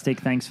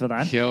fantastic. Thanks for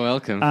that. You're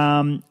welcome.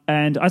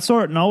 And I saw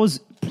it and I was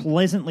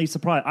pleasantly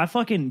surprised. I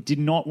fucking did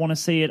not want to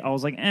see it. I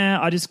was like,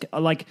 I just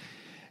like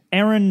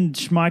Aaron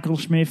Schmeichel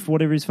Schmidt,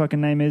 whatever his fucking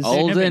name is.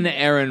 Alden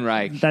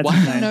Ehrenreich. That's Why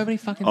his did name. nobody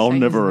fucking I'll say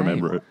never his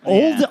remember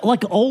name?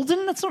 it.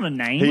 Alden? That's not a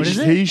name. What is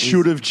it? He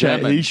should have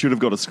German. he should have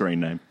got a screen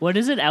name. What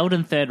is it?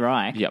 Alden Third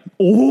Reich? Yep.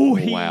 Oh,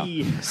 Wow.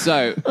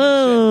 So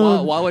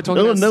while we're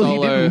talking about no, he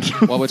Solo,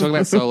 didn't. while we're talking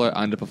about Solo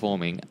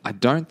underperforming, I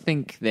don't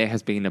think there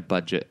has been a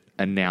budget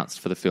announced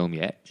for the film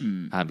yet,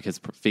 because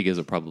figures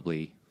are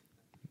probably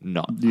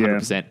not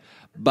 100%.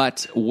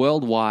 But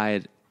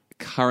worldwide,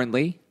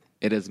 currently,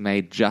 it has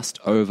made just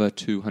over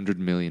 $200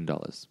 million.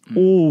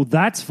 Oh,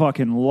 that's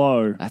fucking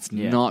low. That's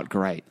not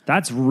great.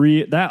 That's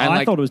real. That And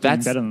I thought it was doing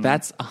that's, better than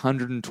that's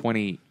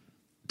 120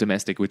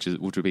 domestic, which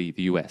would be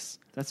the US.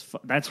 that.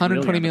 That's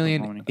 120 really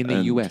million underperforming. in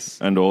the US.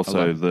 And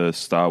also alone. the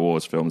Star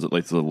Wars films, at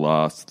least the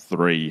last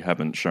three,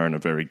 haven't shown a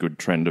very good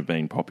trend of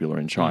being popular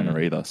in China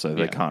either, so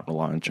they can't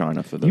rely on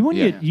China for the You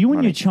and your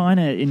money.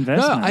 China No,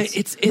 investments.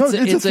 it's it's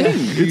a a thing.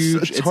 huge.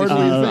 It's It's a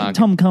totally huge a thing. market.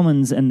 Tom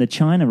Cummins and the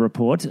China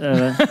report.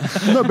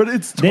 No, but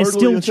it's They're totally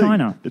still a thing.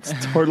 China. It's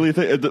totally a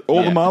thing.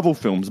 All the Marvel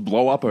films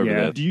blow up over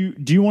there. Do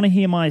you want to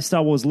hear my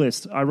Star Wars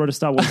list? I wrote a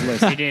Star Wars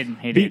list. He did.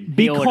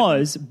 He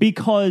ordered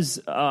because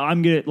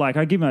I'm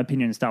give my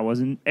opinion on Star Wars,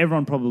 and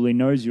everyone probably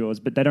knows yours,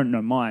 but they don't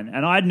know mine.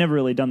 And I'd never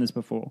really done this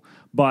before,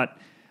 but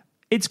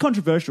it's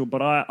controversial.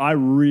 But I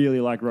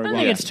really like Rogue I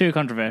One. think it's too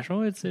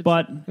controversial. It's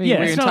But yeah,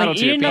 We're it's not entitled like-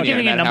 to your you're not opinion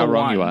giving it and how number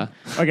wrong one. you are.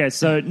 okay.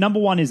 So number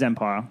 1 is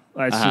Empire.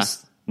 It's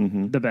just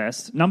the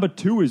best. Number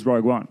 2 is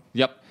Rogue One.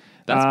 Yep.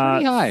 That's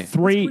pretty high.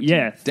 3,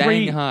 dang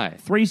 3 high.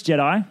 3's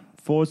Jedi.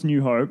 4's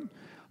New Hope.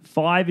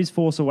 5 is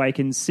Force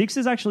Awakens. 6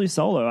 is actually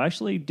Solo. I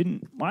actually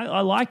didn't. I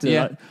liked it.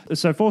 Yeah.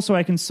 So Force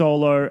Awakens,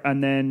 Solo,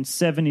 and then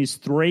 7 is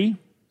 3.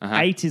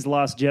 8 is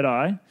Last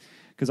Jedi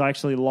because I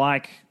actually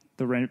like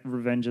the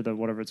Revenge of the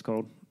whatever it's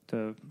called,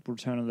 the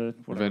Return of the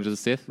whatever. Revenge of the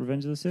Sith.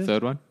 Revenge of the Sith.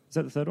 Third one. Is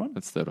that the third one?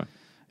 That's the third one.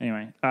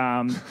 Anyway,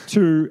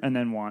 2 and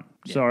then 1.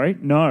 Sorry,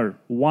 no,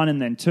 1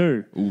 and then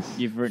 2.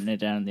 You've written it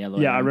down the other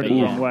way. Yeah, I read it but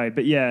the wrong way,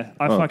 but yeah,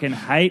 I fucking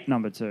hate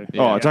number 2.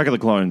 Attack of the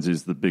Clones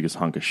is the biggest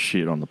hunk of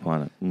shit on the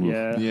planet.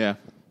 Yeah, Yeah.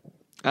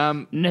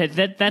 No,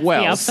 that's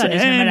Well, the upside.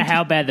 Is no and- matter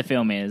how bad the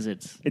film is,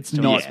 it's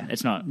not. Yeah,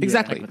 it's not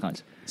Exactly. Attack of the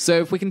Clones.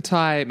 So if we can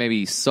tie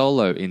maybe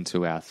Solo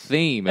into our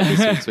theme of this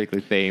week's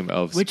weekly theme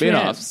of Which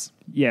spin-offs.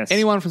 Yes.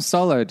 Anyone from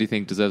Solo do you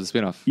think deserves a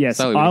spin-off? Yes,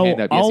 Sully, with your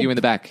hand up. Yes, I'll- you in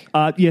the back.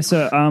 Yes,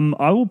 sir.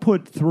 I will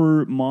put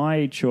through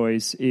my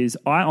choice is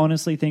I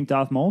honestly think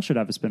Darth Maul should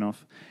have a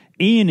spin-off.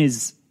 Ian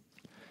has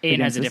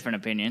Against a this. different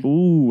opinion.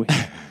 Ooh.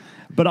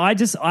 But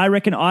I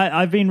reckon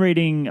I've been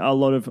reading a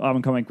lot of I'm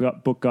a comic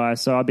book guy,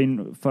 so I've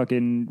been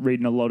fucking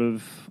reading a lot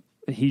of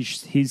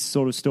his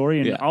sort of story,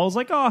 and Yeah. I was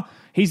like, oh,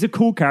 he's a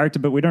cool character,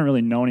 but we don't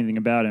really know anything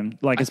about him,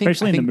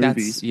 especially in the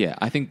movies. Yeah,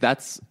 I think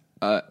that's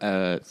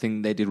a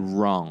thing they did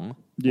wrong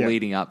Yeah.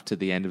 leading up to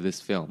the end of this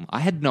film. I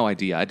had no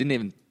idea. I didn't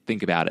even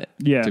think about it,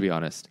 Yeah. to be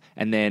honest.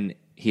 And then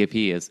he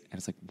appears, and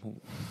it's like, well,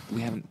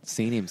 we haven't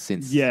seen him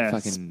since Yeah.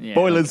 fucking... Yeah.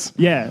 Spoilers.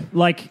 Yeah,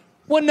 like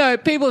Well, no,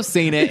 people have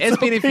seen it. It's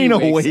been a few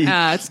weeks.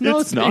 It's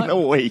been not. a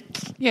week.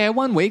 Yeah,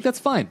 1 week. That's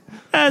fine.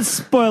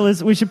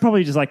 spoilers. We should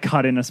probably just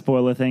cut in a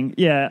spoiler thing.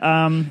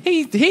 Yeah,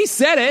 He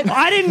said it.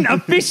 I didn't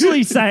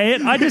officially say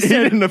it. I just He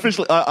said didn't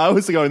officially. I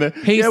was going there.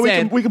 He we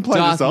said can play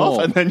Darth this off, Maul.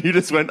 and then you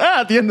just went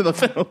at the end of the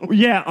film.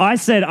 Yeah, I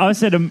said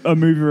a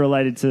movie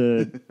related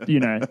to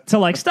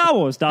to Star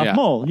Wars, Darth Yeah.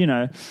 Maul,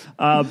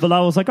 but I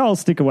was like, I'll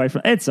stick away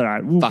from it. It's all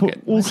right. Fuck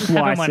it. We'll This happens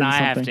splice when in I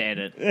have something. to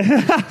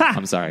edit.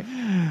 I'm sorry.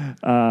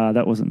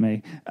 That wasn't me.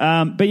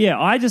 But yeah,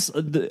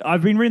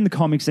 I've been reading the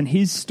comics, and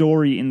his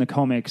story in the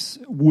comics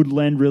would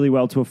lend really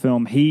well to a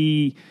film.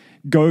 He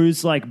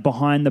goes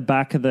behind the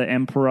back of the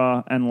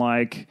Emperor, and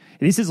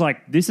this is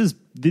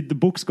the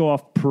books go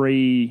off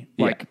in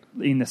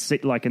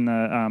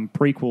the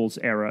prequels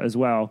era as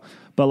well.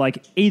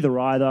 But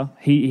either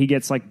he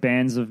gets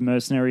bands of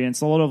mercenary, and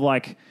it's a lot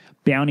of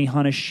bounty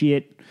hunter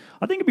shit.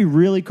 I think it'd be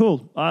really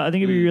cool. I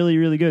think it'd be really,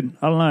 really good.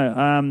 I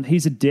don't know.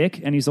 He's a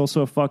dick, and he's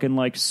also a fucking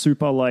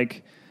super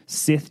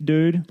Sith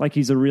dude.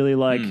 He's a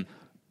really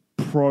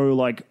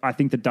pro. I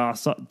think the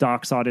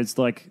dark side is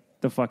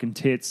the fucking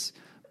tits.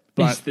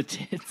 It's But the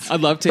tits.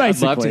 I'd love to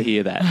Basically.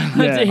 hear that.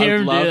 yeah. to hear I'd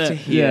him do love that. to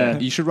hear. Yeah.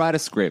 You should write a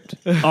script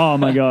Oh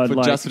my god!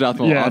 for just for Darth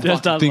Maul. Yeah. I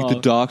Just Darth think Maul. the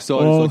dark side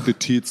Oh. is like the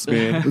tits,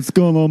 man. What's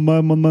going on? My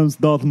name's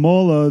Darth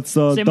Maul. It's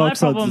See, dark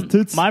side's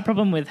tits. my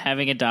problem with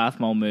having a Darth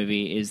Maul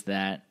movie is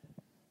that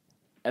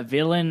a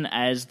villain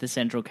as the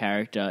central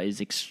character is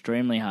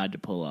extremely hard to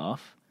pull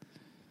off.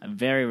 And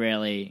very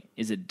rarely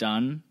is it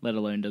done, let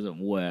alone does it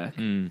work.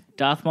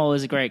 Darth Maul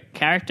is a great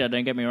character,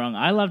 don't get me wrong.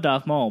 I love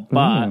Darth Maul,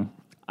 but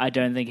I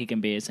don't think he can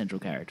be a central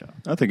character.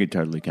 I think he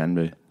totally can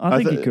be. I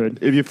think he could.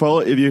 If you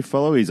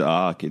follow his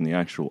arc in the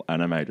actual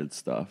animated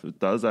stuff, it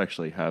does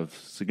actually have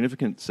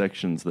significant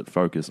sections that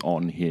focus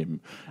on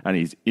him, and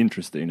he's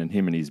interesting, and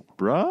him and his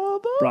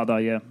brother.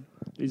 Yeah.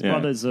 His Yeah.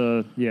 brother's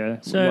So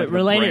the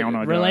related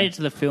browner guy. related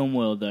to the film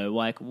world though,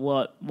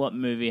 what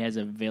movie has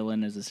a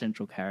villain as a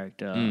central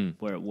character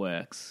where it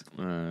works?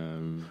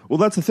 Well,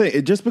 that's the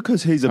thing. Just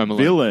because he's a Home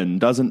Alone. villain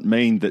doesn't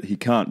mean that he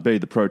can't be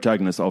the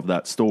protagonist of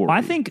that story.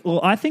 I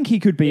think he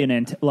could be an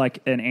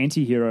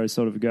anti-hero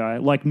sort of guy,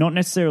 not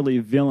necessarily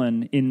a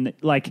villain.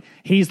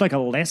 He's a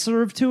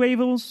lesser of two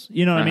evils.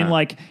 You know what I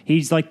mean?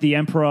 He's the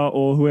Emperor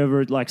or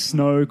whoever,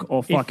 Snoke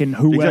or fucking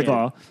whoever.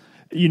 Exactly.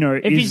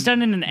 If he's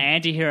done in an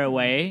anti-hero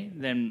way,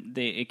 then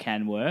it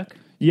can work.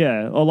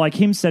 yeah, or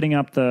him setting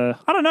up the.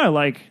 I don't know.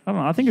 I think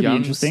it'd be Young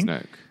interesting.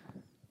 Snoke.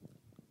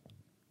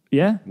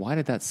 Yeah. Why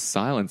did that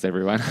silence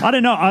everyone? I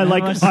don't know. I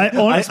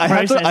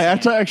honestly I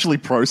had to actually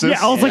process.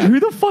 Yeah, I was like, who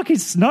the fuck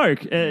is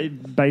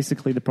Snoke?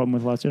 Basically, the problem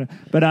with Last Jedi.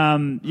 But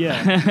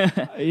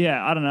yeah,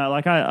 yeah, I don't know.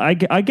 I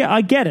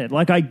get it.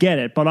 I get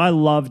it. But I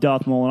love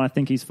Darth Maul, and I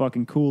think he's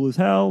fucking cool as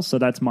hell. So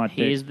that's my pick.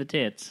 He's the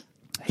tits.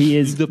 He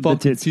is the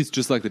tits. He's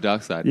just like the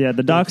dark side. Yeah,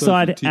 the dark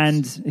side tits.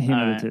 and him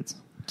are Alright. the tits.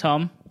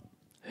 Tom,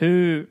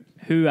 who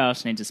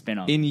else needs a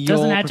spin-off? In your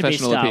Doesn't have to be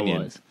professional Star opinion.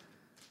 Wars.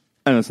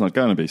 and it's not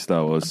going to be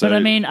Star Wars. But I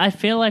mean, I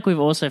feel like we've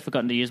also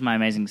forgotten to use my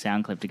amazing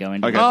sound clip to go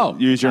into okay, Oh.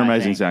 use your I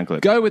amazing think. sound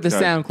clip. Go with the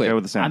sound clip. Go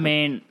with the sound I clip.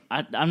 mean,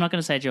 I'm not going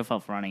to say it's your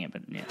fault for running it,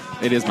 but yeah.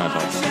 It is my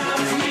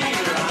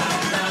fault.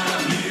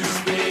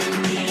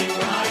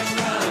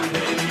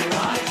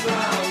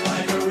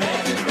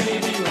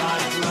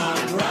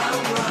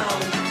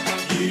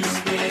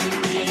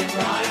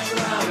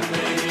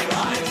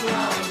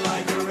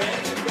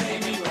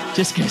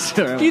 Just goes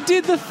through He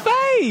did the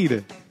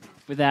fade.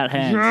 without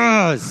hands.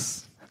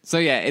 Yes. So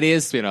yeah, it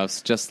is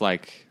spin-offs, just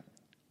like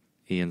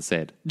Ian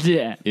said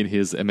Yeah. in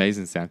his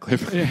amazing sound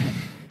clip.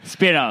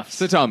 Spin-offs.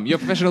 So Tom, your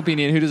professional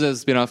opinion, who deserves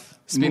a spin-off?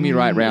 Spin me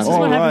right round. What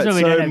All happens right, when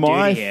we don't so have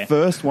my Judy here?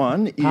 first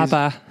one is,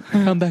 Papa,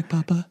 come back,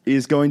 Papa.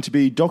 is going to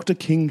be Dr.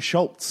 King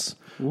Schultz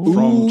from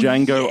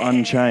Django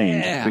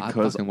Unchained, I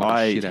because fucking want the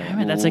I shit out of Damn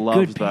it, that's a love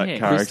good that pick.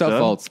 character.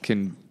 Christoph Waltz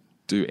can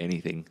do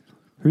anything.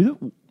 Who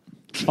the?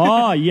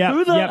 Oh, yeah.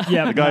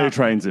 Yep. The guy who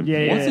trains him.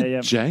 Yeah, What's yeah, a yeah.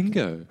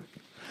 Django?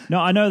 No,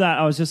 I know that.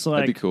 I was just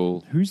like, That'd be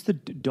cool. Who's the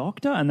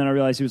doctor? And then I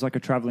realized he was like a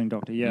traveling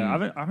doctor. Yeah,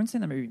 I haven't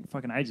seen that movie in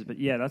fucking ages, but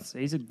yeah,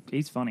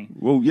 he's funny.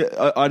 Well,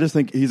 yeah, I just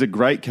think he's a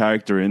great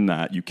character in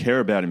that. You care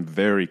about him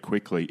very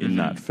quickly in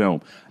that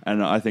film.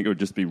 And I think it would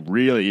just be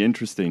really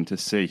interesting to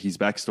see his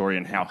backstory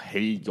and how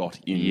he got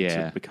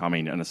into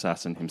becoming an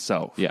assassin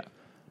himself. Yeah.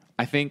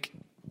 I think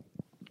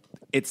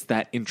it's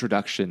that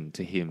introduction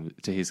to him,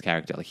 to his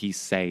character. Like, he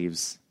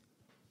saves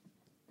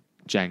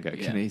Django.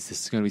 Is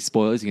this going to be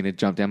spoilers? You're going to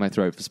jump down my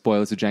throat for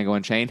spoilers of Django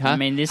Unchained, huh? I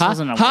mean, this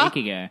wasn't a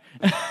week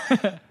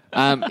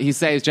ago. He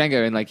saves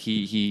Django, and like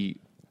he's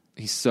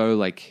so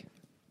like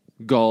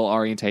goal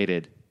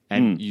orientated,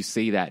 and you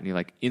see that, and you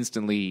like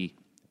instantly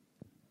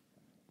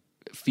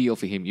feel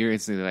for him. You're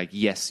instantly like,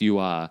 yes, you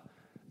are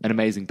an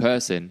amazing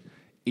person,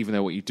 even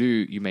though what you do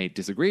you may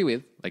disagree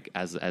with, like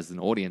as an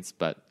audience.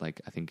 But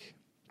like, I think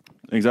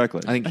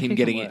Exactly. him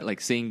getting it,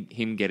 like seeing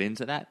him get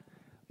into that,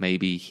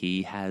 maybe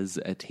he has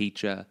a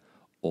teacher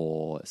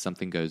or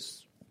something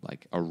goes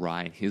like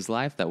awry in his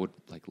life that would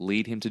like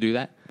lead him to do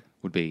that.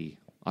 Would be,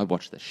 I'd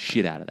watch the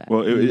shit out of that.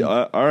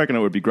 Well, I reckon it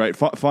would be great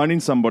finding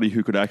somebody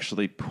who could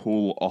actually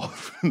pull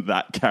off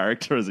that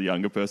character as a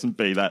younger person,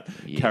 be that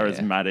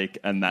charismatic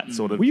and that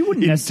sort of Well, you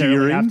wouldn't necessarily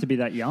endearing. have to be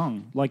that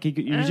young. Like, you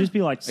could just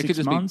be like could 6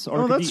 just be- months, or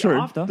Oh, it could that's be true.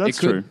 after. That's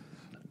It could- true.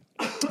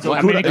 Well,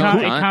 I mean, it can't.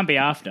 can't be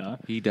after.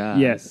 He does.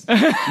 Yes.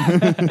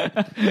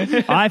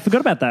 I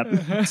forgot about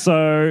that.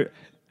 So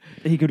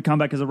he could come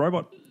back as a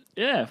robot.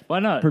 Yeah, why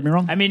not? Prove me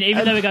wrong. I mean,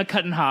 even though we got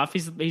cut in half,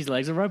 his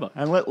legs are robot.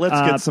 And let's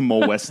get some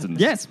more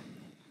westerns. Yes.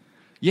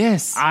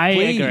 Yes. I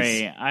please.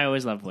 agree. I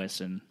always loved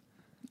Western.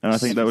 And I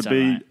think that would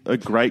be a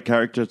great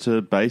character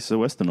to base a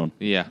western on.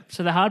 Yeah.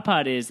 So the hard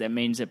part is that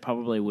means it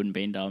probably wouldn't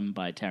be done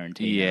by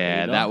Tarantino.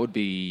 Yeah, either. that would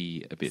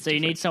be a bit So you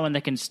different. need someone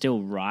that can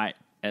still write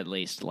at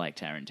least like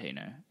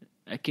Tarantino.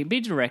 It can be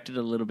directed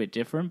a little bit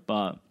different,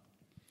 but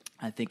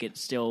I think it's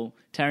still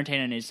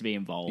Tarantino needs to be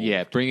involved.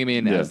 Yeah, bring him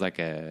in Yeah. as like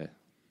a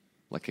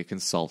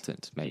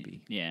consultant,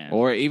 maybe. Yeah.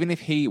 Or even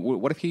if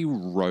what if he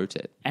wrote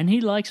it? And he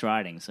likes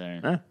writing,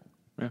 so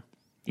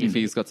If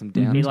he's got some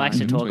downtime. he likes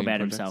to talk between about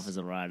projects. himself as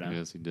a writer.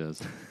 Yes, he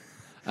does.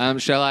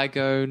 Shall I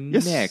go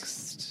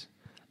next?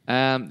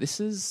 This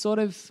is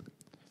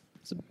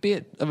it's a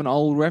bit of an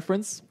old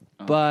reference,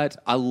 but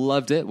I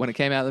loved it when it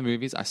came out of the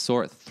movies. I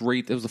saw it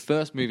it was the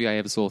first movie I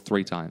ever saw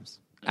 3 times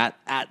at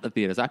the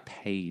theaters. I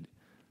paid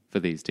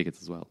for these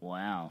tickets as well.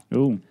 Wow.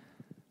 Ooh.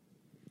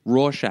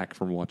 Rorschach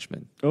from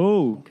Watchmen.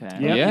 Oh. Okay.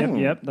 Yep, Yeah.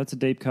 yep. That's a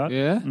deep cut.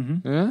 Yeah,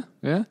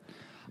 yeah.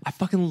 I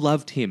fucking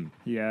loved him.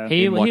 Yeah.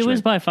 He Watchmen.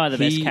 was by far the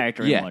best He-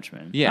 character yeah, in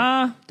Watchmen.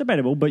 Yeah.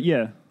 Debatable, but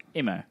yeah.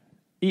 Emo.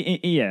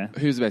 Yeah.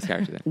 Who's the best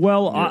character then?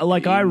 Well, I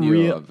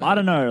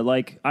don't know. know.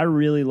 Like, I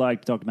really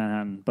liked Dr.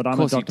 Manhattan, but I'm Of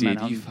a course you Dr. did.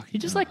 Manhattan. You fucking You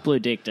just like blue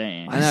dick, don't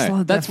you? I know.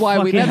 That That's why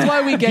we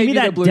fucking- gave Give me you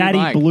that the blue daddy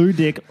mic. blue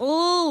dick. Ooh.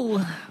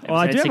 Well,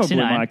 I do have a blue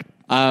 69.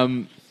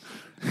 mic.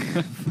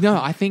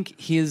 No, I think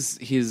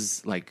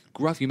his like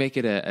gruff. You make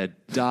it a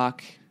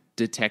dark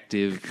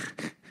detective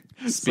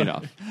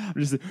spin-off.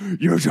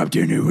 You're trapped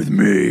in here with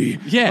me.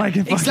 Yeah, Like,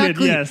 fucking-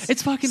 exactly. yes.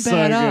 It's fucking So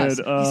badass.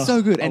 good. He's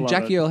so good. I And love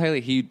Jackie it. Earle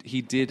Haley, he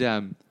did.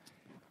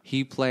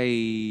 He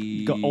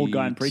played Old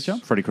guy in Preacher?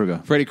 Freddy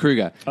Krueger. Freddy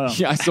Krueger. Oh.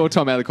 Yeah, I saw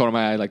Tom out of the corner of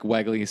my eye, like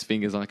waggling his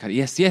fingers on the cut.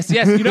 Yes,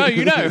 you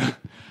know.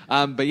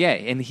 But yeah,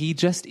 and he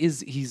just is.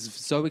 He's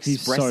so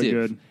expressive,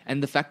 good.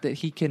 and the fact that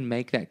he can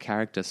make that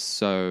character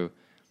so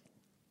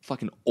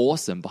fucking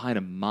awesome behind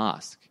a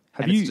mask.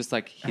 It's just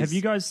like have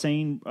you guys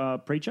seen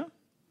Preacher?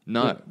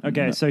 No.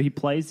 Okay, so he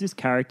plays this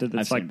character I've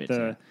that's seen like bits,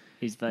 the yeah.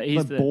 He's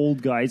the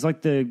bald guy. He's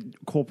like the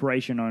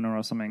corporation owner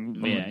or something.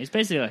 yeah. He's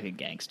basically like a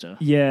gangster.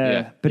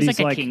 Yeah, but He's he's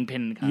like a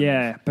kingpin kind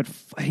yeah, but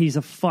he's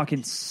a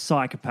fucking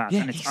psychopath,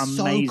 Yeah, and it's he's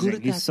so amazing. good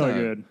at He's that, so though.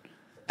 good.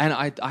 And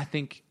I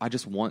think I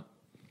just want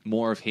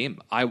more of him.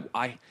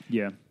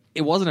 Yeah,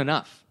 It wasn't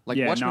enough. Like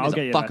Yeah, Watchmen no, I'll is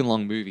get a you fucking that.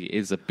 long movie.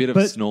 It's a bit of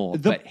a But snore.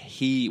 the-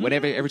 But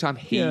every time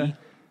he Yeah.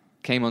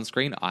 came on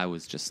screen, I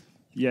was just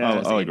yeah.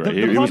 I'll agree.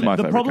 The He was my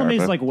the favorite problem is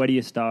character. like, where do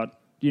you start?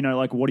 You know,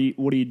 like what do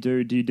you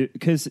do? Do you do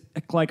because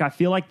like I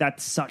feel like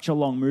that's such a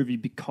long movie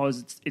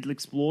because it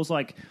explores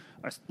like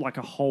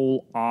a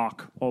whole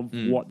arc of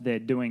what they're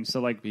doing. So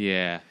like,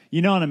 yeah.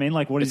 you know what I mean?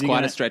 Like, what It's is he quite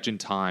gonna, a stretch in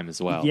time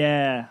as well.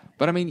 Yeah,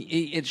 But I mean,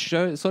 it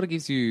sort of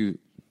gives you,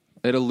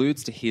 it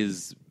alludes to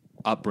his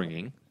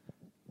upbringing.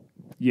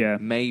 yeah.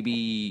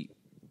 Maybe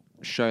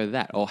show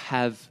that or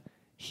have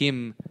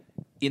him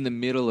in the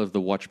middle of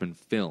the Watchmen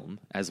film,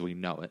 as we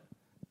know it,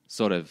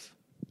 sort of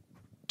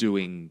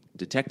doing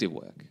detective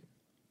work.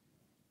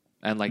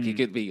 And like it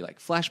could be like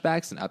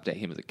flashbacks and update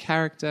him as a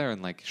character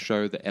and like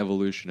show the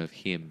evolution of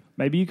him.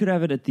 Maybe you could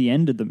have it at the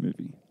end of the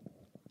movie.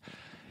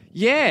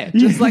 Yeah,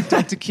 just like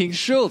Dr. King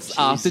Schultz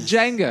after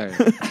Django.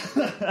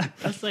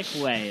 That's like,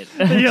 wait.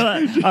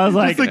 I was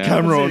like, the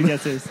camera on.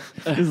 Guess this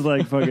is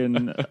like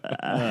fucking. Do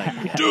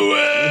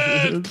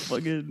it.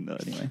 Fucking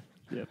anyway.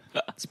 Yeah.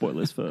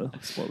 Spoilers for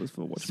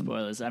Watchmen.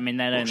 Spoilers. I mean,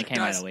 that only came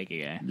out a week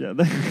ago.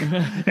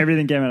 Yeah.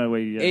 Everything came out a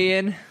week ago.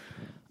 Ian,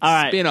 All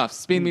right. spin off.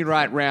 Spin me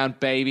right round,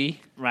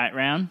 baby. Right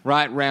round?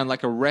 Right round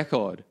like a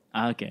record,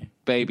 Okay.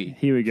 baby.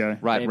 Here we go.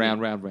 Right Baby.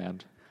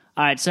 round.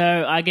 All right,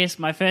 so I guess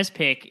my first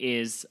pick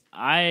is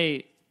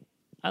I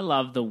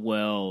love the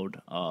world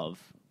of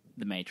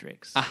The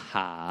Matrix.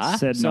 Aha.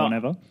 Said no one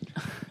ever.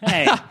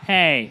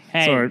 Hey.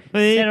 Sorry.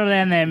 Settle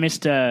down there,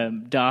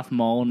 Mr. Darth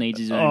Maul needs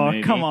his own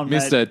movie. Come on,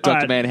 Mr. mate. Dr. All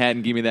right.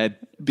 Manhattan, give me that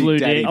big Blue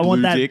daddy dick. I blue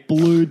want that dick.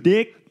 blue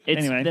dick.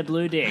 It's anyway. the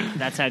blue dick.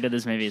 That's how good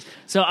this movie is.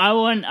 So I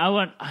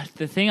want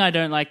the thing I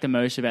don't like the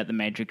most about The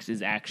Matrix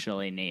is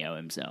actually Neo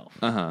himself.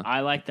 Uh-huh. I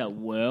like that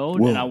world,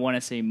 and I want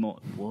to see more.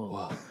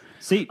 Whoa.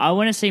 See, I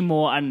want to see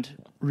more, and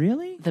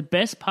really? the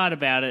best part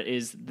about it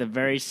is the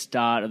very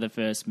start of the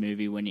first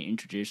movie when you're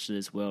introduced to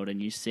this world and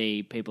you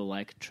see people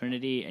like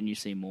Trinity and you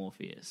see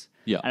Morpheus.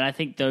 Yeah. And I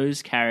think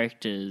those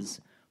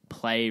characters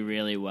play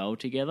really well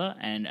together,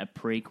 and a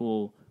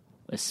prequel,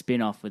 a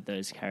spin-off with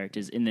those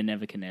characters in the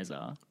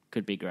Nebuchadnezzar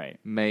could be great.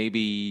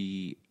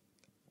 Maybe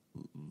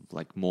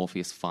like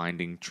Morpheus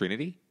finding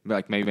Trinity.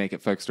 Like maybe make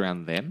it focused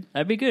around them.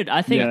 That'd be good.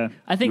 I think Yeah.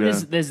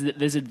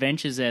 there's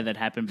adventures there that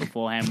happen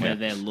beforehand where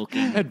they're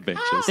looking.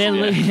 Adventures. They're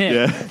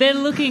yeah. they're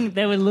looking.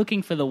 They were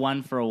looking for the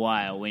one for a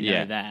while. We know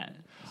Yeah. that.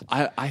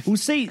 Well,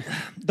 see,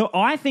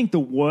 I think the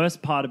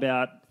worst part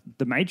about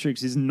the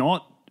Matrix is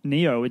not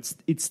Neo. It's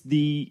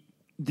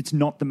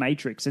not the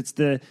Matrix. It's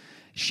the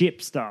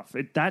ship stuff.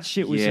 That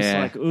shit was just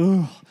Yeah. like,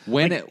 ugh.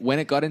 When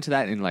it got into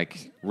that in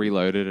like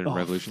Reloaded and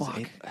Revolutions,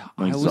 fuck.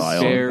 I was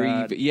Zion. very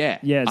Yeah,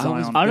 I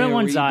was Zion. I don't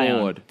want very Zion.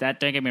 bored.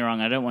 That don't get me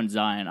wrong. I don't want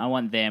Zion. I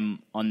want them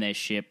on their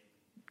ship,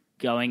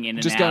 going in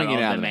and Just out going in of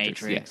and out the of the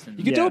Matrix. Matrix. Yeah. and-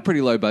 You could do Yeah. a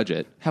pretty low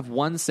budget. Have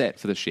one set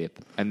for the ship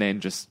and then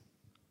just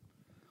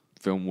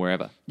film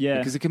wherever. Yeah.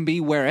 because it can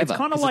be wherever. It's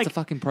kind of 'cause like it's a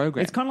fucking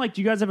program. It's kind of like.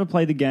 Do you guys ever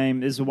play the game?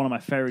 This is one of my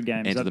favorite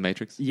games. Enter the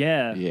Matrix.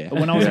 Yeah, Yeah.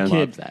 When I was Yeah. a Love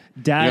kid, that.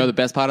 Dad. You know the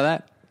best part of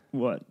that?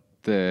 What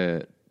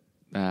The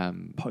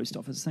post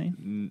office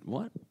scene?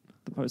 what?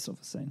 The post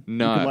office scene.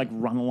 No. you could like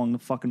run along the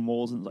fucking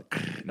walls and like.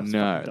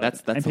 No,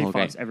 that's the whole game.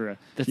 MP5s everywhere.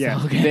 That's yeah. the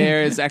whole game.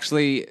 There is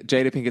actually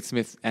Jada Pinkett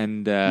Smith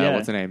and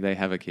what's her name? They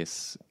have a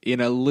kiss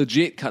in a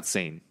legit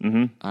cutscene.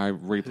 Mm-hmm. I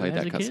replayed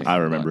has that a kiss? cutscene. I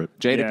remember it.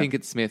 Jada Yeah.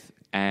 Pinkett Smith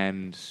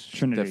and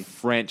Trinity. the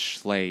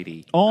French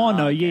lady. Oh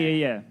no!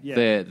 Yeah.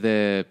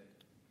 The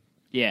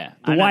Yeah,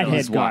 The I know white-haired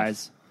those.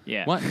 guys.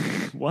 Yeah, what?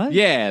 What?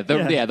 Yeah, the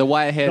white-haired The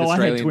white-haired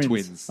Australian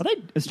twins. Are they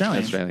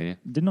Australian? Australian, yeah.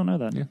 Did not know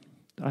that.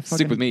 Yeah.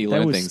 Stick with me, you they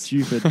learn were things.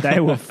 Stupid. They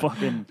were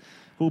fucking.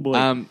 Oh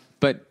boy.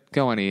 But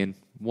go on, Ian.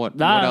 What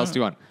Nah. else do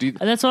you want?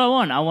 that's what I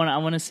want. I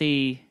want to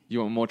see. You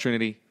want more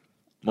Trinity,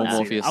 more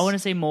Morpheus? I want to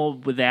see more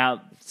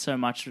without so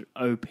much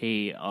OP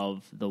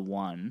of the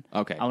one.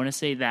 Okay. I want to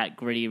see that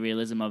gritty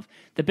realism of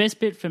the best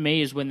bit for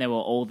me is when there were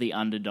all the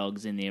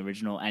underdogs in the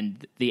original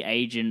and the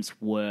agents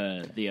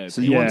were the OP.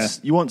 So Yeah.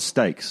 you want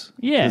stakes.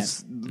 Yeah.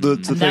 'Cause the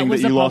And thing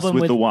was that you the lost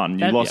problem with the one. You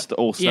that- lost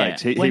all Yeah.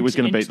 stakes. He When- was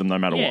going in- to beat them no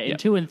matter yeah, what. in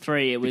 2 and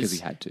 3, it was Because he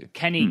had to.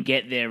 Can he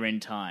get there in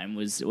time?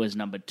 Was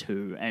number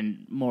 2,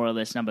 and more or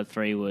less number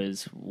 3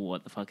 was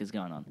what the fuck is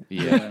going on?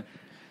 Yeah.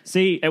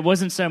 See, It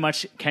wasn't so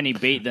much can he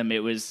beat them;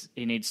 it was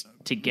he needs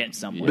to get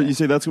somewhere. But you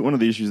see, that's one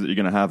of the issues that you're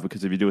going to have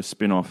because if you do a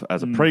spin-off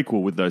as a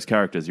prequel with those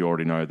characters, you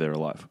already know they're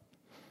alive.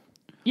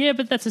 Yeah,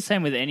 but that's the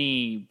same with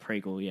any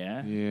prequel.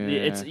 Yeah, Yeah.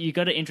 It's you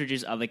got to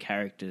introduce other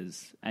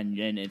characters, and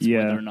then it's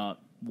Yeah. whether or not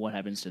what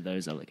happens to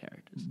those other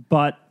characters.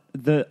 but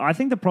I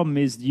think the problem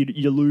is you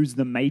lose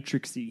the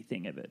Matrixy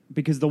thing of it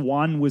because the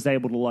one was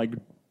able to like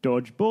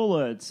dodge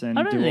bullets and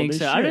I don't do all think this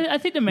so. shit. I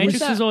think the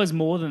Matrix was always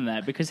more than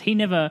that because he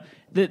never.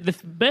 The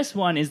best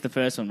one is the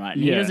first one, right?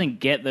 And He Yeah. doesn't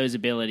get those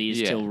abilities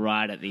Yeah. till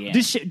right at the end.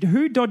 This shit,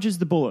 who dodges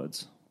the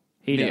bullets?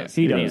 he Neo. does.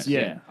 He Yeah. does.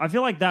 Yeah. I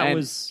feel like that And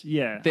was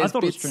I There's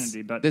thought bits, it was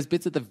Trinity, but there's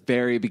bits at the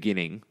very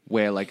beginning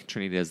where like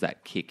Trinity does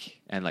that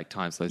kick and like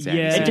time slows down.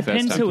 Yeah. You see It the first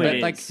Depends time. who But, it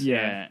is. like,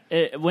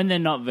 yeah. When they're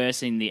not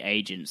versing the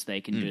agents,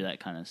 they can do that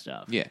kind of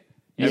stuff. Yeah.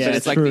 Yeah, but it's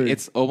it's like true.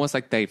 it's almost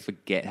like they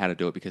forget how to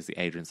do it because the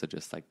agents are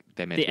just like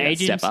they're meant The to be that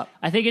agents, step up.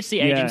 I think it's the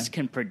Yeah. agents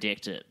can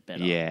predict it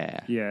better. Yeah,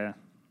 yeah.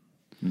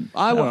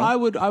 I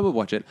would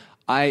watch it.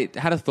 I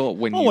had a thought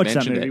when I'll you watch that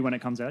mentioned movie it. when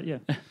it comes out. Yeah.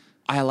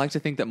 I like to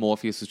think that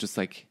Morpheus was just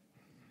like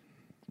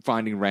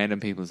finding random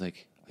people. Is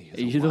like,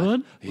 Are you the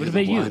one? What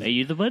about you? Are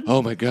you the one?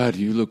 Oh my god,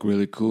 you look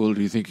really cool.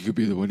 Do you think you could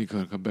be the one? You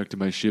can't come back to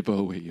my ship.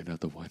 Oh wait, you're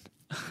not the one.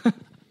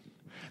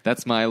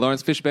 That's my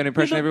Lawrence Fishburne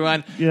impression,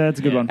 everyone. Yeah, that's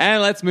a good one.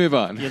 And let's move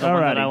on. You're the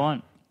one that Alrighty. I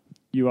want.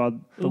 You are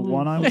the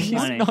one I want. He's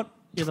Honey, not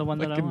You're the one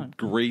that I want.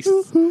 Grease.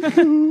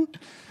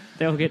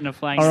 They're all getting a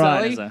flying All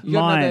right, Caesar. You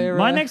got another,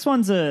 my next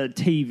one's a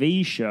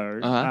TV show,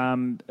 Uh-huh.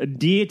 a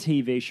dear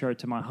TV show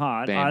to my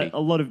heart. Bambi. A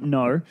lot of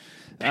no.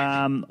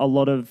 A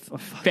lot of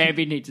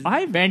Bambi needs.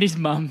 Bambi's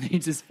mum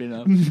needs a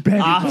spin-off.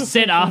 Bambi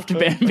Set after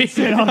Bambi.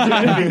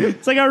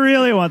 It's like I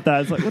really want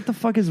that. It's like, what the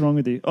fuck is wrong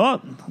with you? Oh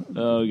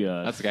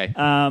god. That's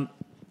okay.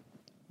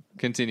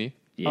 Continue.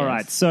 Yes. All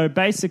right. So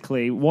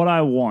basically, what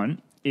I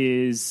want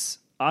is,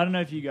 I don't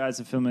know if you guys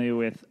are familiar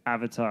with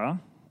Avatar,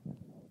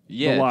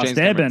 Yeah, The Last James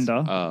Cameron's.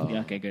 Airbender. Oh. Yeah,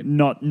 okay, good.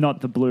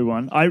 not the blue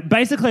one. I want a Give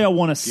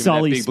me that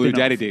Sully big blue spin-off.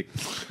 daddy dick.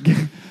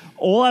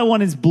 All I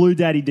want is blue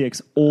daddy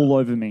dicks all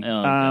over me.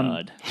 Oh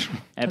god.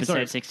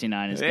 Episode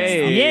 69 is going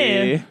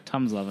Hey. on.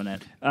 Tom's loving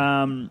it.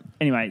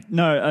 Anyway,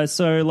 no.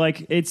 So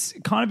like, it's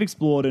kind of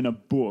explored in a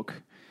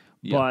book,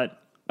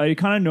 but it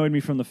kind of annoyed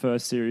me from the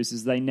first series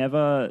is they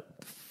never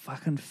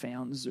fucking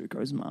found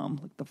Zuko's mom.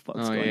 Like the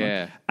fuck's going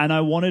on? And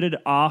I wanted it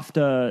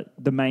after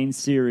the main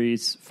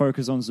series,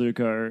 focus on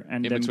Zuko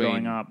and them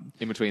growing up.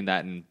 In between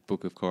that and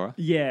Book of Korra?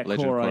 Yeah,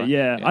 Legend of Korra. Korra?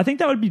 Yeah. I think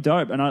that would be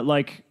dope. And I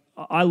liked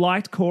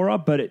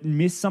Korra, but it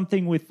missed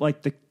something with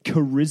like the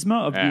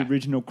charisma of the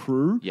original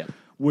crew. Yep.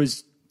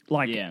 Was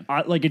like,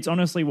 it's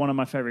honestly one of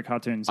my favorite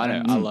cartoons. I know.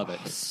 And I love it.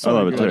 I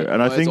love it too.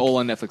 And I it's think all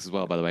on Netflix as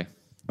well, by the way.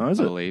 Oh, is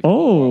I it? believe.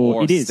 Oh,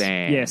 Or it is.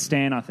 Stan. Yeah,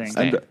 Stan, I think.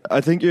 Stan. And I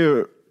think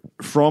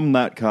from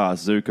that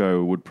cast,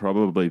 Zuko would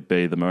probably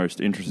be the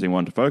most interesting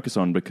one to focus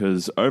on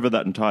because over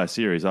that entire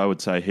series, I would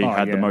say he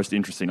had the most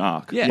interesting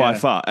arc by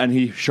far, and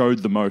he showed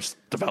the most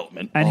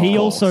development. And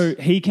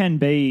he can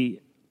be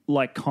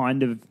like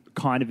kind of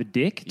a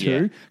dick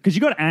too, because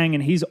you got Aang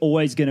and he's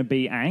always going to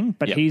be Aang,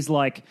 but he's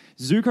like,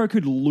 Zuko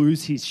could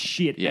lose his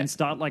shit and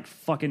start like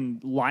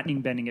fucking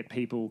lightning bending at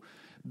people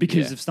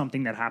because of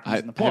something that happens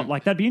in the plot.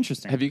 Like, that'd be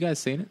interesting. Have you guys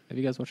seen it? Have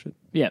you guys watched it?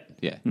 Yep.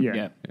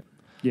 Yeah.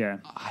 Yeah.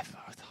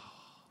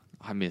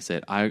 I miss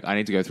it. I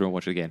need to go through and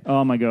watch it again.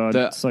 Oh my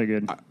god, so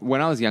good.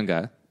 When I was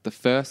younger, the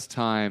first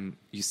time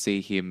you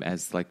see him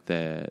as like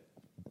the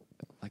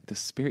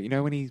spirit, you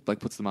know, when he like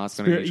puts the mask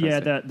on.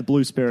 The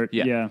blue spirit.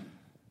 Yeah.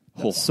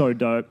 That's so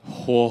dope.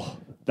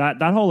 That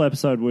whole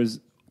episode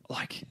was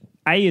like,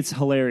 A, it's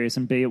hilarious,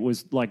 and B, it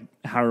was like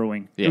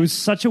harrowing. It was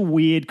such a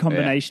weird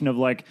combination of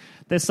like,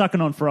 they're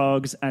sucking on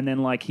frogs, and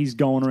then like he's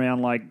going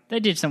around like, They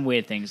did some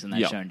weird things in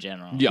that show in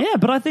general. yeah,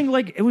 but I think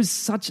like it was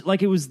such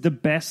like, it was the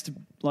best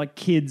like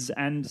kids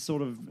and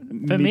sort of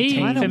For me,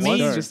 mid-teen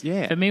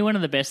for me, one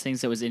of the best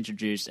things that was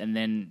introduced, and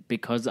then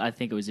because I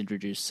think it was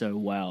introduced so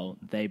well,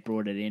 they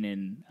brought it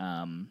in.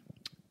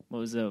 What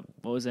was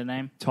their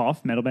name?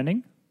 Toph, metal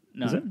bending.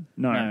 No, is it?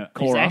 No,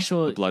 His Korra.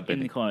 actual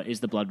bloodbending. Is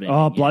the bloodbending.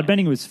 Oh,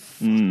 bloodbending was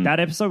that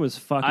episode was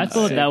fucking. I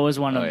thought sick. that was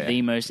one of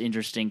the most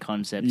interesting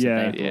concepts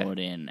that they brought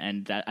in,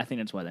 and I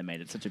think that's why they made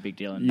it such a big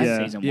deal in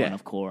season 1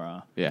 of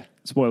Korra. Yeah.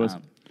 Spoilers.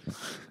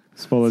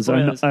 Spoilers.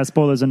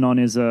 Spoilers. Anon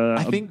is a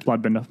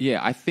bloodbender.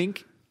 Yeah, I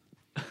think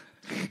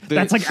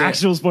that's like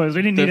actual spoilers.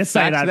 We didn't need to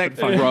say that.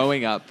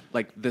 Growing up,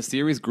 like the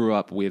series grew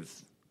up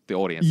with the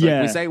audience.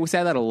 Yeah, like, we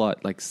say that a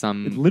lot. Like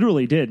it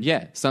literally did.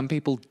 Yeah, some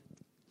people,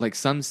 like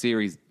some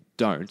series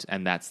don't,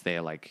 and that's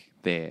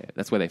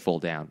that's where they fall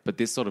down. But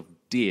this sort of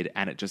did,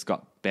 and it just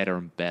got better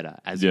and better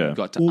as you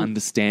got to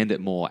understand it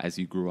more as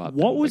you grew up.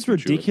 What was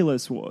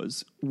ridiculous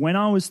was when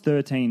I was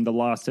 13, the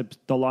last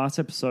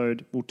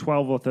episode,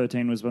 12 or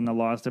 13 was when the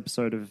last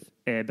episode of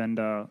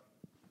Airbender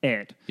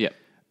aired. Yep.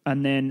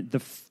 And then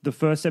the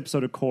first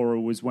episode of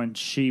Korra was when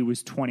she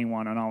was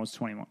 21 and I was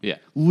 21. Yeah.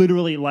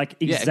 Literally, like,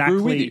 exactly. It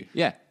grew with you.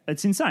 Yeah.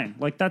 It's insane.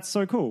 Like, that's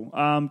so cool.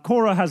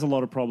 Korra has a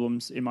lot of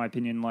problems, in my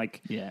opinion.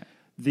 Like,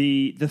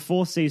 the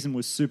fourth season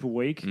was super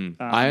weak.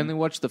 I only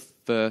watched the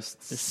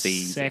first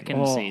season. The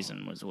second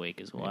season was weak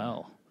as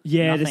well.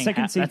 Yeah, the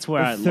second season. That's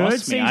where it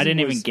lost me. I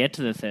didn't even get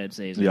to the third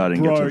season. Yeah, I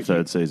didn't get to the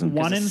third season.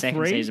 1 and 3.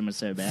 Second season was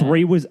so bad.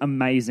 3 was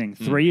amazing.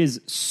 3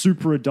 is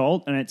super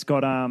adult, and it's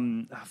got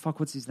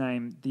what's his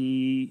name?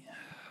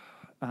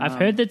 I've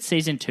heard that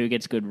season 2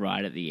 gets good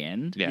right at the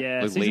end.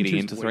 Yeah, was leading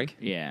into 3.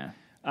 Yeah.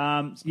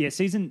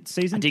 Season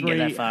I didn't 3 get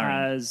that far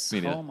has.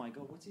 Oh my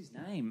god, what's his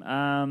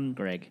name?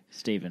 Greg.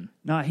 Stephen.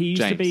 No, he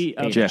used to be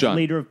a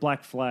leader of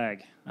Black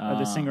Flag,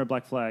 the singer of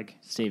Black Flag.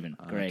 Stephen.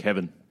 Greg.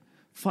 Kevin.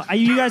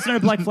 You guys know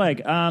Black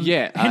Flag?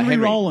 Henry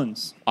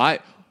Rollins. I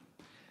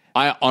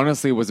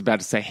honestly was about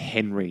to say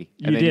Henry.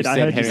 And you did. I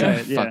heard you say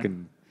it. Yeah.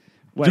 Fucking.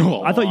 Wait,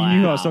 I thought you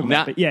knew who I was talking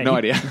about. But yeah, no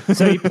idea.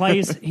 So he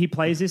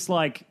plays this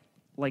like.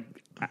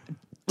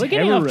 We're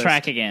getting off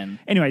track again.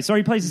 Anyway, so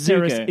he plays a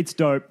terrorist. It's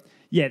dope.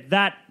 Yeah,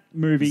 that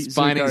movie.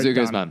 Finding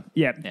Zuko's mum.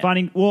 Yeah,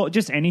 finding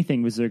just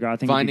anything with Zuko. I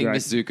think Finding would be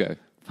Miss Zuko.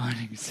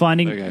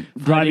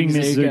 Driving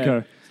Miss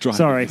Zuko.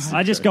 Sorry, Miss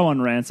I just go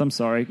on rants. I'm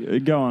sorry.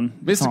 Go on,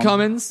 Mr. Tom.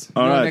 Commons.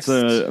 All right, next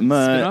so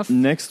my spin-off?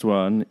 next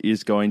one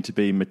is going to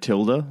be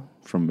Matilda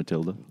from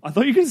Matilda. I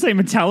thought you could say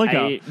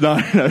Metallica. No,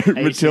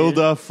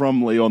 Matilda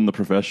from Leon the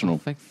Professional.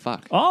 Thank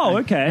fuck. Oh,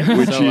 okay.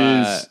 Which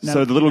is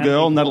the little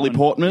girl, Natalie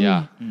Portman.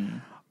 Yeah.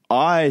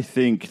 I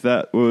think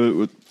that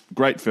was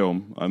great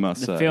film, I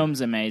must say. The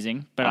film's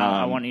amazing, but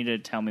I want you to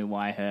tell me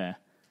why her.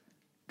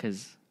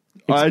 Because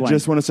I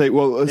just want to say,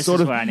 well, This sort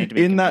is of where I need to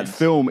be in that convinced.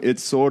 film, it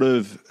sort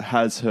of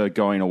has her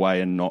going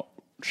away and not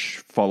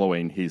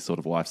following his sort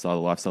of lifestyle,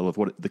 the lifestyle of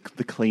what the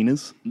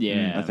cleaners,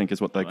 Yeah. I think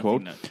is what they're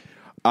called.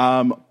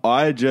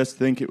 I just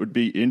think it would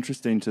be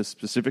interesting to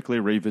specifically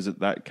revisit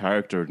that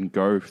character and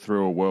go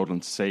through a world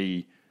and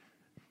see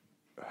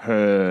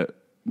her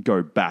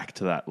go back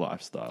to that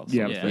lifestyle.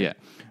 Yeah.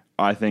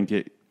 I think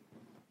it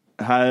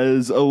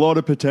has a lot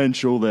of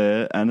potential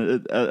there,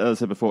 and as I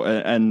said before,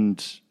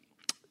 and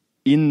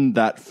in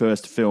that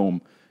first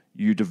film,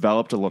 you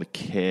developed a lot of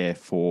care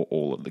for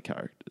all of the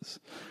characters,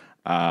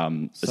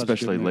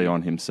 especially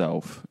Leon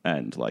himself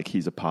and like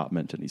his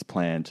apartment and his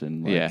plant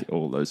and like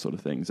all those sort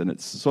of things. And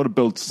it's sort of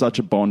built such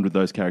a bond with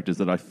those characters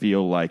that I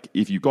feel like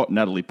if you got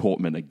Natalie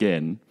Portman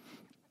again,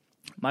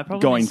 My problem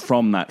going is,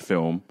 from that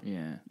film,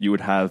 Yeah. you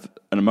would have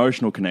an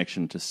emotional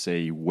connection to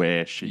see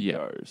where she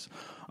goes.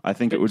 I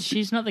think it would.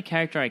 she's not the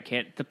character I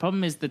cared. The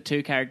problem is the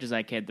two characters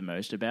I cared the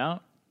most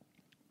about.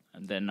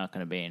 They're not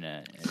going to be in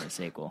a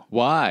sequel.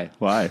 Why?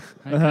 Why?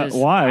 Because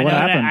Why? I What know,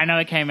 happened? I know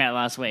it came out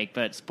last week,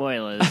 but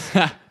spoilers.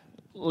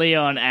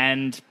 Leon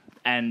and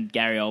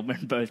Gary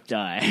Oldman both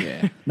die.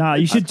 Yeah. Nah,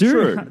 you should do.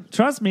 true.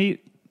 Trust me,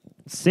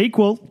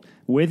 sequel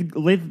with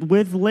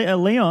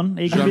Leon.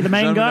 He could be the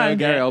main guy.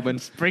 Gary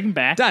Oldman. Bring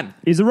back. Done.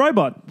 He's a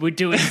robot.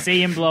 Do we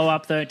see him blow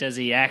up though? Does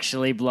he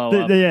actually blow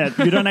up? Yeah,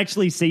 you don't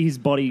actually see his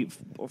body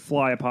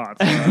fly apart.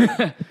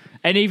 So.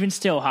 And even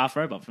still, half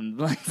robot from.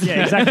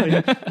 Yeah,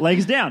 exactly.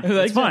 Legs down.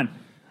 It's fine.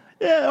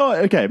 Yeah. Oh,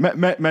 okay.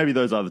 Maybe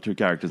those are the two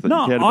characters that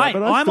No, you cared about.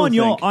 But I'm on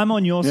your. I'm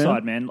on your Yeah?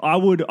 side, man. I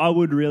would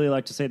really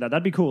like to see that.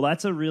 That'd be cool.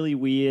 That's a really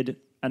weird,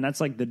 and that's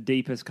like the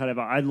deepest kind of.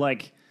 I'd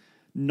like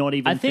not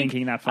even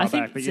thinking that far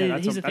back. But see, yeah,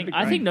 that's here's the that'd thing. be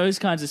I great. think those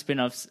kinds of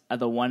spin-offs are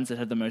the ones that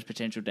have the most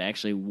potential to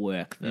actually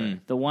work. Though.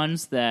 The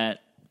ones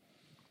that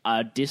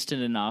are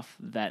distant enough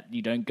that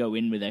you don't go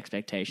in with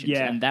expectations.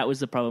 Yeah. And that was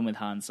the problem with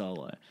Han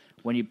Solo.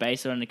 When you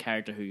base it on a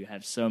character who you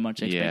have so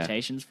much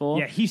expectations for,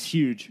 Yeah, he's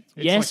huge.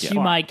 It's yes, like you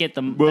fire. might get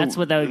them. Well, that's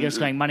what they were just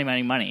going money,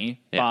 money, money.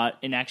 Yeah. But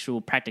in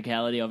actual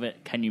practicality of it,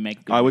 can you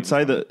make? A good I would movie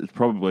say from it? that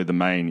probably the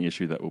main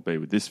issue that will be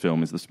with this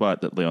film is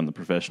despite that Leon the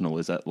Professional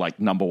is at like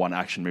 #1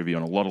 action movie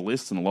on a lot of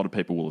lists and a lot of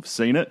people will have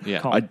seen it.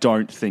 Yeah. I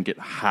don't think it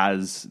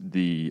has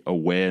the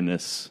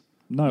awareness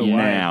No way.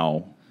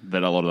 now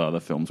that a lot of the other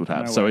films would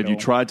have. No So way if at you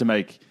all. tried to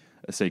make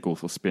a sequel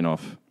or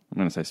spin-off, I'm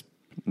going to say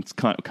it's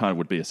kind of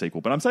would be a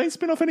sequel, but I'm saying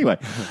spin-off anyway.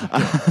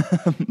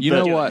 You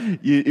know But what?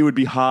 It would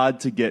be hard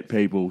to get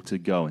people to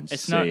go and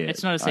It's see not. it.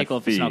 It's not a I sequel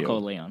if it's not feel.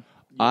 called Leon.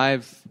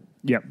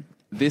 Yep.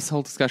 This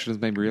whole discussion has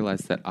made me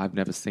realize that I've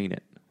never seen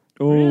it.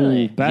 Oh,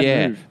 Really?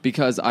 bad move.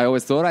 Because I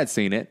always thought I'd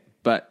seen it,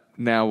 but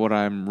now what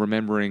I'm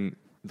remembering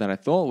that I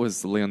thought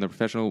was Leon the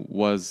Professional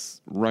was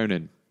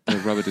Ronin, the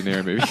Robert De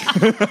Niro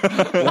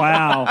movie.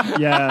 Wow.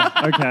 Yeah.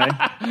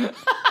 Okay.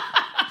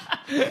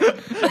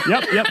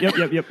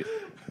 Yep.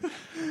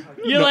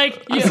 You're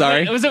like,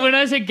 sorry. Was it when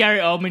I said Gary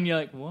Oldman? You're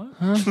like,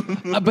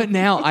 what? But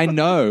now I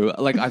know.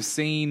 Like I've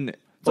seen.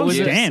 Oh,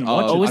 videos Stan,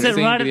 watch of- Or was I've it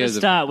seen right at the videos of-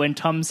 start when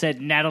Tom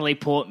said Natalie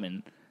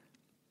Portman?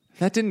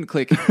 That didn't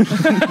click.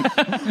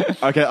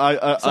 Okay, I'm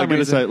going to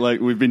reason. say,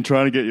 like, we've been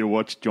trying to get you to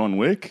watch John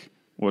Wick.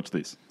 Watch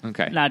this.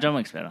 Okay. Nah, John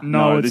Wick's better.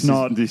 No, it's this is-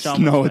 not.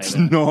 John no, Wick's it's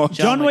way better. not.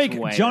 John Wick's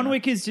Wick. way John better.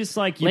 Wick is just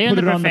like you Leon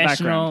put the it on the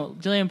Professional,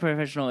 background. Gillian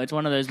Professional. It's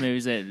one of those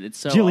movies that it's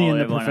so Gillian old,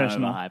 the everyone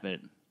Professional. overhype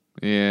it.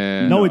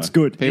 Yeah. No, it's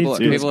good. People, It's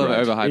good. people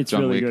have overhyped It's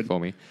John really Wick good. for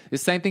me. The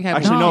same thing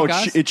happened Actually, with no,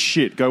 Kick-Ass. it's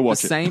shit. Go The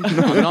watch it. same.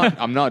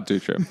 I'm not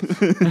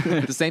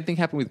Dutra. The same thing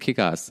happened with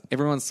Kick-Ass.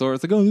 Everyone saw it.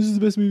 It's like, oh, this is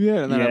the best movie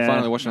yet. And then I Yeah.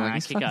 finally watched it. I'm Nah, like,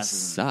 this fucking Kick-Ass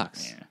isn't-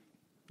 sucks. yeah.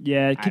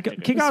 Yeah, Acted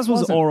good. Kick-Ass This was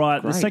wasn't all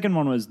right. The great. second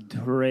one was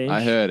trash.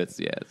 I heard it's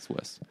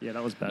worse. Yeah,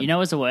 that was bad. You know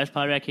what's the worst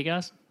part about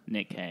Kick-Ass?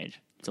 Nick Cage.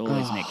 It's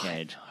always Nick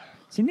Cage.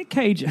 see Nick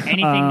Cage.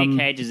 Anything Nick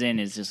Cage is in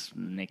is just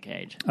Nick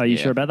Cage. Are you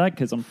Yeah. sure about that?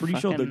 Because I'm pretty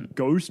sure the Fucking-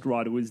 Ghost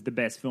Rider was the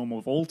best film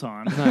of all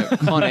time. No,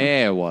 Con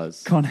Air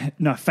was.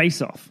 No,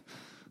 Face Off.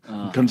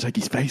 Gonna take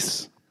his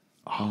face.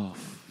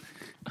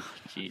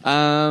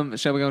 Jeez.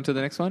 Shall we go on to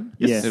the next one?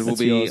 Yes, It will that's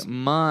be yours.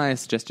 my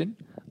suggestion.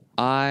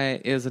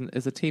 Is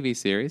a TV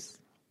series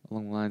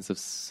along the lines of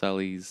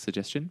Sully's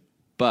suggestion,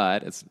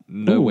 but it's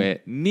nowhere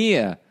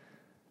near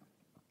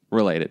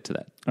related to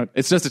that. Okay.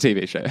 It's just a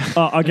TV show.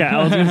 Oh, okay.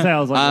 I was going to say, I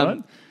was like,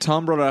 what?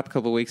 Tom brought it up a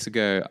couple of weeks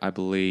ago, I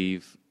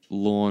believe,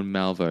 Lorne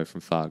Malvo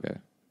from Fargo,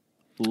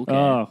 Okay.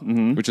 Oh,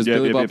 which is Yep,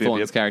 Billy yep, Bob yep, yep,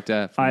 Thornton's yep.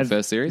 character from I've the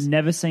first series.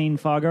 never seen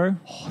Fargo.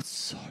 Oh, it's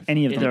so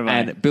Any of Either them.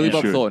 have I. And Billy Yeah.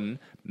 Bob Sure. Thornton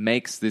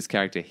makes this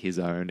character his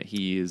own.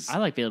 He is I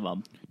like Billy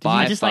Bob.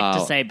 By I just like to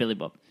far- say Billy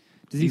Bob.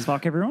 Does he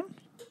fuck everyone?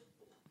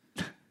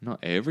 not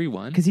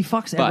everyone. Because he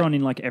fucks But- everyone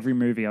in like every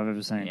movie I've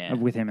ever seen Yeah.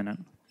 with him in it.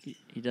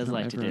 He does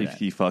like to do If that.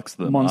 he fucks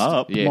them Monster.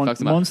 up. Yeah, he fucks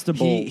them up. Monster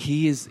Ball.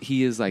 He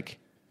is like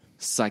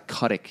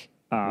psychotic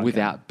okay.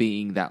 without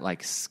being that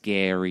like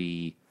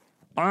scary.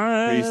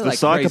 He's the like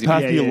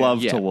psychopath crazy. you Yeah,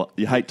 love yeah. to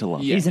you hate to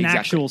love. Yeah, He's an exactly.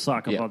 actual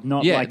psychopath, Yeah.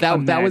 not yeah, like that a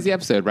was mad- the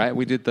episode, right?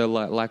 We did the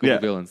likable Yeah.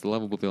 villains, the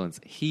lovable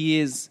villains. He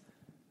is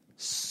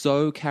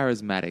so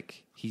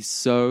charismatic. He's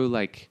so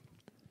like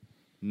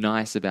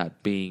nice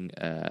about being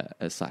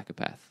a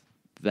psychopath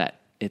that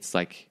it's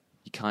like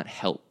you can't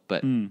help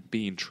but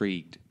be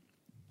intrigued.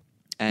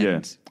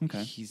 And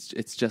Okay.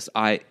 it's just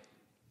I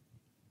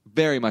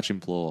very much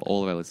implore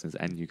all of our listeners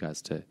and you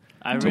guys to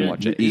I really-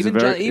 watch it. He's a Even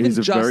very- even he's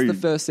a just very- the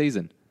first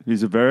season.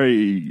 He's a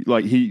very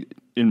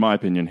in my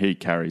opinion, he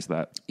carries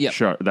that Yep.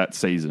 show, that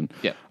season.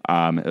 Yep.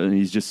 And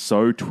he's just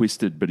so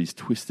twisted, but he's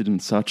twisted in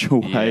such a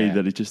way Yeah.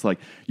 that it's just like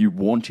you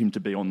want him to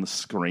be on the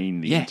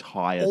screen the Yeah.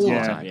 entire All the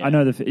time. time. I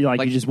know Yeah.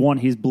 you just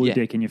want his blue Yeah.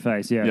 dick in your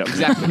face. Yeah. Yep.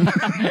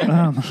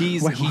 Exactly.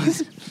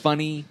 He's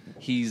funny.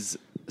 He's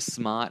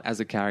smart as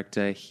a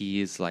character. He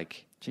is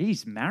like.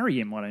 Jeez, marry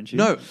him, why don't you?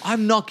 No,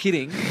 I'm not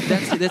kidding.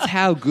 That's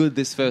how good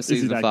this first Is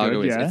it season of that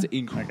Fargo good? is. Yeah? It's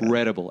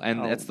incredible,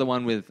 and that's the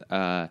one with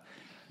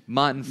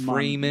Martin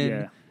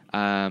Freeman.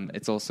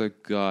 It's also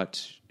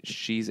got.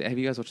 Have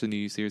you guys watched the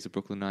new series of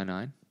Brooklyn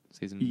Nine-Nine?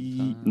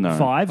 Season No.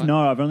 5?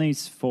 No, I've only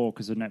 4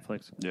 because of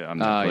Netflix. Yeah, I'm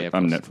Oh, Netflix. yeah, of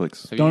I'm course.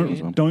 Netflix. Have you-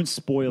 as well. Don't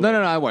spoil it.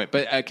 No, I won't.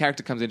 But a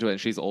character comes into it, and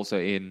she's also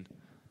in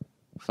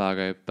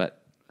Fargo.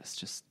 But it's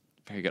just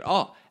very good.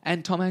 Oh,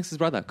 and Tom Hanks'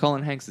 brother,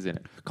 Colin Hanks, is in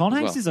it. Colin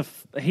as Hanks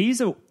well.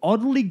 he's a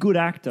oddly good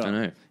actor. I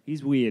know.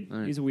 He's weird.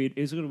 He's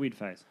got a weird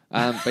face.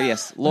 But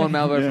yes, Lorne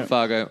Malvo from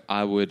Fargo.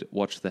 I would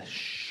watch the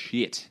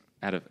shit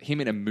out of him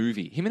in a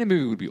movie. Him in a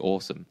movie would be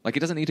awesome. Like, it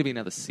doesn't need to be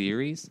another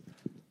series,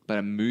 but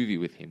a movie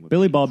with him would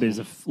Billy be Bob is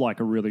a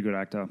really good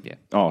actor. Yeah.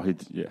 Oh,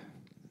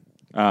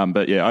 yeah.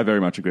 But yeah, I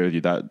very much agree with you.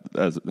 That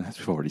as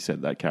we've already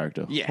said, that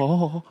character. Yeah.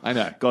 Oh. I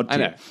know. God I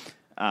know.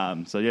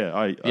 tier. So yeah,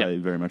 I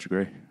very much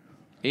agree.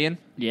 Ian,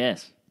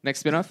 Yes. next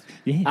spin-off?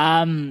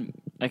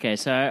 Okay,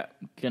 so I'm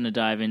going to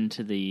dive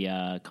into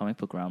the comic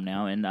book realm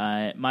now, and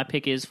my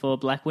pick is for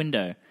Black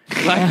Widow.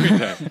 Black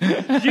Widow.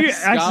 Did you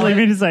actually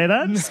mean to say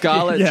that?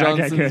 Scarlett Yeah, okay,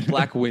 Johansson's good.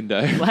 Black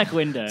Widow. Black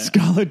Widow.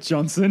 Scarlett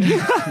Johnson.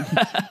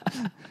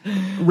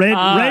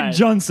 Red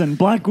Johnson,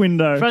 Black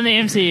Widow. From the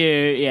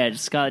MCU, yeah,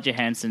 Scarlett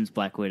Johansson's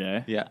Black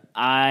Widow. Yeah.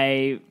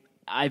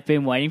 I've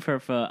been waiting for it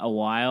for a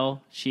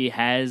while. She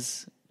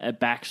has a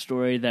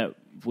backstory that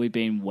we've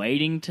been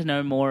waiting to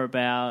know more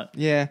about.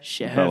 Yeah.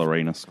 Her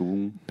Ballerina school.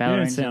 You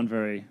ballerina. don't sound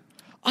very...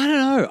 I don't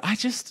know. I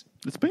just...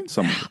 It's been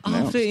somewhat After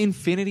announced.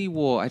 Infinity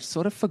War, I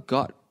sort of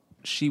forgot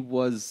she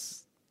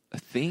was a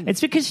thing.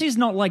 It's because she's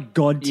not like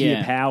god tier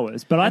Yeah.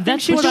 powers, but I think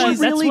That's she's what, I, really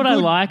that's what I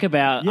good. like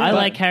about... Yeah. I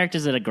like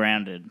characters that are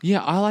grounded.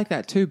 Yeah, I like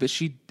that too, but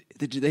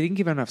they didn't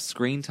give her enough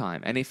screen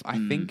time. And if I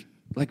think,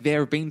 like, there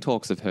have been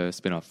talks of her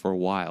spin-off for a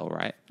while,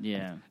 right?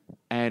 Yeah.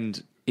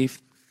 And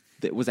if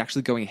it was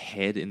actually going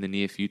ahead in the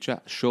near future,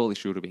 surely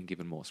she would have been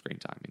given more screen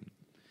time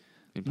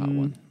in part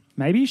one.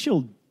 Maybe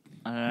she'll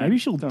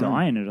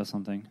die in it or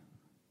something.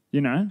 You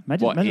know,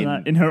 imagine What,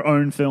 that in her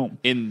own film.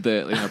 In a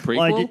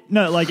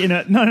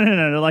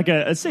prequel? Like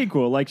a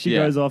sequel. Like she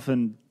Yeah. goes off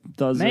and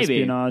does Maybe.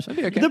 espionage.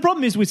 That'd be okay. The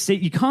problem is with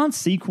you can't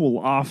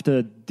sequel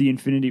after the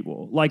Infinity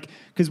War, like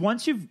because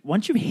once you've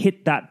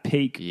hit that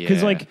peak, because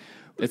Yeah. like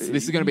this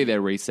is going to be their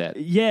reset.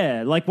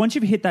 yeah, like once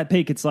you've hit that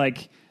peak, it's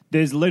like.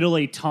 There's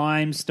literally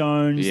time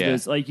stones. Yeah.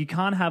 There's like you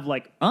can't have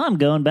like I'm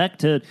going back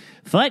to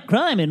fight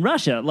crime in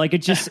Russia. Like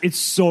it's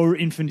so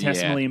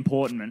infinitesimally Yeah.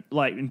 important.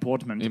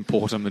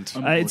 Important.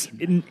 It's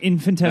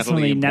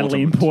infinitesimally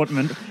Natalie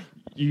Portman.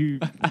 You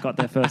got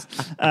there first.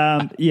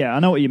 Yeah, I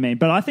know what you mean,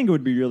 but I think it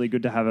would be really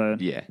good to have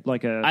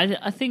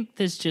I think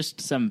there's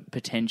just some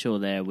potential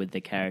there with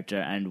the character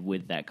and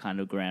with that kind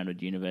of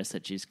grounded universe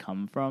that she's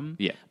come from.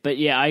 Yeah. But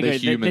yeah, I The agree.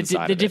 human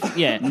side of it.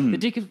 Yeah, the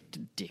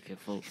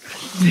difficult.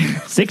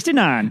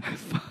 69.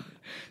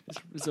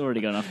 It's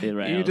already gone off the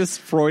rails. You just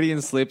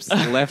Freudian slips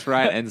left,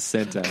 right, and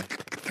center.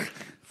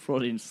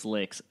 Freudian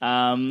slicks.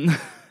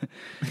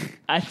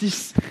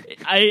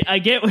 I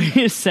get what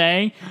you're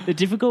saying. The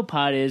difficult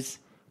part is,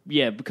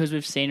 yeah, because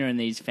we've seen her in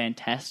these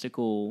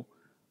fantastical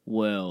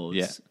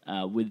worlds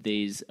with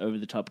these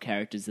over-the-top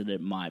characters, that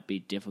it might be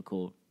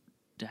difficult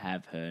to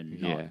have her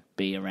not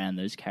be around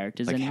those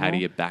characters Like, anymore. how do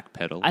you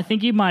backpedal? I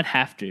think you might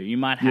have to. You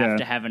might have Yeah,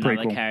 to have another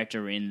prequel.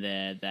 character in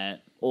there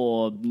that,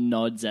 or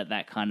nods at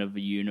that kind of a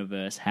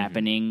universe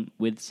happening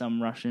with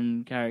some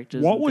Russian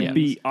characters. What and would things.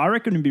 be? I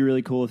reckon it'd be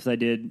really cool if they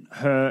did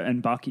her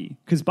and Bucky,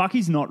 because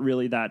Bucky's not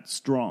really that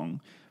strong.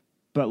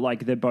 But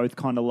like they're both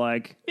kind of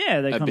like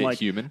they're kind of bit like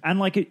human. and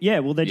like they're just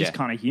Yeah.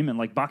 kind of human.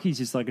 Like Bucky's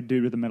just like a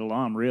dude with a metal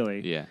arm,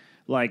 really. Yeah.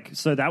 Like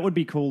so that would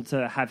be cool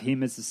to have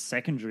him as a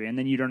secondary, and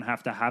then you don't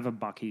have to have a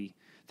Bucky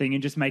thing,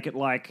 and just make it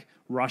like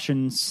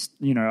Russians,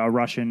 a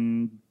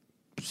Russian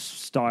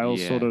style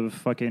Yeah. sort of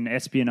fucking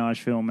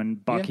espionage film,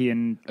 and Bucky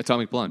and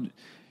Atomic Blonde.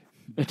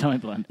 Atomic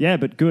Blonde?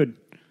 but good.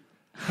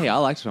 Hey, I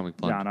liked Atomic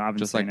Blonde. No, I haven't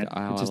just seen like it.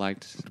 how It's just I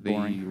liked the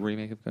boring.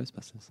 remake of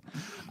Ghostbusters.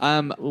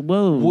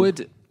 Whoa.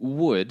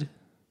 Would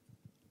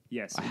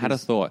Yes, I had a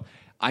thought.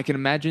 I can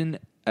imagine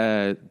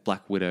a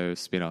Black Widow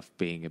spin-off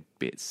being a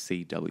bit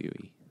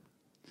CW-y.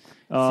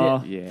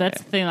 Yeah.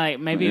 That's the thing. Like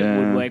maybe it Yeah.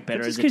 would work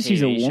better Just as a 'cause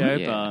she's a TV show, woman?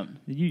 Yeah. Are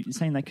you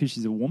saying that because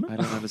she's a woman? I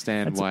don't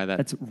understand why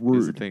that's is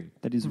rude. a thing.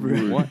 That is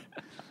rude. What?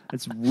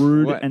 That's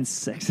rude What? and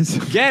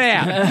sexist. Get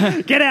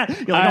out! Get out! You're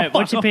All like, right, "Oh,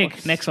 what's your fuck off."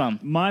 pick? Next one.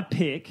 My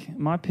pick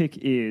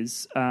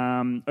is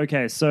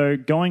okay. So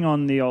going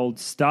on the old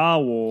Star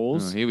Oh,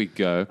 Wars. here we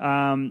go.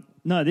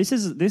 No, this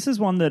is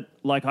one that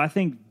like I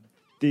think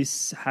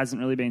this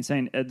hasn't really been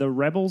seen. The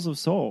Rebels of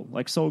Saul,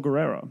 like Saul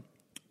Guerrero.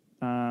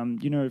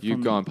 You know,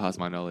 You've gone past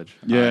my knowledge.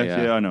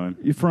 Yeah, I know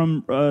him.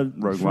 from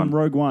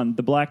Rogue One,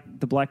 the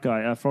black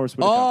guy, Forrest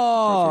Whitaker.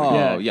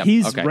 Oh, yeah.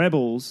 His Okay.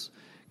 rebels,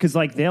 because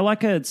like they're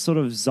like a sort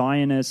of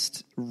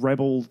Zionist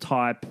rebel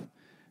type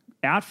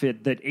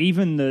outfit that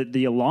even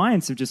the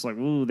Alliance are just like,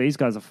 ooh, these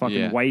guys are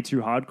fucking way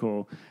too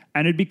hardcore.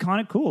 And it'd be kind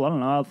of cool. I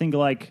don't know. I think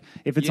like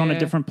if it's on a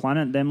different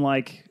planet, them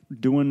like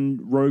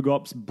doing rogue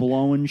ops,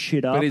 blowing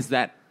shit up.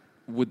 But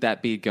would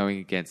that be going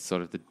against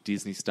sort of the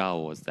Disney Star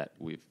Wars that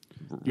we've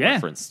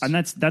referenced? And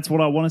that's what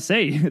I want to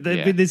see.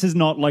 This is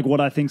not like what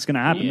I think's going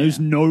to happen. Yeah. There's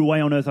no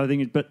way on earth I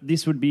think but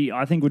this would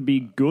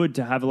be good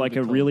to have like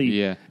a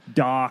really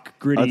dark,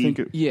 gritty. I think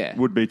it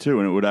would be too,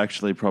 and it would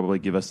actually probably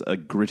give us a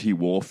gritty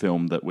war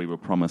film that we were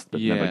promised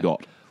but never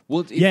got.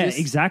 Well,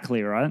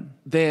 exactly right.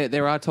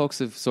 There are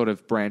talks of sort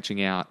of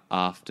branching out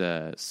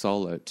after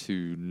Solo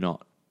to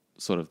not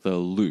sort of the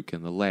Luke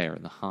and the Leia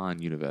and the Han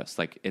universe.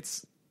 Like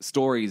it's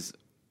stories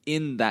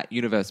in that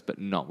universe, but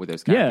not with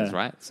those characters,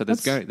 right? So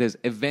there's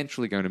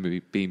eventually going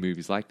to be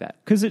movies like that.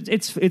 Because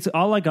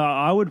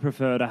I would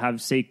prefer to have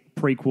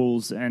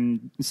prequels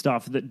and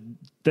stuff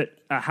that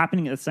are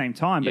happening at the same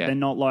time, but they're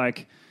not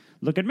like,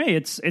 look at me,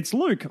 it's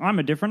Luke, I'm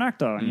a different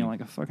actor, and you're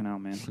like, oh, fucking hell,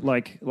 man,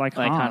 like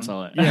Han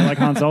Solo. Yeah, like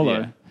Han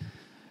Solo.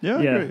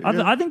 Yeah,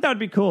 I think that would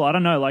be cool. I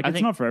don't know, like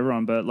it's not for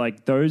everyone, but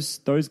like those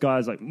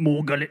guys, like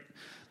Mor Gullet,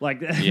 like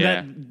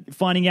that,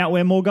 finding out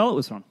where Mor Gullet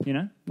was from. You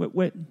know,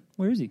 where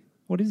is he?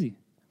 What is he?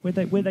 Where'd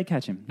they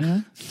catch him? You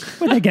know?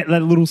 Where'd they get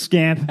that little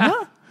scamp?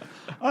 Huh?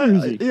 I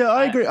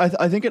agree.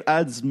 I think it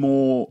adds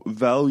more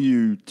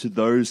value to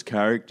those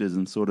characters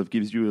and sort of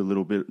gives you a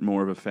little bit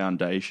more of a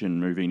foundation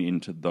moving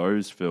into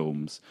those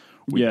films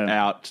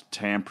without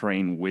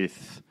tampering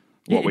with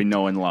what we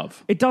know and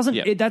love. It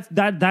doesn't.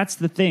 That's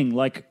the thing.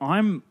 Like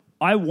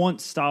I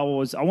want Star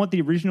Wars. I want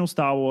the original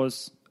Star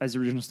Wars as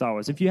original Star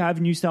Wars. If you have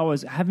new Star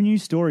Wars, have new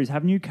stories,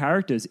 have new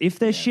characters. If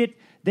they're shit,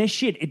 they're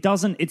shit.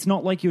 It's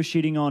not like you're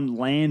shitting on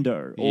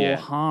Lando or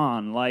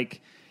Han.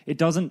 Like it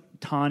doesn't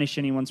tarnish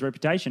anyone's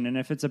reputation. And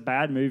if it's a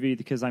bad movie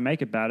because they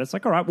make it bad, it's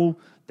like, all right, well,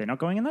 they're not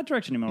going in that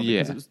direction anymore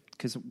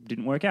because it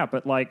didn't work out.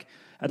 But like,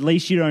 at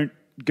least you don't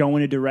go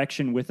in a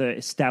direction with an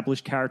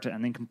established character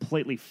and then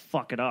completely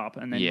fuck it up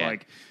and then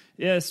like,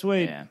 yeah,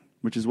 sweet. Yeah.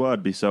 Which is why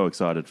I'd be so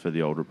excited for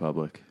the Old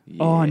Republic.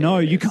 Oh no,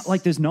 you can't.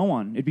 Like, there's no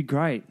one. It'd be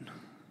great.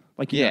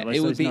 Like,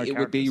 it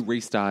would be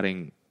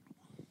restarting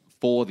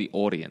for the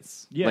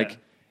audience. Yeah. Like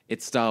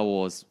it's Star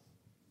Wars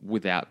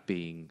without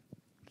being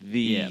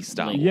the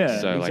Star Wars. Yeah,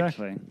 so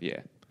exactly.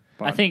 Like,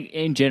 But I think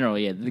in general,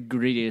 the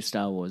grittiest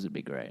Star Wars would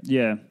be great.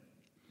 Yeah.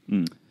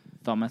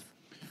 Thomas.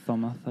 All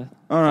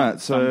right,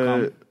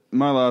 so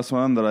my last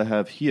one that I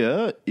have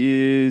here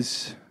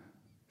is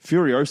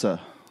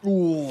Furiosa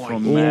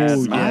from Mad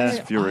Max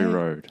Fury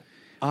Road.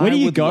 Where do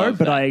you go?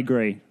 But I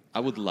agree. I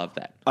would love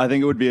that. I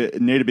think it would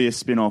need to be a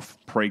spin-off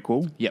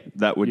prequel. Yep.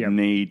 That would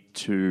need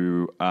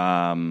to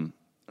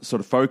sort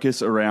of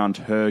focus around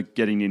her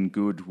getting in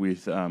good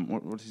with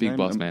what's his Big name?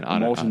 Boss Man.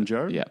 Immortan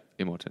Joe? Yeah,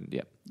 Immortan,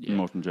 yeah.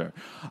 Immortan Joe.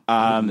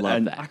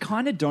 Love that. I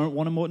kind of don't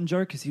want a Morton Joe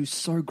because he was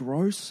so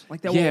gross.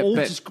 Like, they were all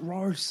just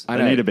gross. They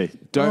need to be.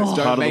 Don't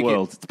part make of the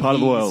world. it. It's part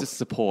of the world. He's just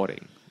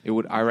supporting. It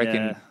would. I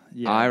reckon.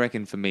 Yeah. I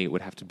reckon for me, it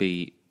would have to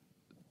be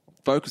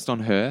focused on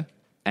her,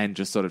 and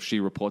just sort of she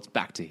reports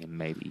back to him.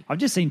 Maybe I've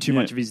just seen too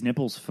much of his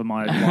nipples for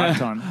my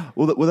lifetime.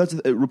 Well, that's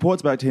it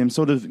reports back to him.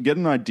 Sort of get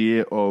an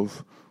idea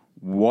of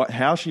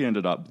how she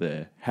ended up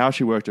there, how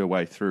she worked her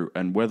way through,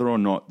 and whether or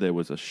not there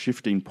was a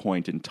shifting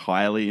point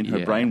entirely in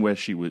her brain where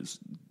she was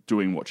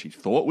doing what she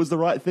thought was the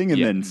right thing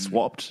and then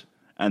swapped,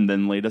 and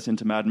then lead us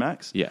into Mad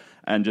Max. Yeah,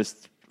 and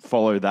just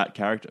follow that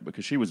character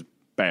because she was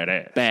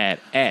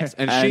badass,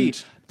 and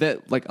she.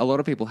 Like a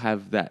lot of people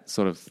have that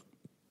sort of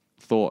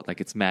thought,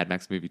 like it's Mad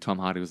Max movie. Tom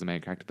Hardy was the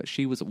main character, but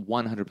she was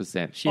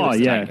 100%. She was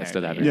the protagonist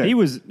of that movie. Yeah. He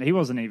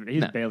wasn't even.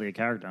 He's barely a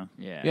character.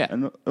 Yeah.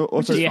 And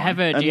also, do you have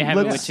her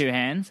with two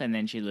hands and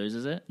then she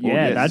loses it?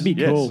 Yeah, that'd be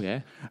cool.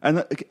 Yeah,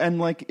 and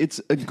like it's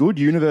a good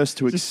universe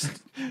to.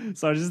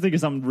 So I just think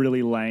of something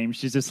really lame.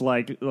 She's just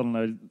like,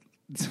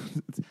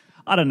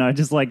 I don't know,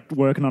 just like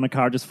working on a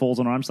car, just falls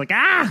on her arm. She's like,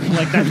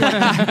 like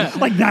that,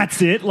 like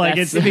that's it. Like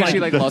That's it's I think like, she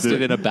like lost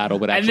it in a battle,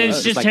 but And actually, then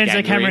she just like turns to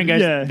the camera and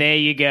goes, Yeah. there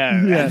you go.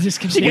 Yeah. And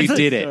just She continues. gets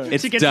We did it.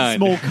 It's she gets done. a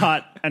small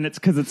cut, and it's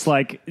because it's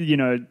like, the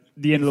end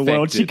of the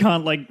world. She Infected.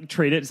 can't like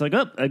treat it. It's like,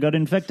 I got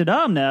an infected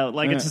arm now.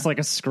 Like it's just like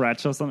a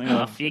scratch or something.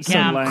 Off you so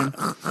come. lame.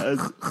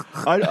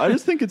 I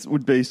just think it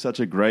would be such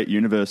a great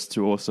universe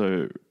to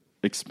also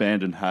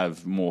expand and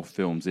have more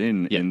films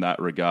in that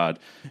regard,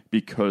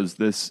 because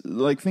this,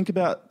 like, think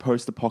about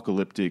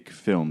post-apocalyptic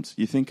films.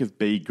 You think of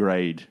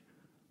B-grade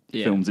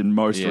films in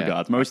most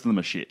regards. Most of them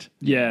are shit.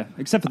 Yeah,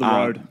 except for The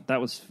Road. That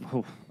was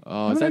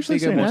oh, it's actually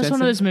good. That's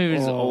one of those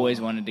movies I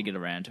always wanted to get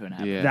around to and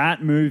have. Yeah.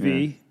 that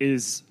movie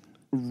is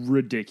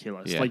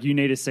ridiculous. Yeah. Like, you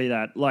need to see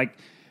that. Like,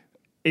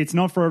 It's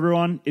not for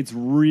everyone. It's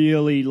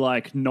really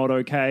like not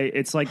okay.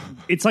 It's like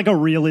a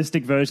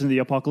realistic version of the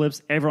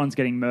apocalypse. Everyone's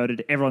getting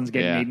murdered. Everyone's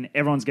getting eaten.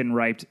 Everyone's getting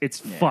raped. It's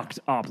fucked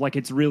up. Like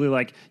it's really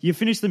like you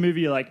finish the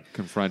movie, you're like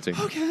Confronting.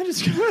 okay, I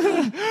just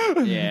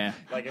Yeah.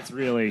 like it's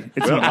really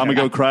it's Well, not I'm going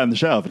to go cry in the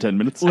shower for 10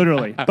 minutes.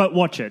 literally. But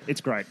watch it.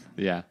 It's great.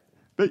 Yeah.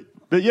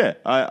 But yeah,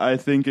 I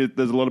think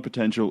there's a lot of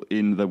potential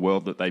in the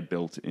world that they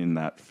built in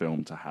that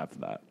film to have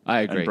that.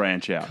 I agree. And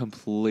branch out.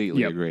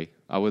 Completely Yep. agree.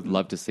 I would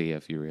love to see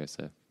a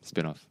Furiosa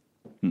spin-off.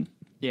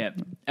 Yeah.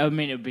 I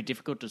mean, it would be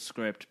difficult to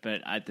script, but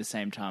at the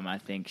same time, I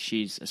think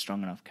she's a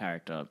strong enough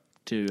character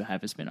to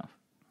have a spin-off.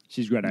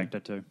 She's a great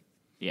actor too.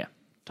 Yeah.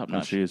 Top Oh,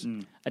 notch. she is.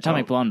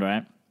 Atomic Blonde,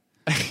 right?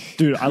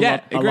 Dude, I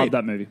Yeah, love agreed.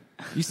 that movie.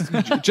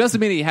 Just a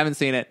minute, you haven't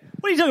seen it.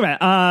 What are you talking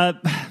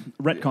about?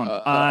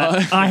 Retcon.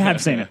 I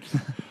have seen it.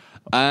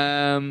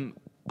 I'm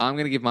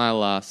going to give my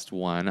last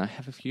one. I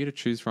have a few to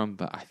choose from,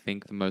 but I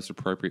think the most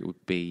appropriate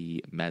would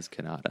be Maz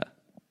Kanata.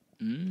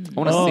 I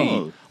want to see.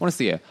 I want to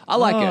see her. I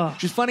like her.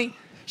 She's funny.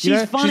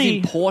 She's funny.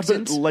 She's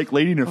important. But, like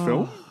leading a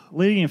film?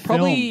 Leading a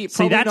Probably, film. See,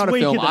 probably that's not a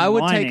weaker film. than I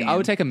would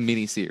Lion take a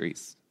mini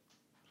series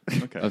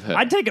Okay. of her.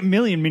 I'd take a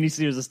million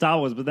miniseries of Star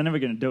Wars, but they're never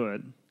going to do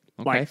it.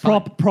 Okay, Like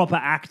fine. proper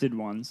acted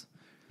ones.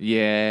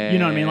 Yeah, You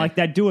know what I mean? Like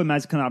they'd do a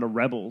Maz Kanata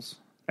Rebels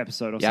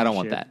episode or something. I don't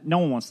want that. No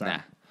one wants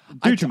that.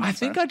 Nah. Dude, I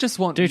think I just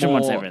want Dude more,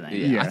 wants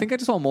everything. Yeah. I think I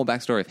just want more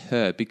backstory of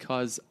her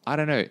because I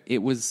don't know. It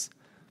was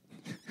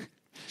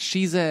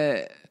she's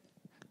a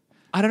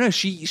I don't know.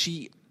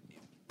 She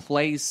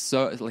plays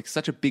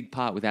such a big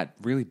part without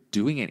really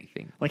doing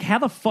anything. Like, how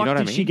the fuck know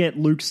what I did she mean? get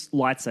Luke's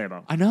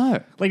lightsaber? I know.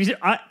 Like,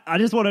 I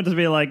just wanted to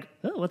be like,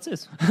 oh, what's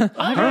this?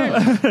 I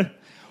don't know.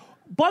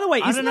 By the way,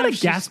 isn't don't know that a if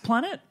she's- gas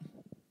planet?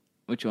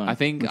 Which one? I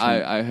think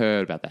I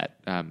heard about that.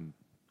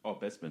 Oh,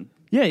 Bespin.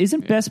 Yeah,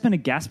 isn't Bespin a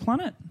gas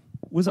planet?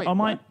 Was it? Wait, I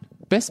might.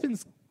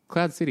 Bespin's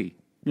Cloud City.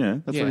 Yeah,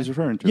 that's Yeah. what he's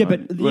referring to. Yeah,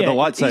 right? but Where yeah, the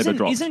lightsaber isn't,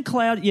 drops. Isn't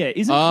Cloud? Yeah,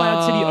 isn't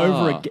Cloud City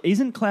Ah.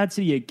 Isn't Cloud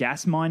City a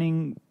gas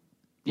mining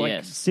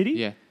Yes. city?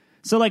 Yeah.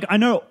 So like, I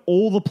know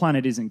all the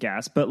planet isn't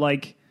gas, but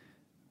like,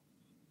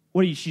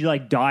 what? She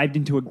like dived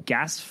into a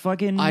gas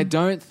fucking. I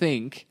don't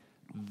think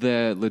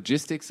the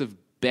logistics of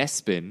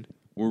Bespin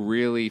were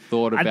really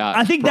thought about.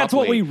 I think that's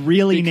what properly we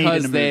really need in a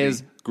because movie.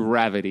 there's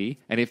gravity,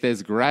 and if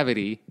there's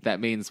gravity, that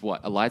means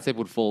what a lightsaber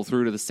would fall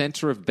through to the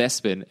center of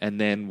Bespin, and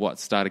then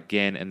start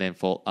again, and then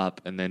fall up,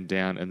 and then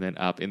down, and then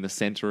up in the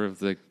center of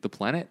the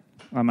planet.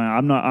 I mean,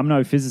 I'm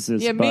no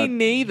physicist. Yeah, but, me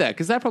neither,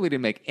 because that probably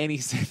didn't make any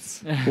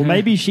sense. Well,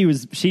 maybe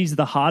she's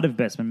the heart of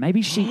Bespin.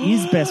 Maybe she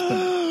is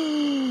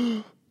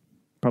Bespin.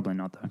 Probably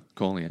not though.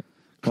 Calling it.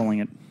 Calling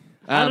it.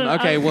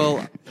 Okay,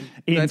 well,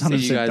 Ian's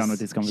let's see you 100% guys done with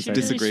this conversation.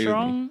 disagree with me.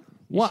 strong?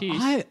 What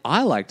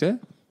I liked her.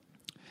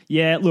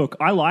 Yeah, look,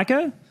 I like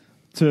her.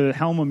 To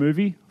helm a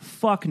movie?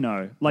 Fuck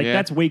no. Like, Yeah.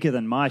 that's weaker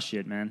than my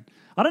shit, man.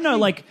 I don't know,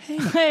 like...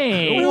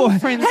 Hey, Oh,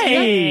 friends.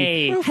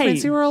 hey, We're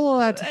friends. We're all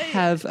allowed to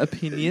have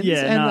opinions,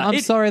 Yeah, and nah, I'm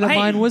sorry that hey.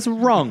 mine was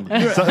wrong.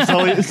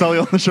 Sully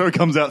on the show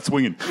comes out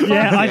swinging.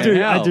 Yeah, I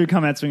hell. do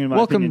come out swinging my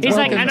Welcome, opinions. He's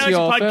like, welcome I know to it's a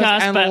your podcast,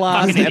 first and but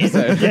last fucking idiot.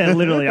 episode. Yeah,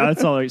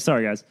 literally.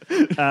 Sorry, guys.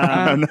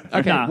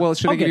 Okay, Nah, well,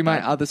 should I'll I give you get my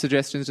that. other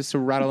suggestions just to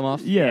rattle them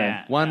off?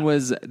 Yeah. One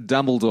was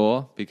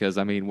Dumbledore, because,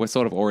 I mean, we're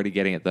sort of already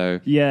getting it, though.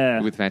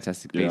 Yeah. With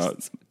Fantastic Yeah.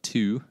 Beasts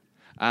 2.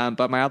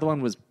 But my other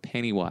one was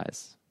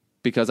Pennywise,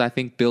 because I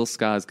think Bill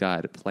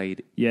Skarsgård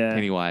played Yeah.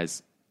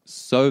 Pennywise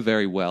so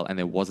very well, and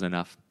there wasn't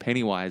enough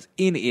Pennywise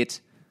in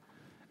it,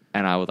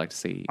 and I would like to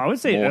see I would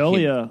say more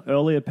him.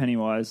 earlier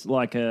Pennywise.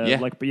 I'd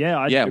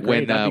agree.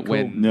 When That'd be cool.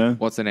 when Yeah.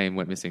 what's the name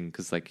went missing,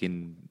 because like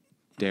in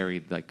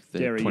Derry, like the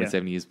Derry,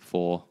 27 years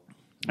before,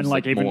 it And was,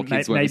 like even more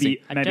kids went missing.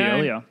 maybe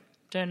earlier.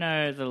 Don't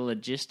know the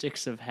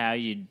logistics of how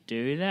you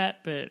do that,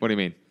 but What do you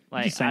mean?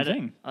 like It's the same I don't-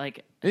 thing.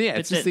 Like Yeah, but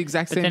it's just the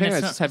exact but same then thing. it's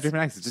It's not- just have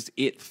different actors. It's just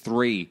It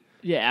 3.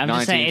 Yeah, I'm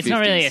just saying it's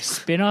not really a 1950s.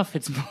 spin-off.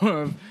 It's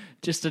more of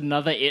just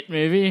another It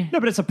movie. No,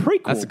 but it's a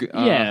prequel. That's a good.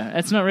 Yeah,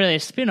 it's not really a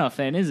spin-off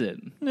then, is it?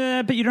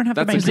 Yeah, but you don't have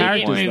to That's make a good The point.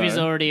 It characters. movie's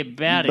though. already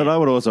about But it. I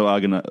would also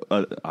organize. I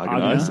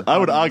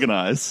would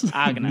organize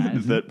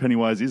Organize. that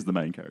Pennywise is the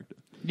main character.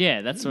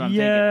 Yeah, that's what I'm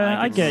Yeah,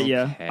 thinking. I get you.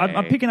 Okay.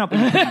 I'm picking up. What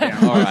you're putting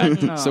down. All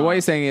right. So what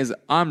you're saying is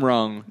I'm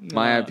wrong.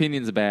 My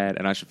opinions are bad,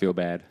 and I should feel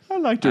bad. I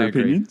liked your I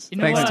agree. opinions. You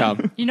know Thanks, what?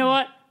 Tom. You know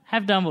what?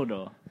 Have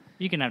Dumbledore.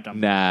 You can have Dumbledore.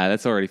 Nah,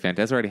 that's already fantastic.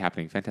 That's already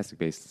happening. Fantastic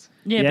Beasts.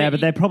 Yeah,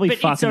 but they're probably but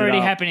it's fucking it already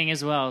up. happening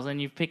as well,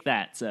 and you've picked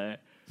that. So,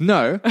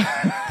 No,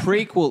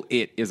 prequel.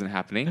 It isn't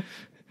happening.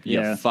 You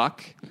Yeah.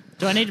 fuck.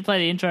 do I need to play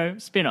the intro?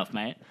 Spin-off,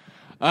 mate.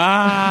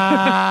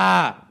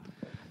 Ah.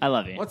 I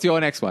love you. What's your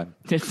next one?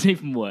 It's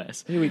even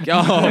worse. Here we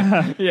go.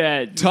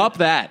 Yeah, Top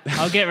that.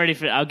 I'll get ready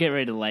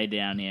to lay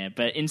down here.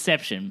 But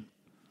Inception.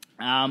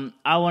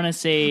 I want to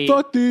see.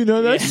 Fuck, do you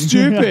know that's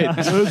stupid?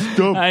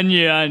 I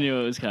knew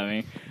it was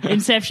coming.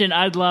 Inception.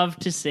 I'd love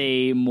to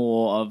see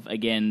more of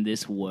again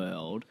this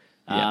world.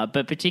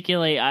 But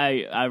particularly,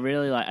 I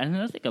really like, and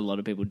I think a lot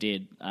of people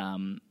did,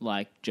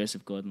 like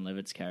Joseph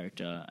Gordon-Levitt's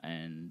character,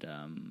 and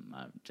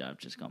I've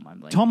just got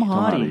mind blank. Tom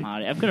Hardy. Tom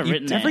Hardy. I've got it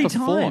written every there.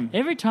 time.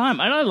 Every time.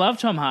 I love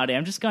Tom Hardy.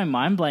 I'm just going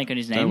mind blank on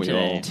his name we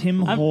today. all? Tim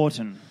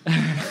Horton.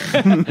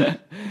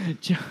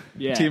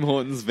 Yeah. Tim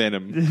Horton's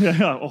Venom.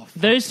 Oh,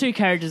 Those two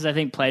characters, I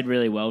think, played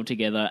really well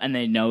together, and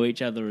they know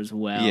each other as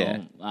well.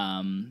 Yeah.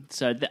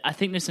 So I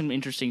think there's some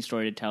interesting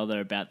story to tell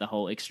there about the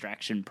whole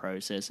extraction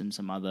process and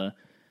some other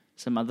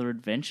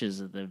adventures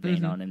that they've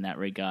been on in that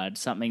regard.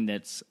 Something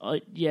that's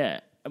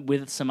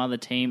with some other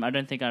team. I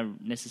don't think I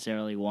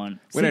necessarily want.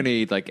 We don't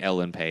need like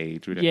Ellen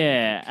Page. We don't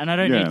Yeah, and I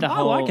don't need the I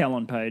whole. like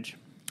Ellen Page.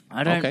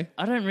 I don't. Okay.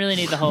 I don't really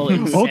need the whole.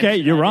 Inception Okay,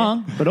 you're idea.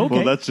 wrong, but okay.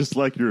 Well, that's just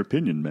like your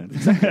opinion, man.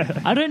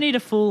 I don't need a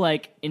full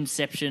like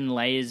Inception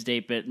layers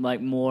deep, but like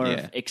more Yeah.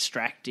 of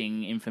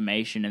extracting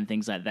information and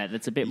things like that.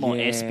 That's a bit more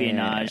Yeah.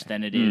 espionage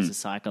than it is a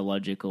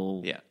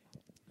psychological Yeah.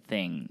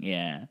 thing.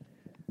 Yeah.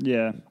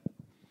 Yeah.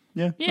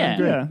 Yeah.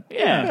 Yeah.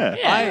 Yeah.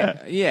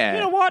 Yeah. You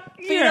know what?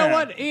 You know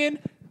what, Ian?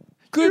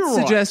 Good You're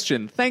right.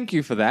 suggestion. Thank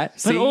you for that.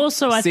 But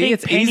also, I think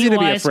it's easy to be a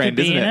Pennywise friend, could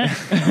be isn't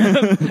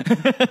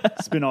in it?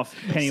 it. Spin off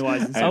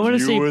Pennywise and I And want to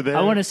you see. were there?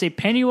 I want to see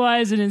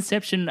Pennywise in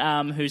Inception,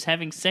 who's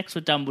having sex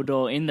with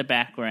Dumbledore in the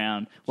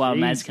background while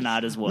Maz Jesus.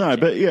 Kanata's watching. No,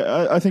 but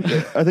yeah, I think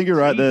you're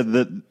right there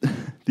that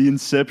the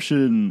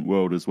Inception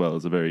world as well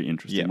is a very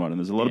interesting one, and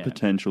there's a lot of Yeah.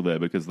 potential there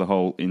because the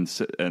whole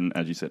and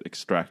as you said,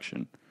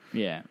 extraction.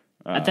 Yeah.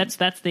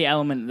 That's the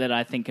element that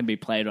I think can be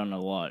played on a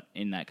lot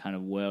in that kind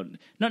of world.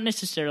 Not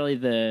necessarily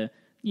the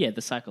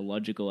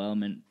psychological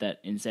element that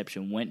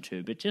Inception went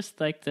to, but just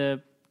like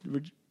the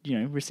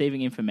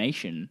receiving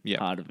information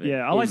part of it.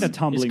 Yeah, I like is- the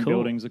tumbling is cool.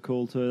 buildings are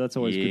cool too. That's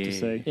always good to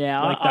see. Yeah,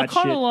 like I that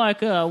kind shit. of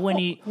like when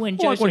like when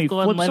Joseph he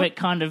Gordon-Levitt flips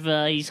kind of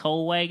his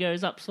hallway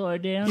goes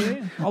upside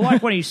down. I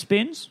like when he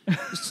spins.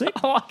 Sick.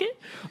 I like it.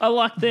 I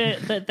like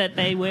that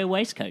they wear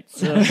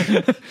waistcoats.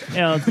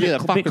 Yeah,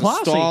 it's a bit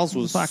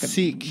classy. Fucking-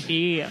 sick.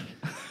 Yeah.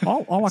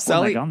 I like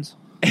Sally? when guns.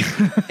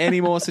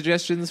 Any more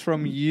suggestions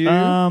from you,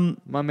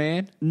 my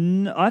man?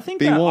 I think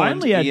Be that I warned,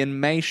 only had Ian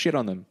may shit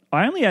on them.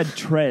 I only had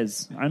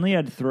Trez. I only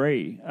had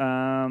 3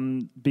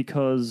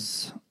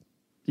 because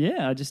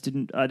I just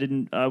didn't.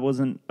 I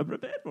wasn't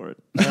prepared for it.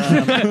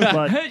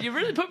 But You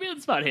really put me on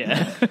the spot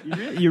here.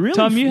 you really,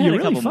 Tom, you had a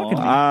really couple more.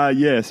 fucking.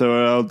 Yeah,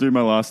 so I'll do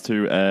my last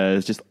two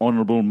as just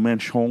honourable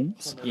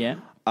mentions. Yeah.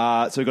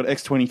 So we got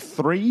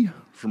X-23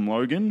 from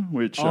Logan,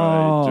 which I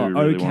do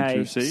really want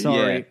to see.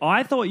 Sorry, Yeah.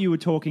 I thought you were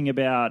talking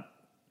about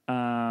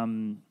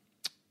when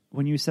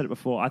you said it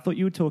before. I thought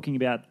you were talking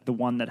about the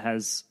one that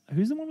has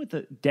who's the one with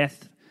the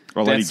death.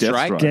 Oh, Lady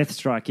Deathstrike? Deathstrike.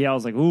 Deathstrike. Yeah, I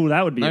was like, ooh,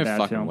 that would be No a bad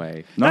fucking film.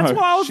 way. No. That's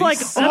why I was like,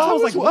 that's why I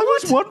was like, I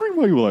was wondering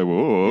why you were like,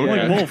 whoa.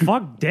 Yeah. like,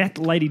 well, fuck,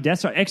 Lady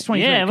Deathstrike, X-23.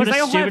 Yeah, what 'cause a they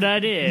all stupid have,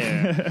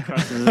 idea.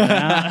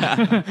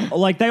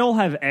 like they all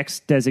have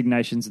X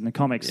designations in the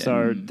comics,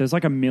 so there's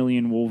like a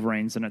million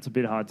Wolverines, and it's a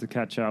bit hard to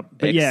catch up.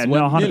 But X yeah, 1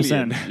 no, 100%.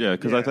 million. Yeah,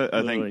 because I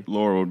literally. think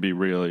Laura would be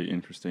really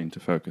interesting to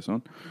focus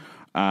on.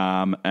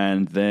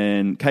 And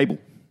then Cable.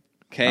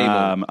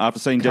 Cable. After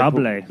seeing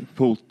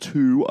Deadpool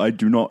 2, I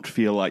do not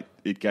feel like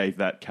it gave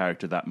that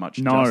character that much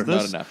No. justice.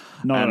 Not enough.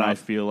 Not and I enough.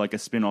 feel like a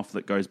spin-off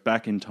that goes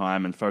back in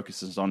time and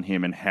focuses on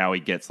him and how he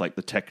gets like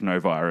the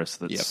technovirus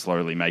that's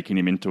slowly making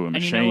him into a And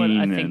machine. you know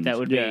what? I think and- that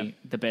would Yeah. be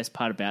the best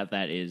part about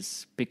that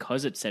is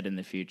because it's set in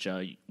the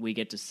future, we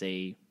get to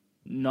see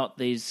not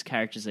these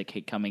characters that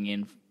keep coming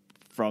in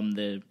from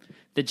the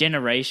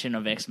generation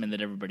of X-Men that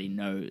everybody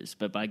knows,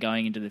 but by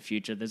going into the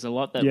future, there's a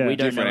lot that Yeah. we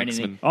don't know Different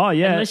anything. X-Men. Oh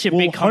yeah, Unless you're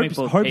well, big comic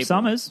book Hope people.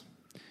 Summers.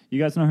 You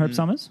guys know Hope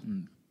Summers?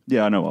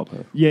 Yeah, I know of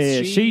her.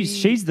 Yeah,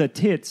 she's the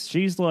tits.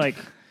 She's like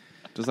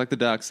Just like the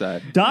dark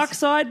side. Dark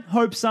Side,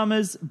 Hope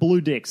Summers,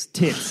 Blue Dicks,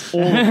 tits.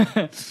 All of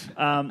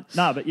them.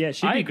 No, but yeah,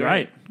 she'd I be agree.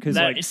 great because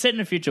That like set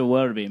in a future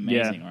world would be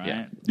amazing, Yeah. right?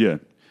 Yeah. Yeah.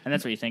 And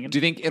that's what you're thinking. Do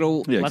you think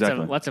it'll... Yeah, lots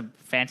exactly. of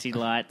fancy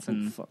lights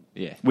and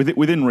Yeah.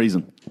 Within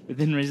reason.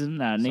 within reason.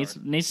 No,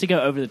 needs to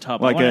go over the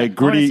top. Like I wanna- a I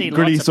wanna see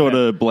gritty lots sort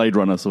of Blade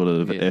Runner sort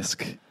of Yeah.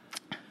 esque.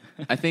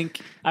 I think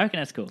I reckon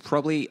that's cool.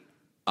 probably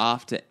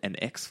after an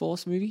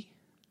X-Force movie.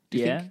 Do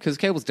you Yeah. Because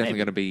Cable's definitely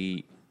going to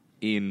be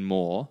in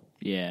more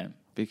Yeah.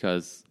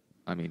 because,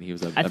 I mean, he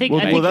was a... I think- a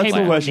Well, think that's the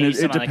Cable question. needs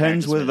It some other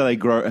depends characters whether with they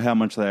grow, how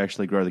much they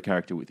actually grow the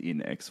character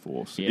within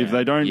X-Force. Yeah. If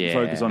they don't Yeah.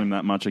 focus on him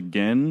that much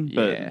again,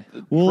 but Yeah.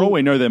 for all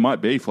we know, there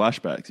might be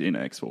flashbacks in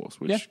X-Force,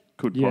 which Yeah.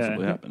 could Yeah.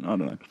 possibly happen. I don't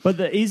know. But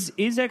is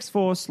X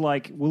Force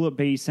like? Will it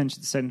be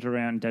centered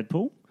around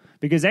Deadpool?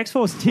 Because X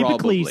Force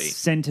typically Probably.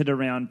 centered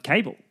around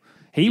Cable.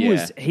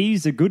 Yeah.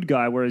 He's a good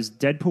guy, whereas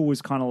Deadpool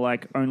was kind of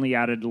like only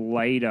added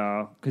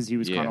later because he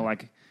was Yeah. kind of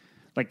like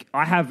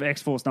I have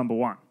X Force number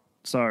 1.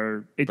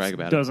 So it Brag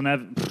about doesn't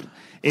have.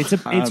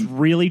 It's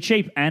really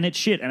cheap and it's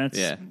shit and it's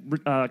Yeah.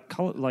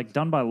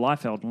 done by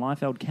Liefeld, and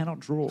Liefeld cannot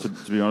draw.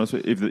 To be honest,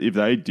 if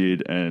they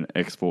did an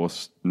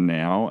X-Force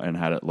now and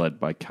had it led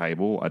by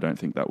Cable, I don't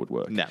think that would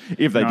work. No.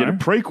 If they did a No?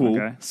 prequel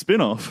Okay.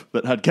 spin-off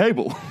that had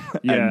Cable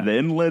Yeah. and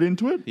then led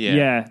into it,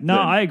 Yeah, no,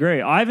 Then- I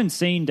agree. I haven't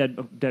seen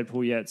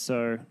Deadpool yet,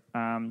 so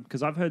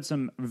because I've heard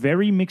some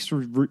very mixed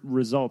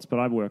results, but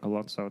I work a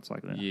lot, so it's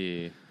like that.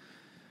 Yeah.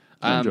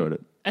 I enjoyed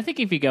it. I think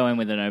if you go in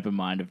with an open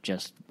mind of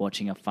just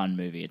watching a fun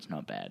movie, it's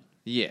not bad.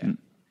 Yeah.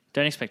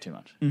 Don't expect too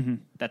much. Mm-hmm.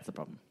 That's the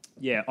problem.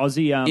 Yeah,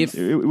 Aussie. If-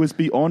 It was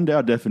beyond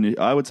our definition.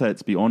 I would say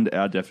it's beyond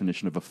our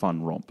definition of a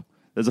fun romp.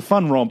 There's a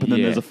fun romp and then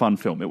Yeah. there's a fun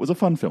film. It was a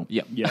fun film.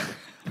 Yep. yeah,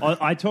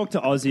 I talked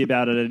to Aussie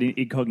about it at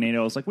Incognito.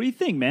 I was like, "What do you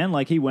think, man?"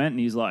 Like he went and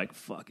he's like,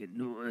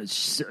 "Fucking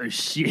so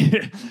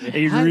shit."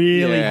 He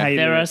really Yeah. hated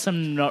There it. are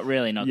some not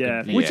Yeah,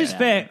 good things. which is about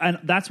fair, and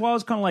that's why I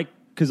was kind of like,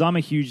 because I'm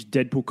a huge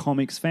Deadpool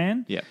comics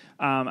fan. Yeah.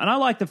 and I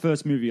liked the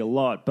first movie a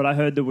lot, but I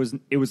heard it was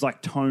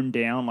like toned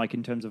down, like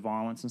in terms of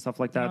violence and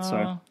stuff like that. So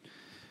I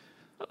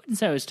wouldn't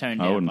say it was toned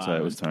down. I wouldn't say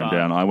it was violence,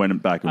 toned down. I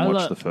went back and but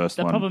watched the first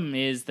the one. problem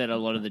is that a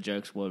lot of the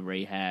jokes were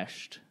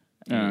rehashed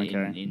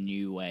okay. in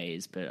new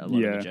ways, but a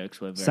lot of the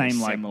jokes were very same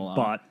similar. like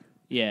but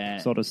yeah,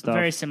 sort of stuff.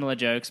 Very similar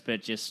jokes,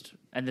 but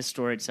and the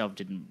story itself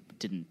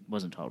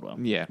wasn't told well.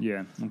 Yeah.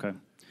 yeah, okay.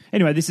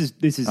 Anyway, this is.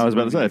 I was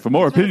about to say, for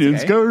more opinions,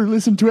 okay. go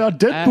listen to our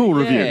Deadpool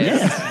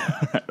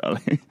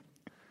review.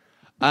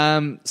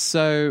 Yeah.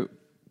 So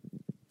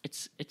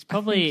It's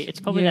probably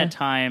yeah. the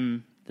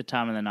time of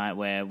the night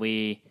where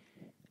we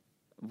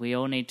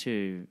all need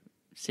to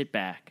sit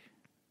back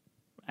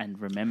and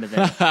remember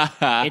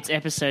that it's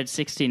episode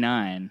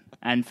 69.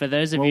 And for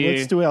those of Well, you,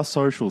 let's do our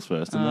socials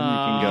first, and then we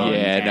can go.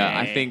 yeah, Okay. no,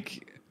 I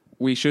think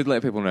we should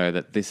let people know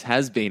that this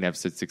has been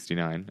episode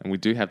 69, and we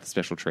do have the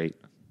special treat.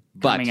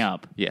 But, Coming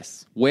up.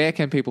 Yes. Where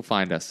can people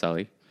find us,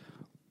 Sully?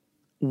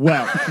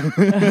 Well,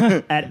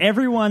 at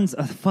everyone's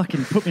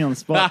fucking put me on the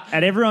spot.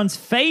 At everyone's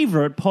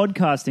favorite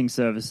podcasting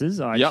services,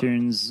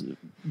 iTunes,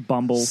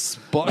 Bumble,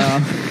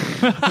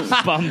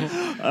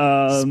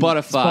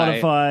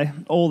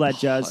 Spotify. all that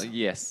jazz.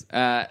 Yes.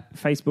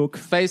 Facebook.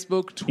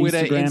 Facebook, Twitter,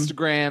 Instagram.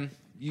 Instagram,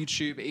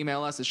 YouTube.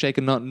 Email us at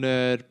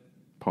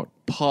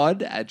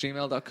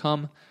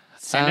shakenotnerd@gmail.com.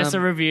 send us a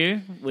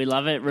review. We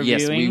love it. Reviewing.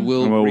 Yes, we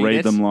will And we'll read read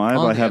it them live.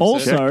 on I the have episode.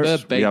 Also,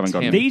 Verbatim. we haven't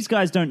got These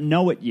guys don't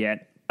know it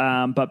yet,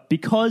 but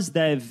because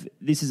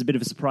this is a bit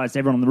of a surprise to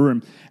everyone in the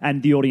room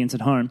and the audience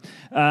at home.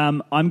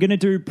 I'm going to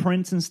do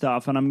prints and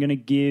stuff, and I'm going to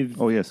give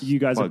you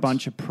guys a Plugs.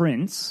 bunch of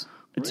prints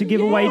to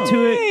give away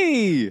to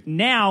it.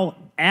 Now,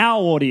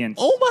 our audience.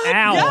 Oh my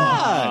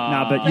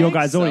God. No, but your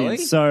guys' Sully.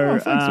 audience. So,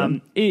 thanks,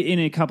 man. in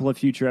a couple of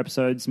future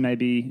episodes,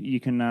 maybe you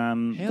can,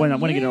 when I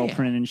get it all yeah.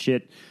 printed and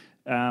shit,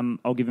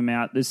 I'll give them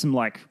out. There's some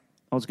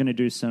I was going to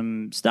do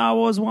some Star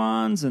Wars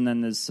ones, and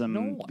then there's some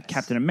Nice.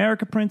 Captain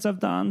America prints I've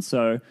done.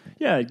 So,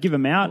 yeah, give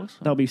them out.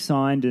 They'll be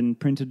signed and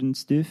printed and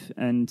stiff.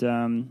 And,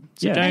 So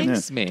yeah.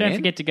 Thanks, man. don't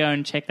forget to go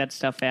and check that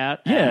stuff out.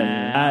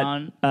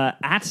 Yeah,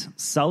 at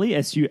Sully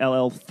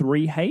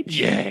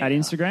SULL3H at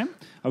Instagram.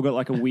 I've got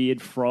like a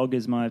weird frog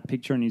as my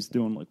picture, and he's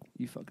doing like,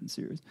 "You fucking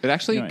serious?" It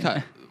actually,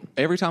 Anyway.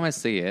 every time I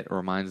see it, it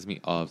reminds me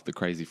of the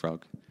Crazy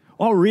Frog.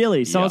 Oh,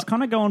 really? So I Yeah. was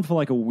kind of going for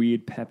like a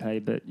weird Pepe,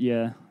 but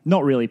yeah,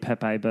 not really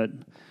Pepe, but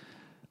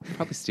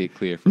Probably steer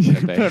clear from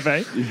Pepe.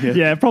 Pepe.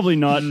 Yeah, probably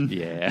not.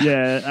 Yeah.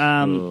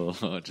 Yeah.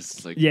 Oh,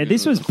 just like Yeah,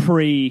 this was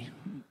pre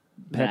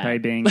Pepe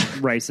Nah. being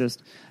racist.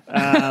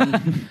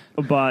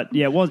 But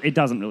yeah, it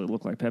doesn't really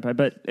look like Pepe,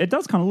 but it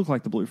does kind of look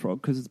like the blue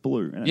frog because it's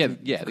blue. And Yeah, it's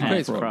yeah, the Yeah,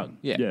 Crazy frog. Frog.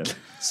 Yeah. Yeah.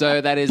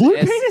 So that is blue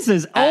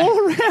penises all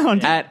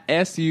around. at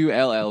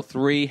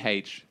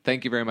SULL3H.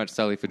 Thank you very much,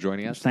 Sully, for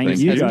joining us. Thank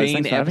This you, has guys. been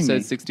Thanks for having episode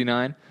me.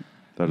 69.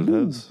 That it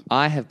is.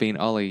 I have been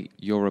Ollie,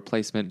 your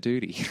replacement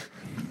duty.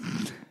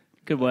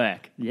 Good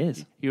work.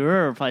 Yes. You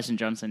were a replacement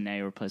Johnson, now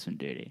you're replacement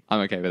Duty.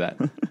 I'm okay with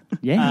that.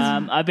 Yes.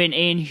 I've been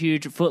Ian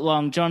Huge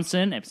Footlong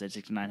Johnson, episode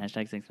 69,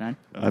 hashtag 69.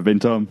 I've been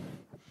Tom.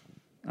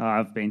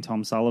 I've been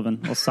Tom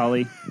Sullivan or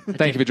Sully.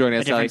 Thank you for joining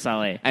us, a different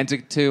Sully. Sully. And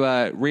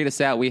to read us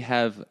out, we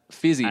have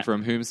Fizzy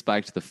from Whom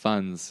Spiked the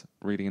Funds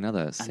reading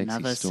another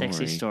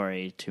sexy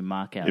story to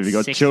mark out. If you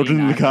got 69. children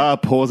in the car,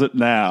 pause it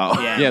now.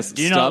 Yeah. Yes,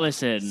 Do stop, not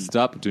listen.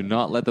 Stop. Do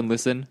not let them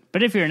listen.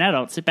 But if you're an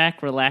adult, sit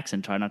back, relax,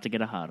 and try not to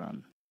get a hard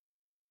on.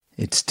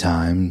 It's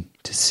time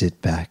to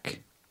sit back,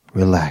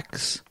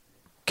 relax,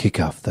 kick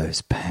off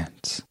those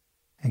pants,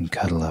 and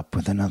cuddle up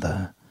with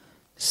another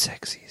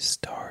sexy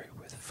story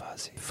with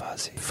Fuzzy.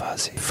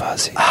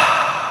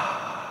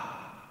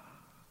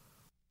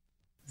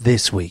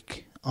 This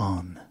week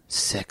on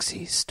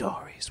Sexy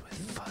Stories with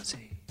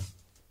Fuzzy,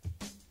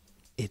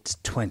 it's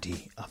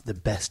 20 of the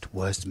best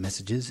worst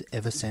messages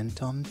ever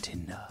sent on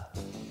Tinder.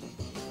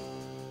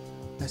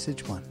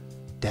 Message 1,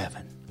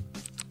 Davin.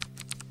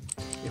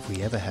 If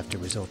we ever have to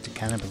resort to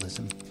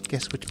cannibalism,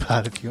 guess which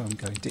part of you I'm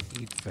going to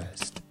eat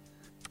first?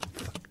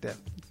 Fuck Davin.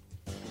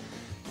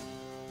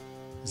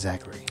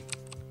 Zachary.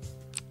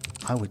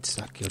 I would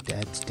suck your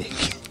dad's dick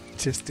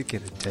just to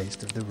get a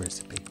taste of the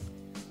recipe.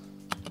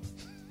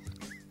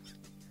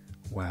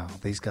 Wow,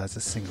 these guys are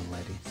single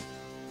ladies.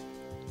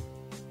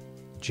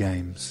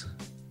 James,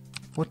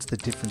 what's the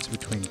difference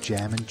between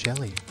jam and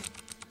jelly?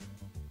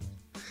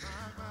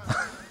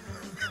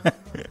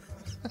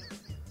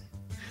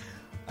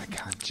 I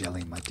can't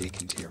jelly my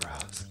dick into your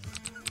ass.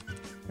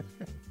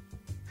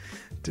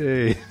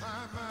 Dude.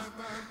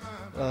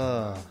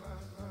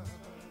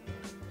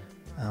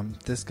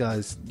 This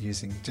guy's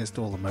using just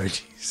all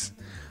emojis.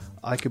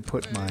 I could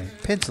put my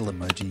pencil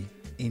emoji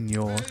in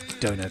your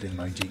donut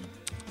emoji.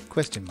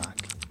 Question mark.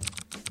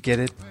 Get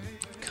it?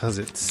 Because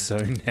it's so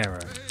narrow.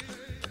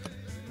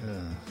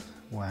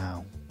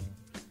 Wow.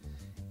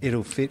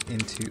 It'll fit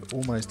into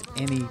almost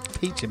any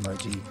peach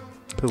emoji,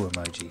 poo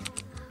emoji.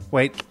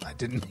 Wait, I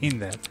didn't mean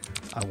that.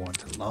 I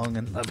want a long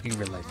and loving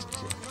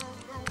relationship.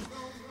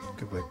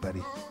 Good work,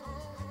 buddy.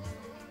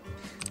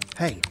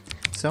 Hey,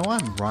 so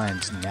I'm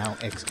Ryan's now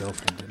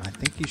ex-girlfriend, and I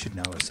think you should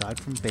know, aside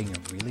from being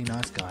a really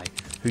nice guy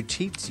who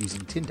cheats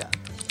using Tinder,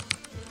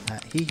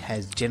 he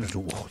has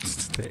genital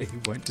warts that he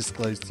won't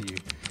disclose to you.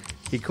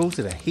 He calls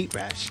it a heat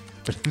rash,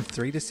 but in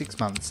 3 to 6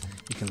 months,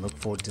 you can look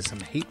forward to some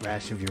heat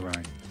rash of your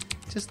own.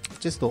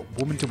 Just thought,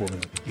 woman to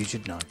woman, you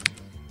should know.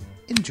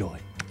 Enjoy.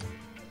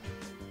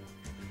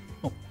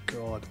 Oh,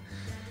 God.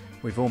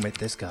 We've all met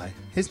this guy.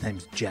 His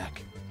name's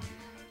Jack.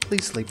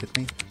 Please sleep with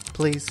me.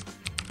 Please.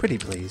 Pretty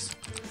please.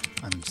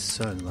 I'm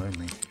so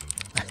lonely.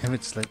 I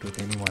haven't slept with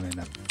anyone in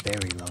a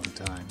very long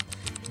time.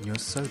 And you're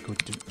so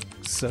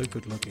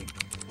good looking.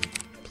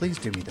 Please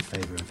do me the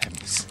favor of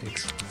having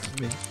sex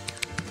with me.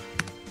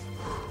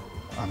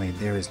 I mean,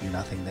 there is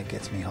nothing that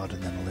gets me hotter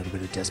than a little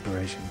bit of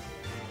desperation.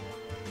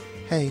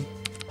 Hey,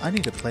 I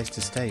need a place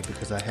to stay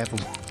because I have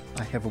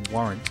a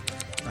warrant.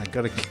 I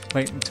gotta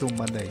wait until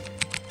Monday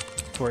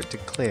for it to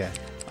clear.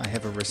 I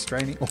have a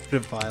restraining order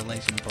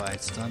violation by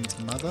son's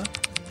mother.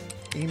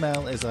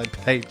 Email as I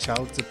pay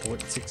child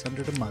support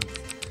 $600 a month.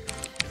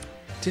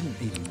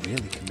 Didn't even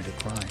really commit a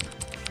crime.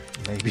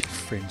 Maybe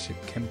friendship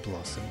can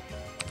blossom.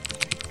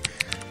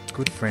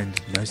 Good friend,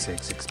 no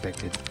sex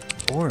expected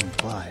or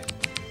implied.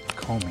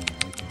 Call me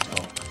and we can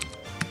talk.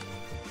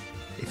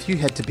 If you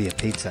had to be a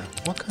pizza,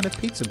 what kind of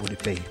pizza would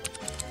it be?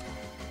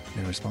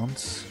 No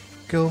response.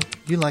 Girl,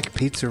 you like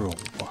pizza or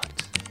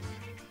what?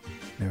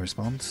 No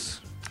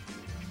response.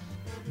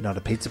 Not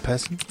a pizza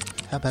person?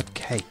 How about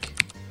cake?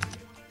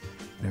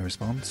 No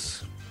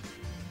response.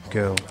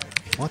 Girl,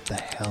 what the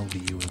hell do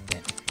you eat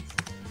then?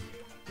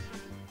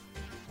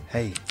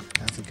 Hey,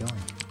 how's it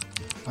going?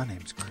 My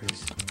name's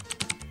Chris.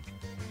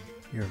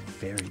 You're a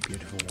very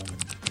beautiful woman.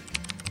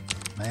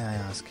 May I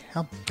ask,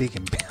 how big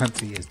and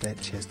bouncy is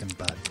that chest and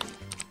butt?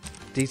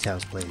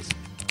 Details, please.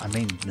 I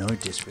mean no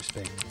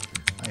disrespect.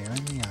 I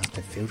only asked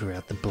to filter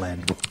out the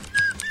bland.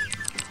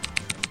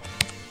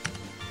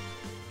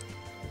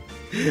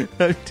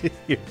 Hope to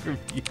hear from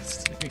you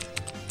soon.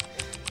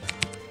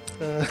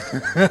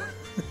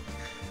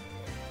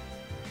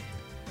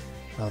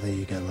 Well, there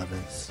you go,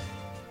 lovers.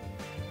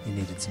 You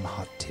needed some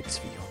hot tips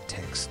for your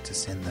text to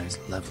send those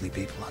lovely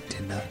people on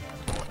Tinder.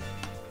 Well,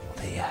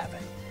 there you have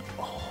it.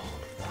 All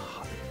the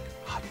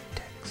hot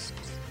texts.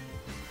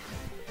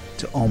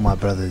 To all my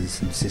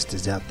brothers and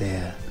sisters out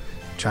there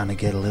trying to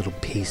get a little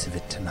piece of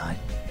it tonight,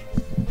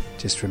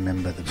 just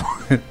remember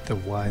the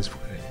wise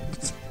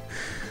words.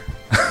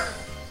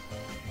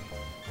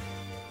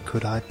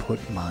 Could I put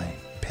my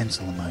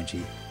pencil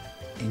emoji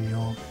in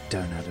your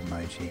donut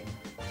emoji?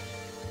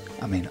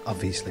 I mean,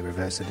 obviously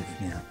reverse it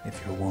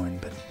if you're a woman,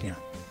 but,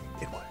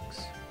 it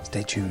works.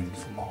 Stay tuned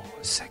for more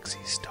sexy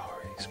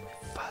stories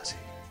with Fuzzy.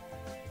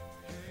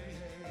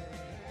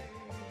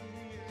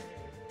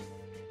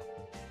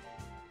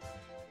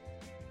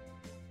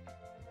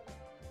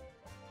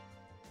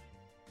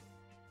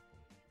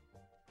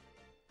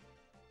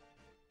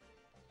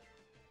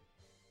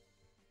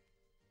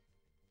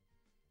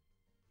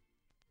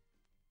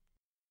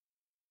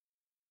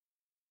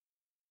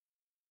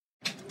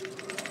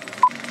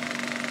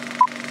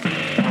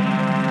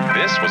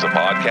 This was a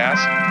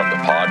podcast from the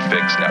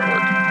Podfix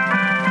Network.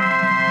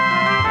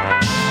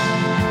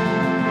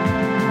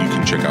 You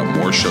can check out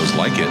more shows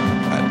like it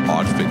at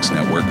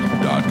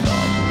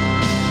podfixnetwork.com.